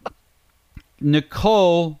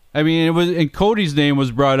Nicole, and Cody's name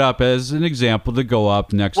was brought up as an example to go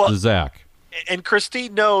up next to Zach. And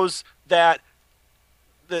Christine knows that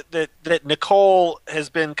Nicole has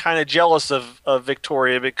been kind of jealous of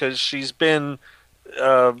Victoria because she's been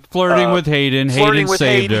flirting with Hayden. Hayden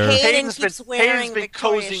saved her. Hayden keeps wearing been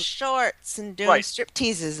Victoria's cozying- shorts and doing strip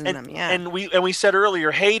teases in them. Yeah, And we said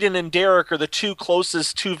earlier, Hayden and Derek are the two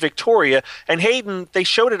closest to Victoria. And Hayden, they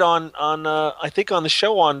showed it on I think on the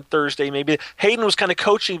show on Thursday maybe. Hayden was kind of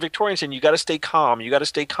coaching Victoria and saying, "You got to stay calm. You got to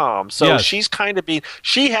stay calm." So Yes. she's kind of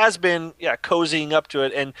she has been cozying up to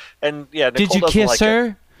it. And Nicole Did you doesn't kiss like her?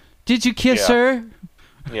 It. Did you kiss Yeah. her?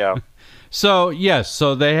 Yeah. So yes,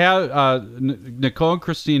 so they have Nicole and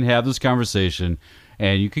Christine have this conversation,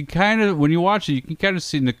 and you can kind of, when you watch it, you can kind of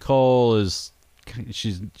see Nicole is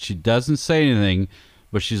she doesn't say anything,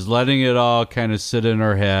 but she's letting it all kind of sit in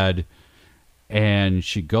her head, and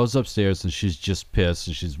she goes upstairs and she's just pissed,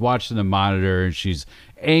 and she's watching the monitor and she's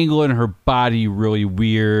angling her body really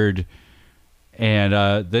weird,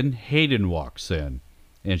 and then Hayden walks in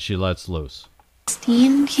and she lets loose.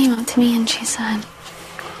 Christine came up to me and she said,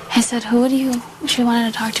 who do you, she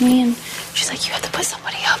wanted to talk to me, and she's like, you have to put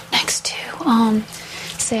somebody up next to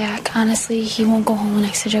Zach. Honestly, he won't go home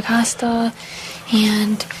next to Jocasta.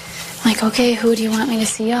 And I'm like, okay, who do you want me to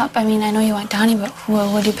see up? I mean, I know you want Donnie, but who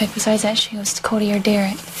would you pick besides that? She goes, Cody or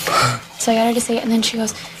Derek. So I got her to say it, and then she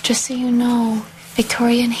goes, just so you know,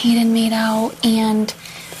 Victoria and Hayden made out, and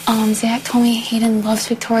Zach told me Hayden loves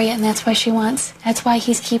Victoria, and that's why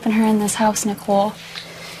he's keeping her in this house, Nicole.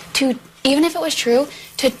 Even if it was true,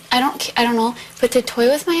 I don't know, but to toy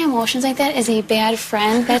with my emotions like that is a bad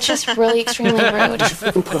friend. That's just really extremely rude. Just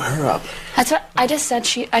fucking put her up. That's what I just said.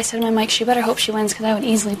 I said to my mic, she better hope she wins, because I would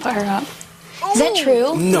easily put her up. Is that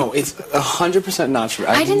true? No, it's 100% not true.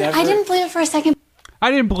 I didn't believe it for a second.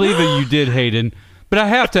 I didn't believe that you did, Hayden, but I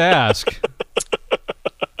have to ask.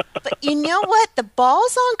 But you know what? The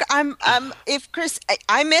ball's on. If Chris,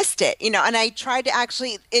 I missed it, and I tried to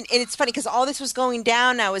actually, and it's funny because all this was going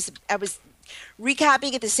down. I was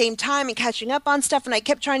recapping at the same time and catching up on stuff, and I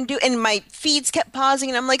kept trying to do, and my feeds kept pausing,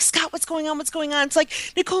 and I'm like, Scott, what's going on? What's going on? It's like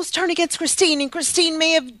Nicole's turn against Christine, and Christine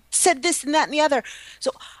may have said this and that and the other.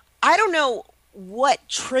 So I don't know what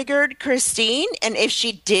triggered Christine, and if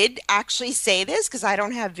she did actually say this, because I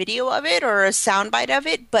don't have video of it or a soundbite of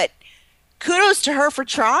it, but kudos to her for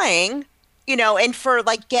trying, and for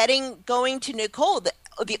going to Nicole.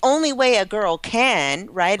 The only way a girl can,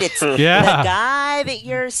 right? It's the guy that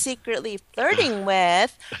you're secretly flirting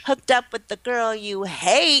with, hooked up with the girl you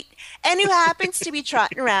hate, and who happens to be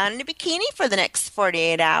trotting around in a bikini for the next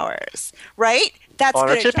 48 hours, right? That's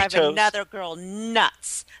going to drive another girl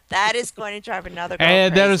nuts. That is going to drive another girl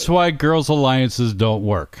And crazy. that is why girls' alliances don't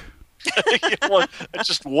work. It's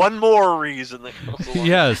just one more reason that goes along.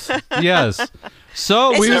 Yes.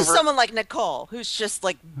 So it's just someone like Nicole, who's just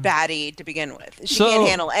batty to begin with. She can't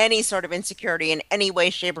handle any sort of insecurity in any way,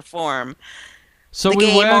 shape, or form. So the we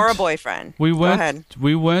game went, or a boyfriend. Go ahead.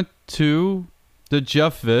 We went to the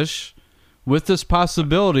Jeff Fish with this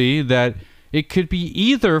possibility that it could be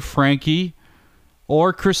either Frankie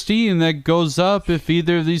or Christine that goes up if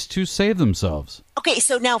either of these two save themselves. Okay,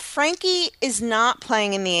 so now Frankie is not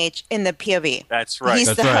playing in the POV. That's right.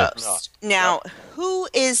 He's the host. Now, who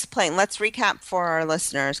is playing? Let's recap for our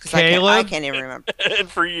listeners, because I can't even remember. And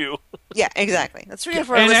for you. Yeah, exactly. Let's recap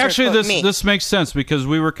for our and listeners. actually, this makes sense because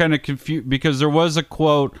we were kind of confused because there was a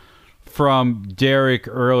quote from Derek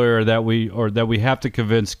earlier that we have to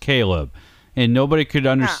convince Caleb, and nobody could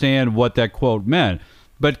understand what that quote meant.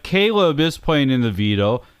 But Caleb is playing in the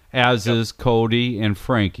veto, as is Cody and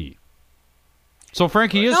Frankie. So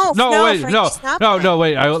Frankie is wait.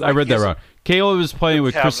 I read that wrong. Caleb is playing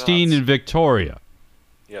with Christine and Victoria.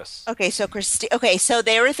 Yes. Okay, so so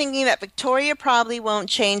they were thinking that Victoria probably won't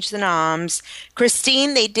change the noms.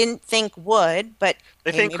 Christine, they didn't think would, but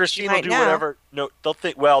they think Christine will do whatever. No, they'll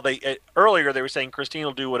think. Well, earlier they were saying Christine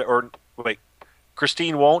will do whatever. Or wait,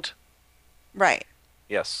 Christine won't. Right.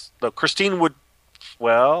 Yes. Though Christine would.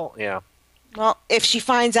 Well, yeah. Well, if she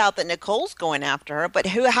finds out that Nicole's going after her, but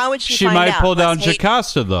how would she? She find might out? pull down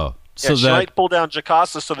Jocasta though. Yeah, she might pull down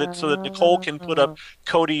Jocasta so that Nicole can put up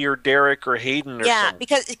Cody or Derek or Hayden or something.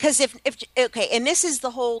 because if and this is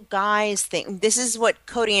the whole guys thing. This is what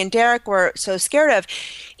Cody and Derek were so scared of.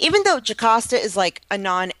 Even though Jocasta is like a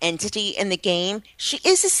non-entity in the game, she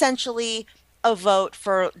is essentially a vote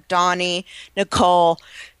for Donnie, Nicole,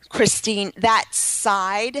 Christine, that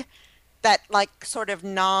side. That sort of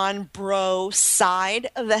non-bro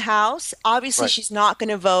side of the house. Obviously, she's not going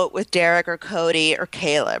to vote with Derek or Cody or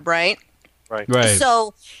Caleb, right? Right.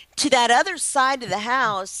 So to that other side of the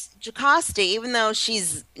house, Jocasta, even though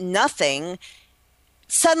she's nothing,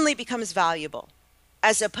 suddenly becomes valuable,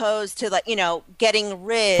 as opposed to getting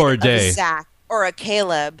rid of a Zach or a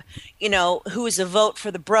Caleb, who is a vote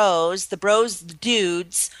for the bros, the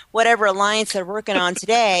dudes, whatever alliance they're working on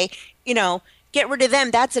today, get rid of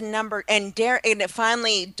them. That's a number. And and it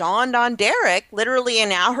finally dawned on Derek literally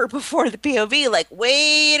an hour before the POV, like,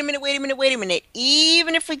 wait a minute.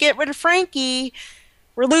 Even if we get rid of Frankie,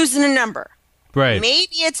 we're losing a number. Right.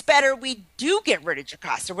 Maybe it's better we do get rid of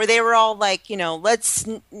Jocasta, where they were all like, let's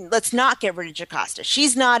not get rid of Jocasta.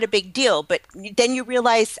 She's not a big deal. But then you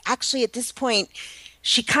realize, actually, at this point,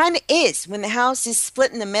 she kind of is. When the house is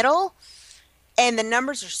split in the middle and the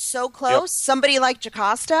numbers are so close, somebody like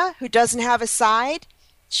Jocasta, who doesn't have a side,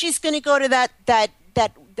 she's going to go to that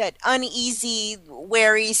uneasy,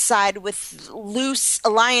 wary side with loose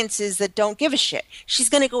alliances that don't give a shit. She's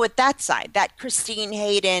going to go with that side, that Christine,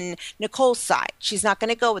 Hayden, Nicole side. She's not going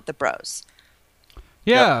to go with the bros.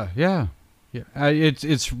 Yeah.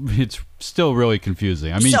 It's still really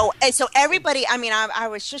confusing. I mean, so everybody. I mean, I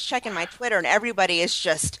was just checking my Twitter, and everybody is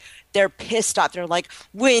just they're pissed off. They're like,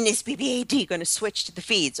 when is BB-AD going to switch to the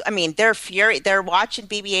feeds? I mean, they're furious. They're watching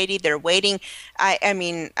BB-AD. They're waiting. I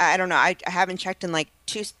mean, I don't know. I haven't checked in like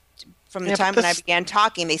from the time when I began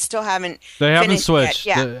talking. They still haven't. They haven't switched.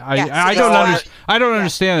 I don't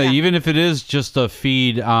understand that. Even if it is just a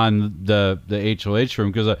feed on the HOH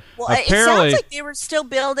room, because apparently it sounds like they were still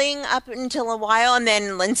building up until a while, and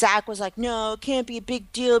then Zach was like, "No, it can't be a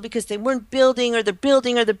big deal because they weren't building, or they're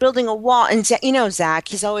building a wall." And Zach,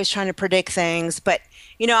 he's always trying to predict things, but.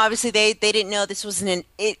 Obviously they didn't know this was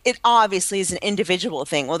it obviously is an individual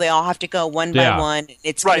thing. Well, they all have to go one by one.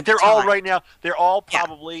 It's right. They're all right now. They're all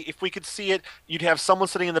probably, if we could see it, you'd have someone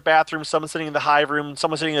sitting in the bathroom, someone sitting in the hive room,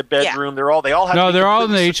 someone sitting in the bedroom. They all have. No, they're all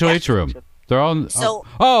in the HOH room. They're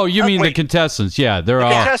all. You mean the contestants? Yeah, they're all.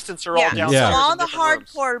 The contestants are all downstairs. So all the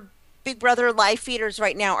hardcore Big Brother live feeders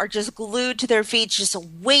right now are just glued to their feeds, just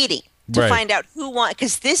waiting to find out who won,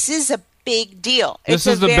 because this is a big deal. This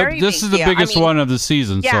is the biggest one of the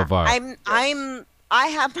season so far. I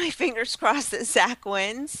have my fingers crossed that Zach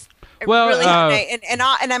wins. And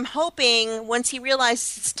I'm hoping once he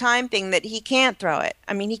realizes it's a time thing that he can't throw it.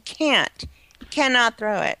 I mean, he cannot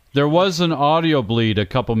throw it. There was an audio bleed a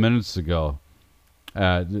couple minutes ago.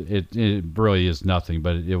 It really is nothing,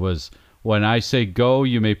 but it was, when I say go,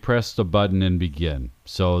 you may press the button and begin.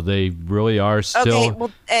 So they really are still. Okay,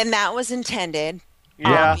 well, and that was intended.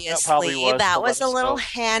 Yeah, obviously, that was a little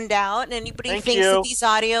handout. And anybody thinks that these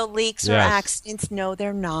audio leaks are accidents, no,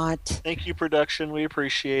 they're not. Thank you, production. We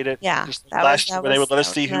appreciate it. Yeah, just last year when they would let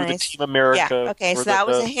us see who the Team America. Yeah, okay, so that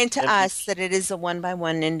was a hint to us that it is a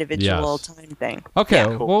one-by-one individual time thing. Okay,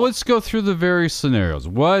 well, let's go through the various scenarios.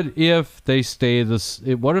 What if they stay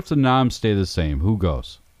What if the noms stay the same? Who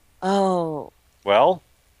goes? Oh. Well,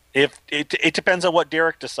 if it depends on what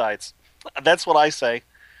Derek decides. That's what I say.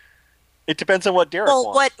 It depends on what Derek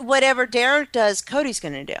wants. Whatever Derek does, Cody's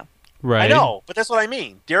going to do. Right. I know, but that's what I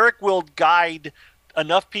mean. Derek will guide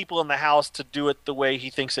enough people in the house to do it the way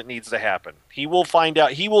he thinks it needs to happen. He will find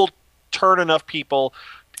out. He will turn enough people.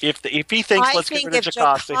 If he thinks let's get rid of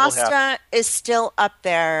Jocasta, he'll have. Jocasta is still up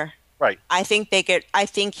there. Right. I think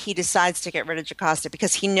he decides to get rid of Jocasta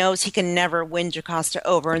because he knows he can never win Jocasta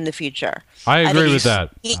over in the future. I agree with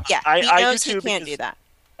that. He knows he can't do that.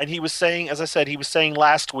 And he was saying, as I said,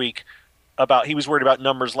 last week. He was worried about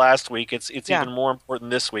numbers last week. It's even more important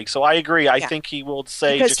this week. So I agree. I think he will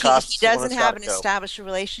say because Jocasta he doesn't have an established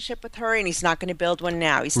relationship with her, and he's not going to build one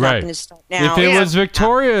now. He's not going to start now. If it was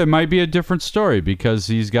Victoria, it might be a different story because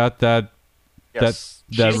he's got that. Yes.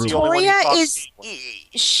 that Victoria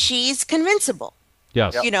she's convincible.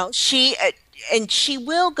 Yes. She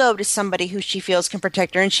will go to somebody who she feels can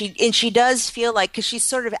protect her, and she does feel like, because she's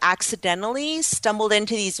sort of accidentally stumbled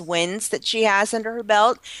into these wins that she has under her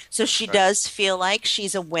belt, so she does feel like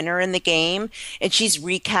she's a winner in the game, and she's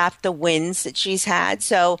recapped the wins that she's had.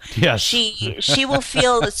 So she will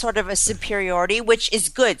feel sort of a superiority, which is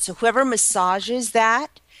good. So whoever massages that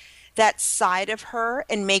side of her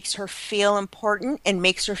and makes her feel important and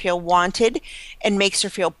makes her feel wanted and makes her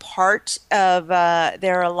feel part of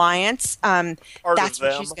their alliance, that's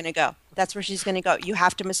where she's going to go. That's where she's going to go. You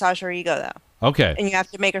have to massage her ego, though. Okay. And you have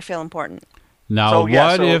to make her feel important. Now,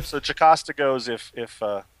 so Jocasta goes if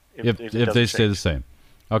they stay the same?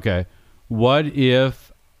 Okay. What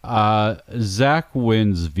if Zach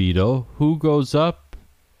wins veto? Who goes up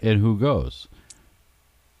and who goes?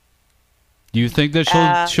 Do you think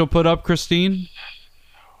that she'll put up Christine?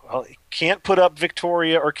 Well, can't put up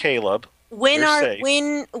Victoria or Caleb. When's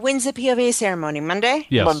the POV ceremony? Monday?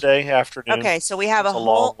 Yes. Monday afternoon. Okay, so we have a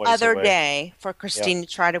whole other day for Christine to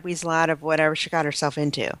try to weasel out of whatever she got herself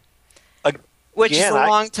into. Which is a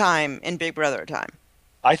long time in Big Brother time.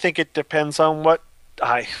 I think it depends on what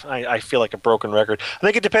I feel like a broken record. I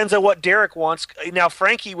think it depends on what Derek wants. Now,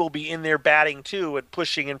 Frankie will be in there batting too and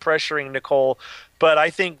pushing and pressuring Nicole, but I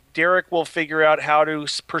think Derek will figure out how to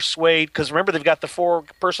persuade, because remember, they've got the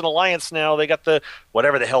 4-person alliance now. They got the,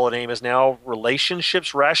 whatever the hell the name is now,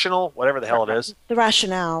 relationships, rational, whatever the hell it is. The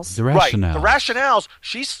rationales. Right, the rationales.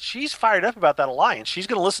 She's fired up about that alliance. She's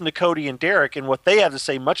going to listen to Cody and Derek and what they have to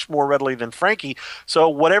say much more readily than Frankie. So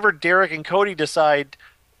whatever Derek and Cody decide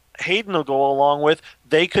Hayden will go along with,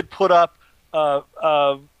 they could put up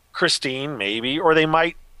Christine maybe, or they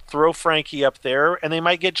might throw Frankie up there, and they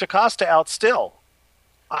might get Jocasta out still.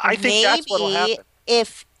 I think that's what'll happen.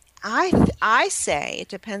 If I say it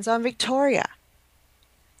depends on Victoria.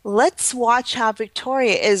 Let's watch how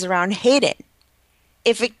Victoria is around Hayden.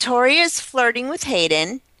 If Victoria is flirting with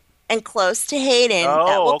Hayden and close to Hayden,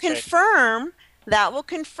 that will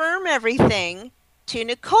confirm everything to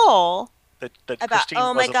Nicole that about, Christine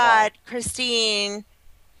oh my wasn't God, lying. Christine,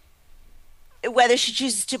 whether she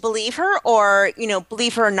chooses to believe her or,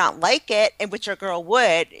 believe her and not like it, and which a girl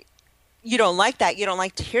would. You don't like that. You don't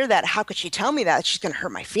like to hear that. How could she tell me that? She's going to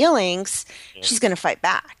hurt my feelings. Yeah. She's going to fight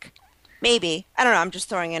back. Maybe. I don't know. I'm just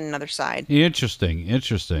throwing in another side. Interesting.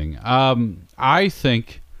 I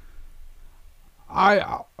think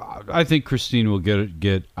Christine will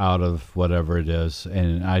get out of whatever it is,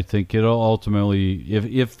 and I think it'll ultimately,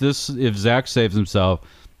 if Zach saves himself,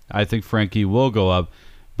 I think Frankie will go up.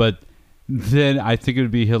 But then I think it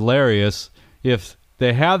would be hilarious if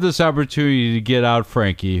they have this opportunity to get out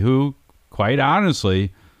Frankie, who, quite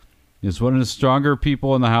honestly, is one of the stronger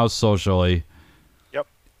people in the house socially. Yep.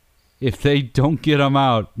 If they don't get him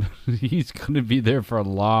out, he's going to be there for a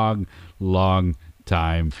long, long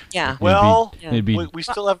time. Yeah. We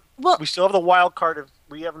still have the wild card.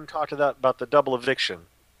 We haven't talked about the double eviction.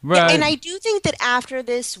 Right. Yeah, and I do think that after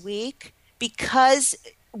this week, because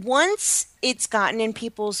once it's gotten in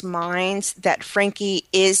people's minds that Frankie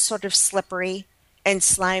is sort of slippery and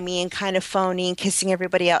slimy and kind of phony and kissing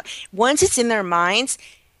everybody out. Once it's in their minds,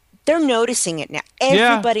 they're noticing it now.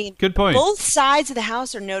 Everybody, good point. Both sides of the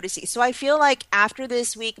house are noticing. So I feel like after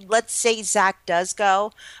this week, let's say Zach does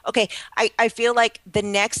go. Okay, I feel like the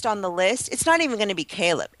next on the list, it's not even going to be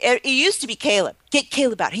Caleb. It used to be Caleb. Get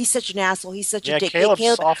Caleb out. He's such an asshole. He's such a dick. Caleb's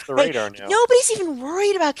Caleb off the radar now. Nobody's even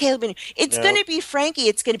worried about Caleb. It's going to be Frankie.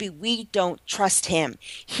 It's going to be, we don't trust him.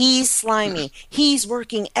 He's slimy. He's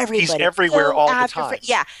working everybody. He's everywhere all the time.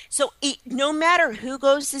 So no matter who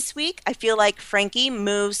goes this week, I feel like Frankie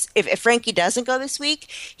moves. If Frankie doesn't go this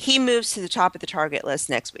week, he moves to the top of the target list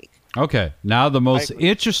next week. Okay. Now the most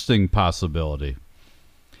interesting possibility.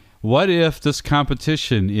 What if this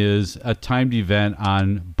competition is a timed event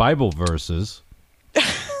on Bible verses?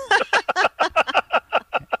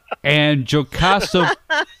 and Jocasta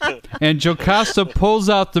pulls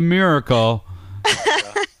out the miracle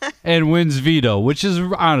and wins veto, which is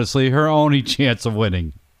honestly her only chance of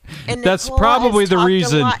winning. And that's Nicole probably the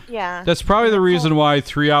reason. Yeah. That's probably the reason why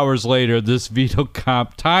 3 hours later this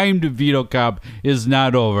timed veto comp is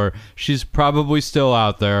not over. She's probably still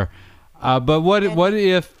out there. But what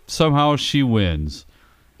if somehow she wins?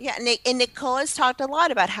 Yeah, and Nicole has talked a lot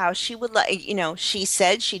about how she would, she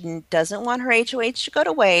said she doesn't want her HOH to go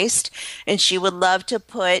to waste, and she would love to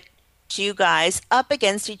put two guys up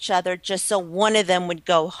against each other just so one of them would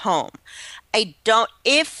go home.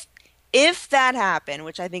 If that happened,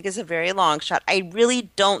 which I think is a very long shot, I really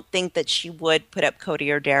don't think that she would put up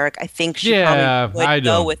Cody or Derek. I think she probably would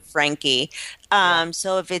go with Frankie.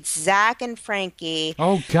 So if it's Zach and Frankie,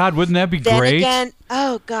 oh God, wouldn't that be then great? Again,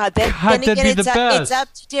 oh God, then again, it's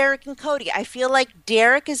up to Derek and Cody. I feel like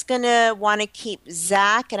Derek is gonna want to keep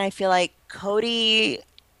Zach, and I feel like Cody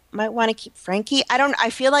might want to keep Frankie. I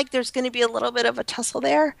feel like there's going to be a little bit of a tussle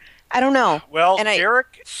there. I don't know. Well, and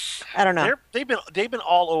Derek, I don't know. They've been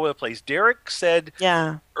all over the place. Derek said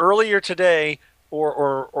earlier today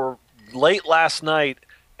or late last night,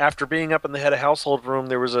 after being up in the head of household room,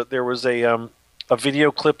 there was a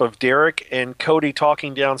video clip of Derek and Cody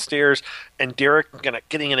talking downstairs, and Derek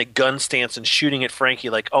getting in a gun stance and shooting at Frankie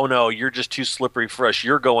like, "Oh no, you're just too slippery for us.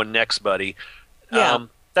 You're going next, buddy." Yeah.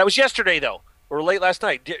 That was yesterday though, or late last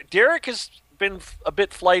night. Derek has been a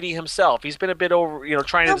bit flighty himself. He's been a bit over,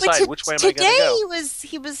 trying to decide which way am I going to go. Today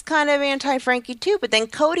he was kind of anti-Frankie too, but then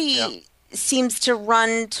Cody seems to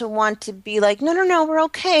want to be like, no, we're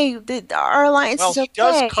okay. Our alliance is okay.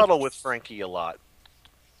 Well, he does cuddle with Frankie a lot.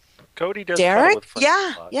 Cody does Derek? cuddle with Frankie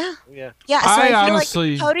a lot. Yeah. So I feel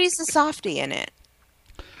honestly, like Cody's the softie in it.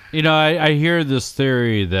 I hear this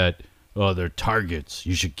theory that, they're targets.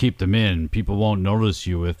 You should keep them in. People won't notice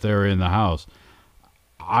you if they're in the house.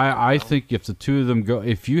 I think if the two of them go,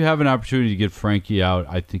 if you have an opportunity to get Frankie out,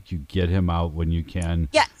 I think you get him out when you can.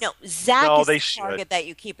 Yeah, no, Zach is the target that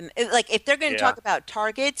you keep in. Like, if they're going to talk about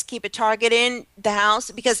targets, keep a target in the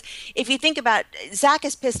house. Because if you think about it, Zach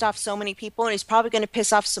has pissed off so many people, and he's probably going to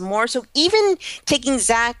piss off some more. So even taking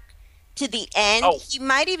Zach to the end, he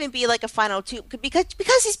might even be like a final two, because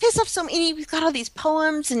he's pissed off so many. He's got all these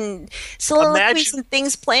poems and soliloquies and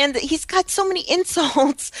things planned. That he's got so many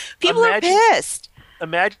insults. People are pissed.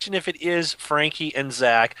 Imagine if it is Frankie and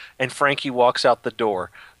Zach, and Frankie walks out the door.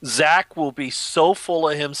 Zach will be so full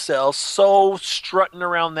of himself, so strutting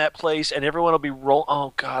around that place, and everyone will be rolling.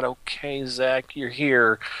 Oh, God, okay, Zach, you're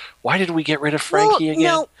here. Why did we get rid of Frankie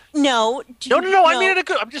again? No. I mean it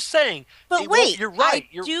good. I'm just saying. But wait, you're right.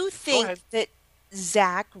 I do think that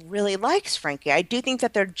Zach really likes Frankie. I do think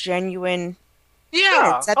that they're genuine.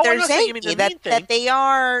 Yeah, that they're Zanky, that they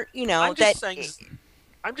are.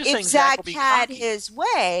 I'm just saying if Zach had his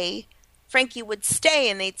way, Frankie would stay,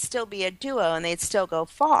 and they'd still be a duo, and they'd still go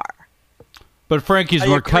far. But Frankie's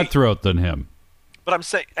more cutthroat than him. But I'm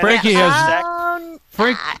saying Frankie has.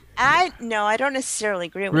 I don't necessarily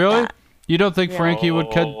agree with really? that. You don't think Frankie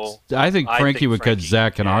would cut? I think Frankie would cut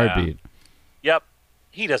Zach in a heartbeat. Yep.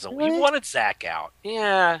 He doesn't. Really? He wanted Zach out.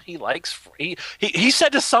 Yeah, he likes. He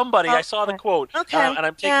said to somebody. I saw the quote. Okay. And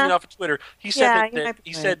I'm taking it off of Twitter. He said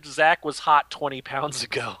he said Zach was hot 20 pounds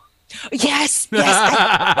ago. Yes,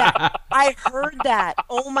 I heard that.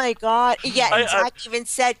 Oh my God! Yeah, and Zach even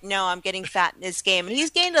said, "No, I'm getting fat in this game," and he's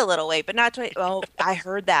gained a little weight, but not 20. Oh, I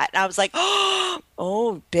heard that, and I was like,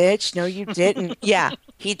 "Oh, bitch, no, you didn't." Yeah,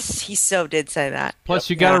 he so did say that. Plus,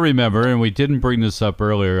 you got to remember, and we didn't bring this up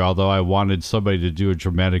earlier, although I wanted somebody to do a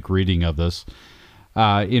dramatic reading of this.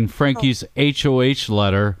 In Frankie's HOH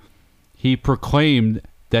letter, he proclaimed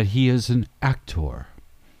that he is an actor.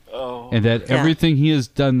 And that everything he has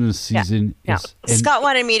done this season is Scott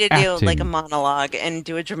wanted me to do acting. like a monologue and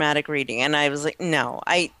do a dramatic reading, and I was like, no,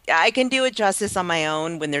 I can do it justice on my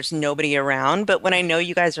own when there's nobody around, but when I know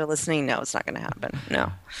you guys are listening, no, it's not going to happen.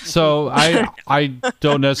 No. So I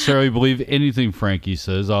don't necessarily believe anything Frankie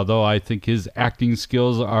says, although I think his acting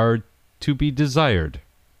skills are to be desired.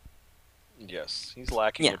 Yes, he's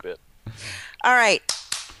lacking a bit. All right.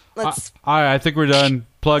 Let's. I think we're done.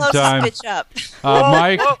 Plug time. Bitch up.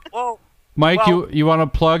 Mike, you want to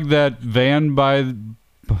plug that van by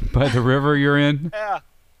the river you're in? Yeah.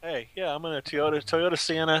 Hey, I'm in a Toyota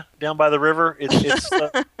Sienna down by the river. It's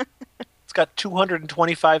got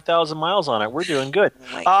 225,000 miles on it. We're doing good.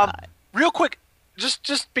 Oh my God. Real quick,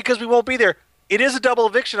 just because we won't be there, it is a double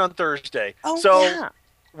eviction on Thursday.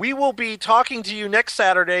 We will be talking to you next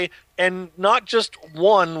Saturday, and not just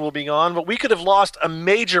one will be gone, but we could have lost a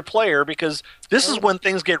major player, because this is when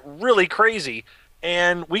things get really crazy,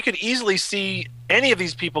 and we could easily see any of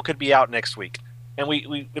these people could be out next week, and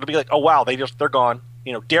it'll be like, oh wow, they're gone.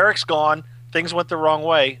 Derek's gone. Things went the wrong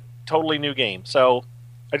way. Totally new game. So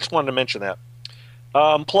I just wanted to mention that.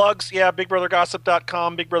 Plugs,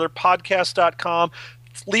 BigBrotherGossip.com, BigBrotherPodcast.com.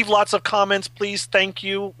 Leave lots of comments, please. Thank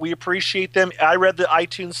you. We appreciate them. I read the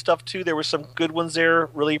iTunes stuff, too. There were some good ones there.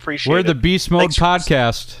 Really appreciate it. We're the Beast Mode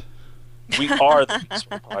Podcast. We are the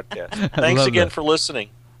Beast Mode Podcast. Thanks again for listening.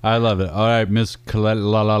 I love it. All right, Miss Colette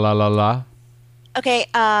La. Okay,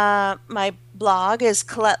 my blog is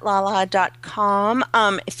ColetteLala.com.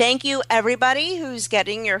 Thank you, everybody who's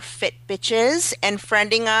getting your fit bitches and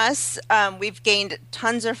friending us. We've gained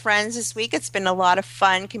tons of friends this week. It's been a lot of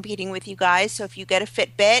fun competing with you guys. So if you get a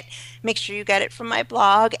Fitbit, make sure you get it from my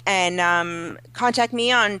blog, and contact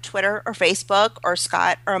me on Twitter or Facebook or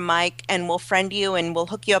Scott or Mike, and we'll friend you and we'll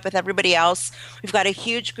hook you up with everybody else. We've got a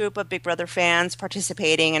huge group of Big Brother fans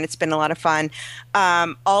participating, and it's been a lot of fun.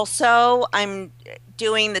 Also, I'm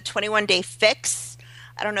doing the 21-day fix.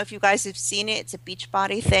 I don't know if you guys have seen it. It's a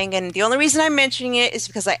Beachbody thing, and the only reason I'm mentioning it is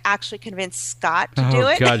because I actually convinced Scott to do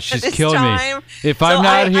it. Oh God, she's this killing time. me. If I'm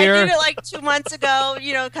not here, I did it like 2 months ago.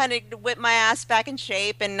 Kind of whip my ass back in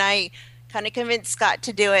shape, and I kind of convinced Scott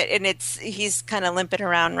to do it, and he's kind of limping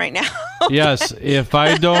around right now. Yes, if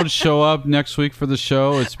I don't show up next week for the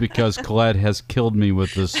show, it's because Colette has killed me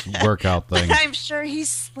with this workout thing. I'm sure he's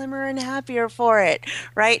slimmer and happier for it,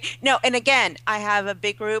 right? No, and again, I have a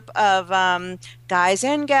big group of guys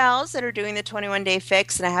and gals that are doing the 21-day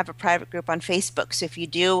fix, and I have a private group on Facebook. So if you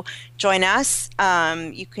do join us,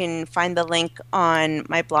 you can find the link on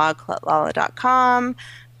my blog, ColetteLala.com,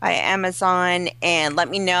 by Amazon, and let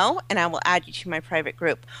me know, and I will add you to my private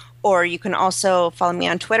group. Or you can also follow me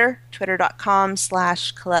on Twitter,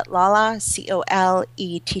 twitter.com/ColetteLala,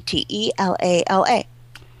 ColetteLala.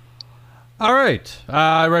 All right.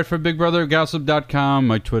 I write for BigBrotherGossip.com.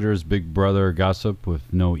 My Twitter is BigBrotherGossip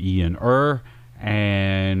with no E and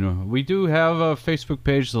And we do have a Facebook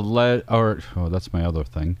page, that's my other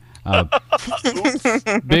thing.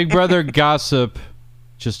 Big Brother Gossip,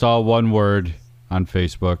 just all one word on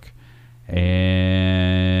Facebook.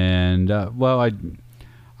 And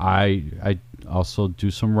I also do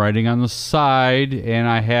some writing on the side, and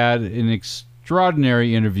I had an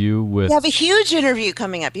extraordinary interview with. You have a huge interview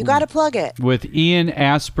coming up. You got to plug it with Ian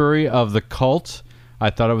Astbury of The Cult. I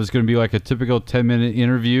thought it was going to be like a typical 10-minute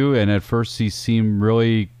interview, and at first he seemed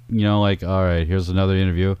really, like, all right, here's another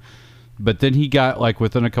interview. But then he got, like,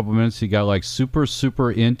 within a couple minutes, he got, like, super,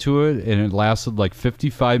 super into it, and it lasted, like,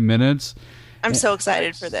 55 minutes. I'm so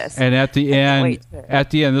excited for this. And at the end,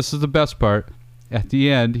 this is the best part. At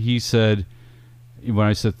the end, he said, when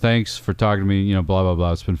I said, thanks for talking to me, blah, blah,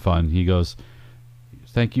 blah, it's been fun. He goes,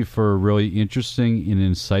 thank you for a really interesting and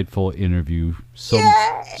insightful interview.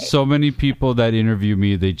 So many people that interview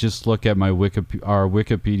me, they just look at my our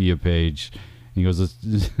Wikipedia page. He goes,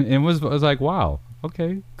 I was like, wow,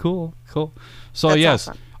 okay, cool. So that's yes,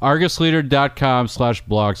 awesome.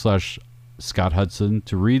 ArgusLeader.com/blog/Scott Hudson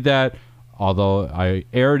to read that. Although I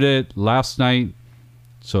aired it last night,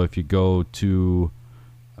 so if you go to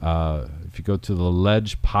the Ledge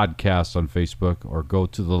podcast on Facebook, or go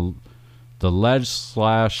to the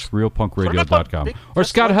ledge/realpunkradio.com or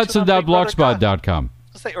ScottHudson.blogspot.com.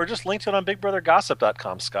 Or just link to it on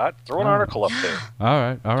BigBrotherGossip.com, Scott. Throw an article up there. All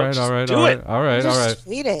right. Tweet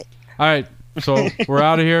it. All right. So we're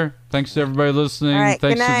out of here. Thanks to everybody listening. All right,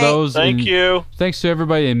 thanks good night. to those. Thank you. Thanks to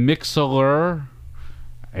everybody in Mixlr.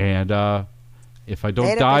 And if I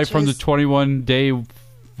don't die from the 21-day,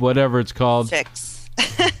 whatever it's called, fix.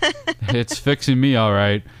 It's fixing me, all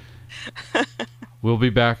right. We'll be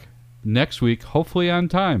back next week, hopefully on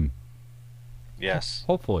time. Yes.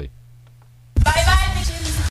 Hopefully.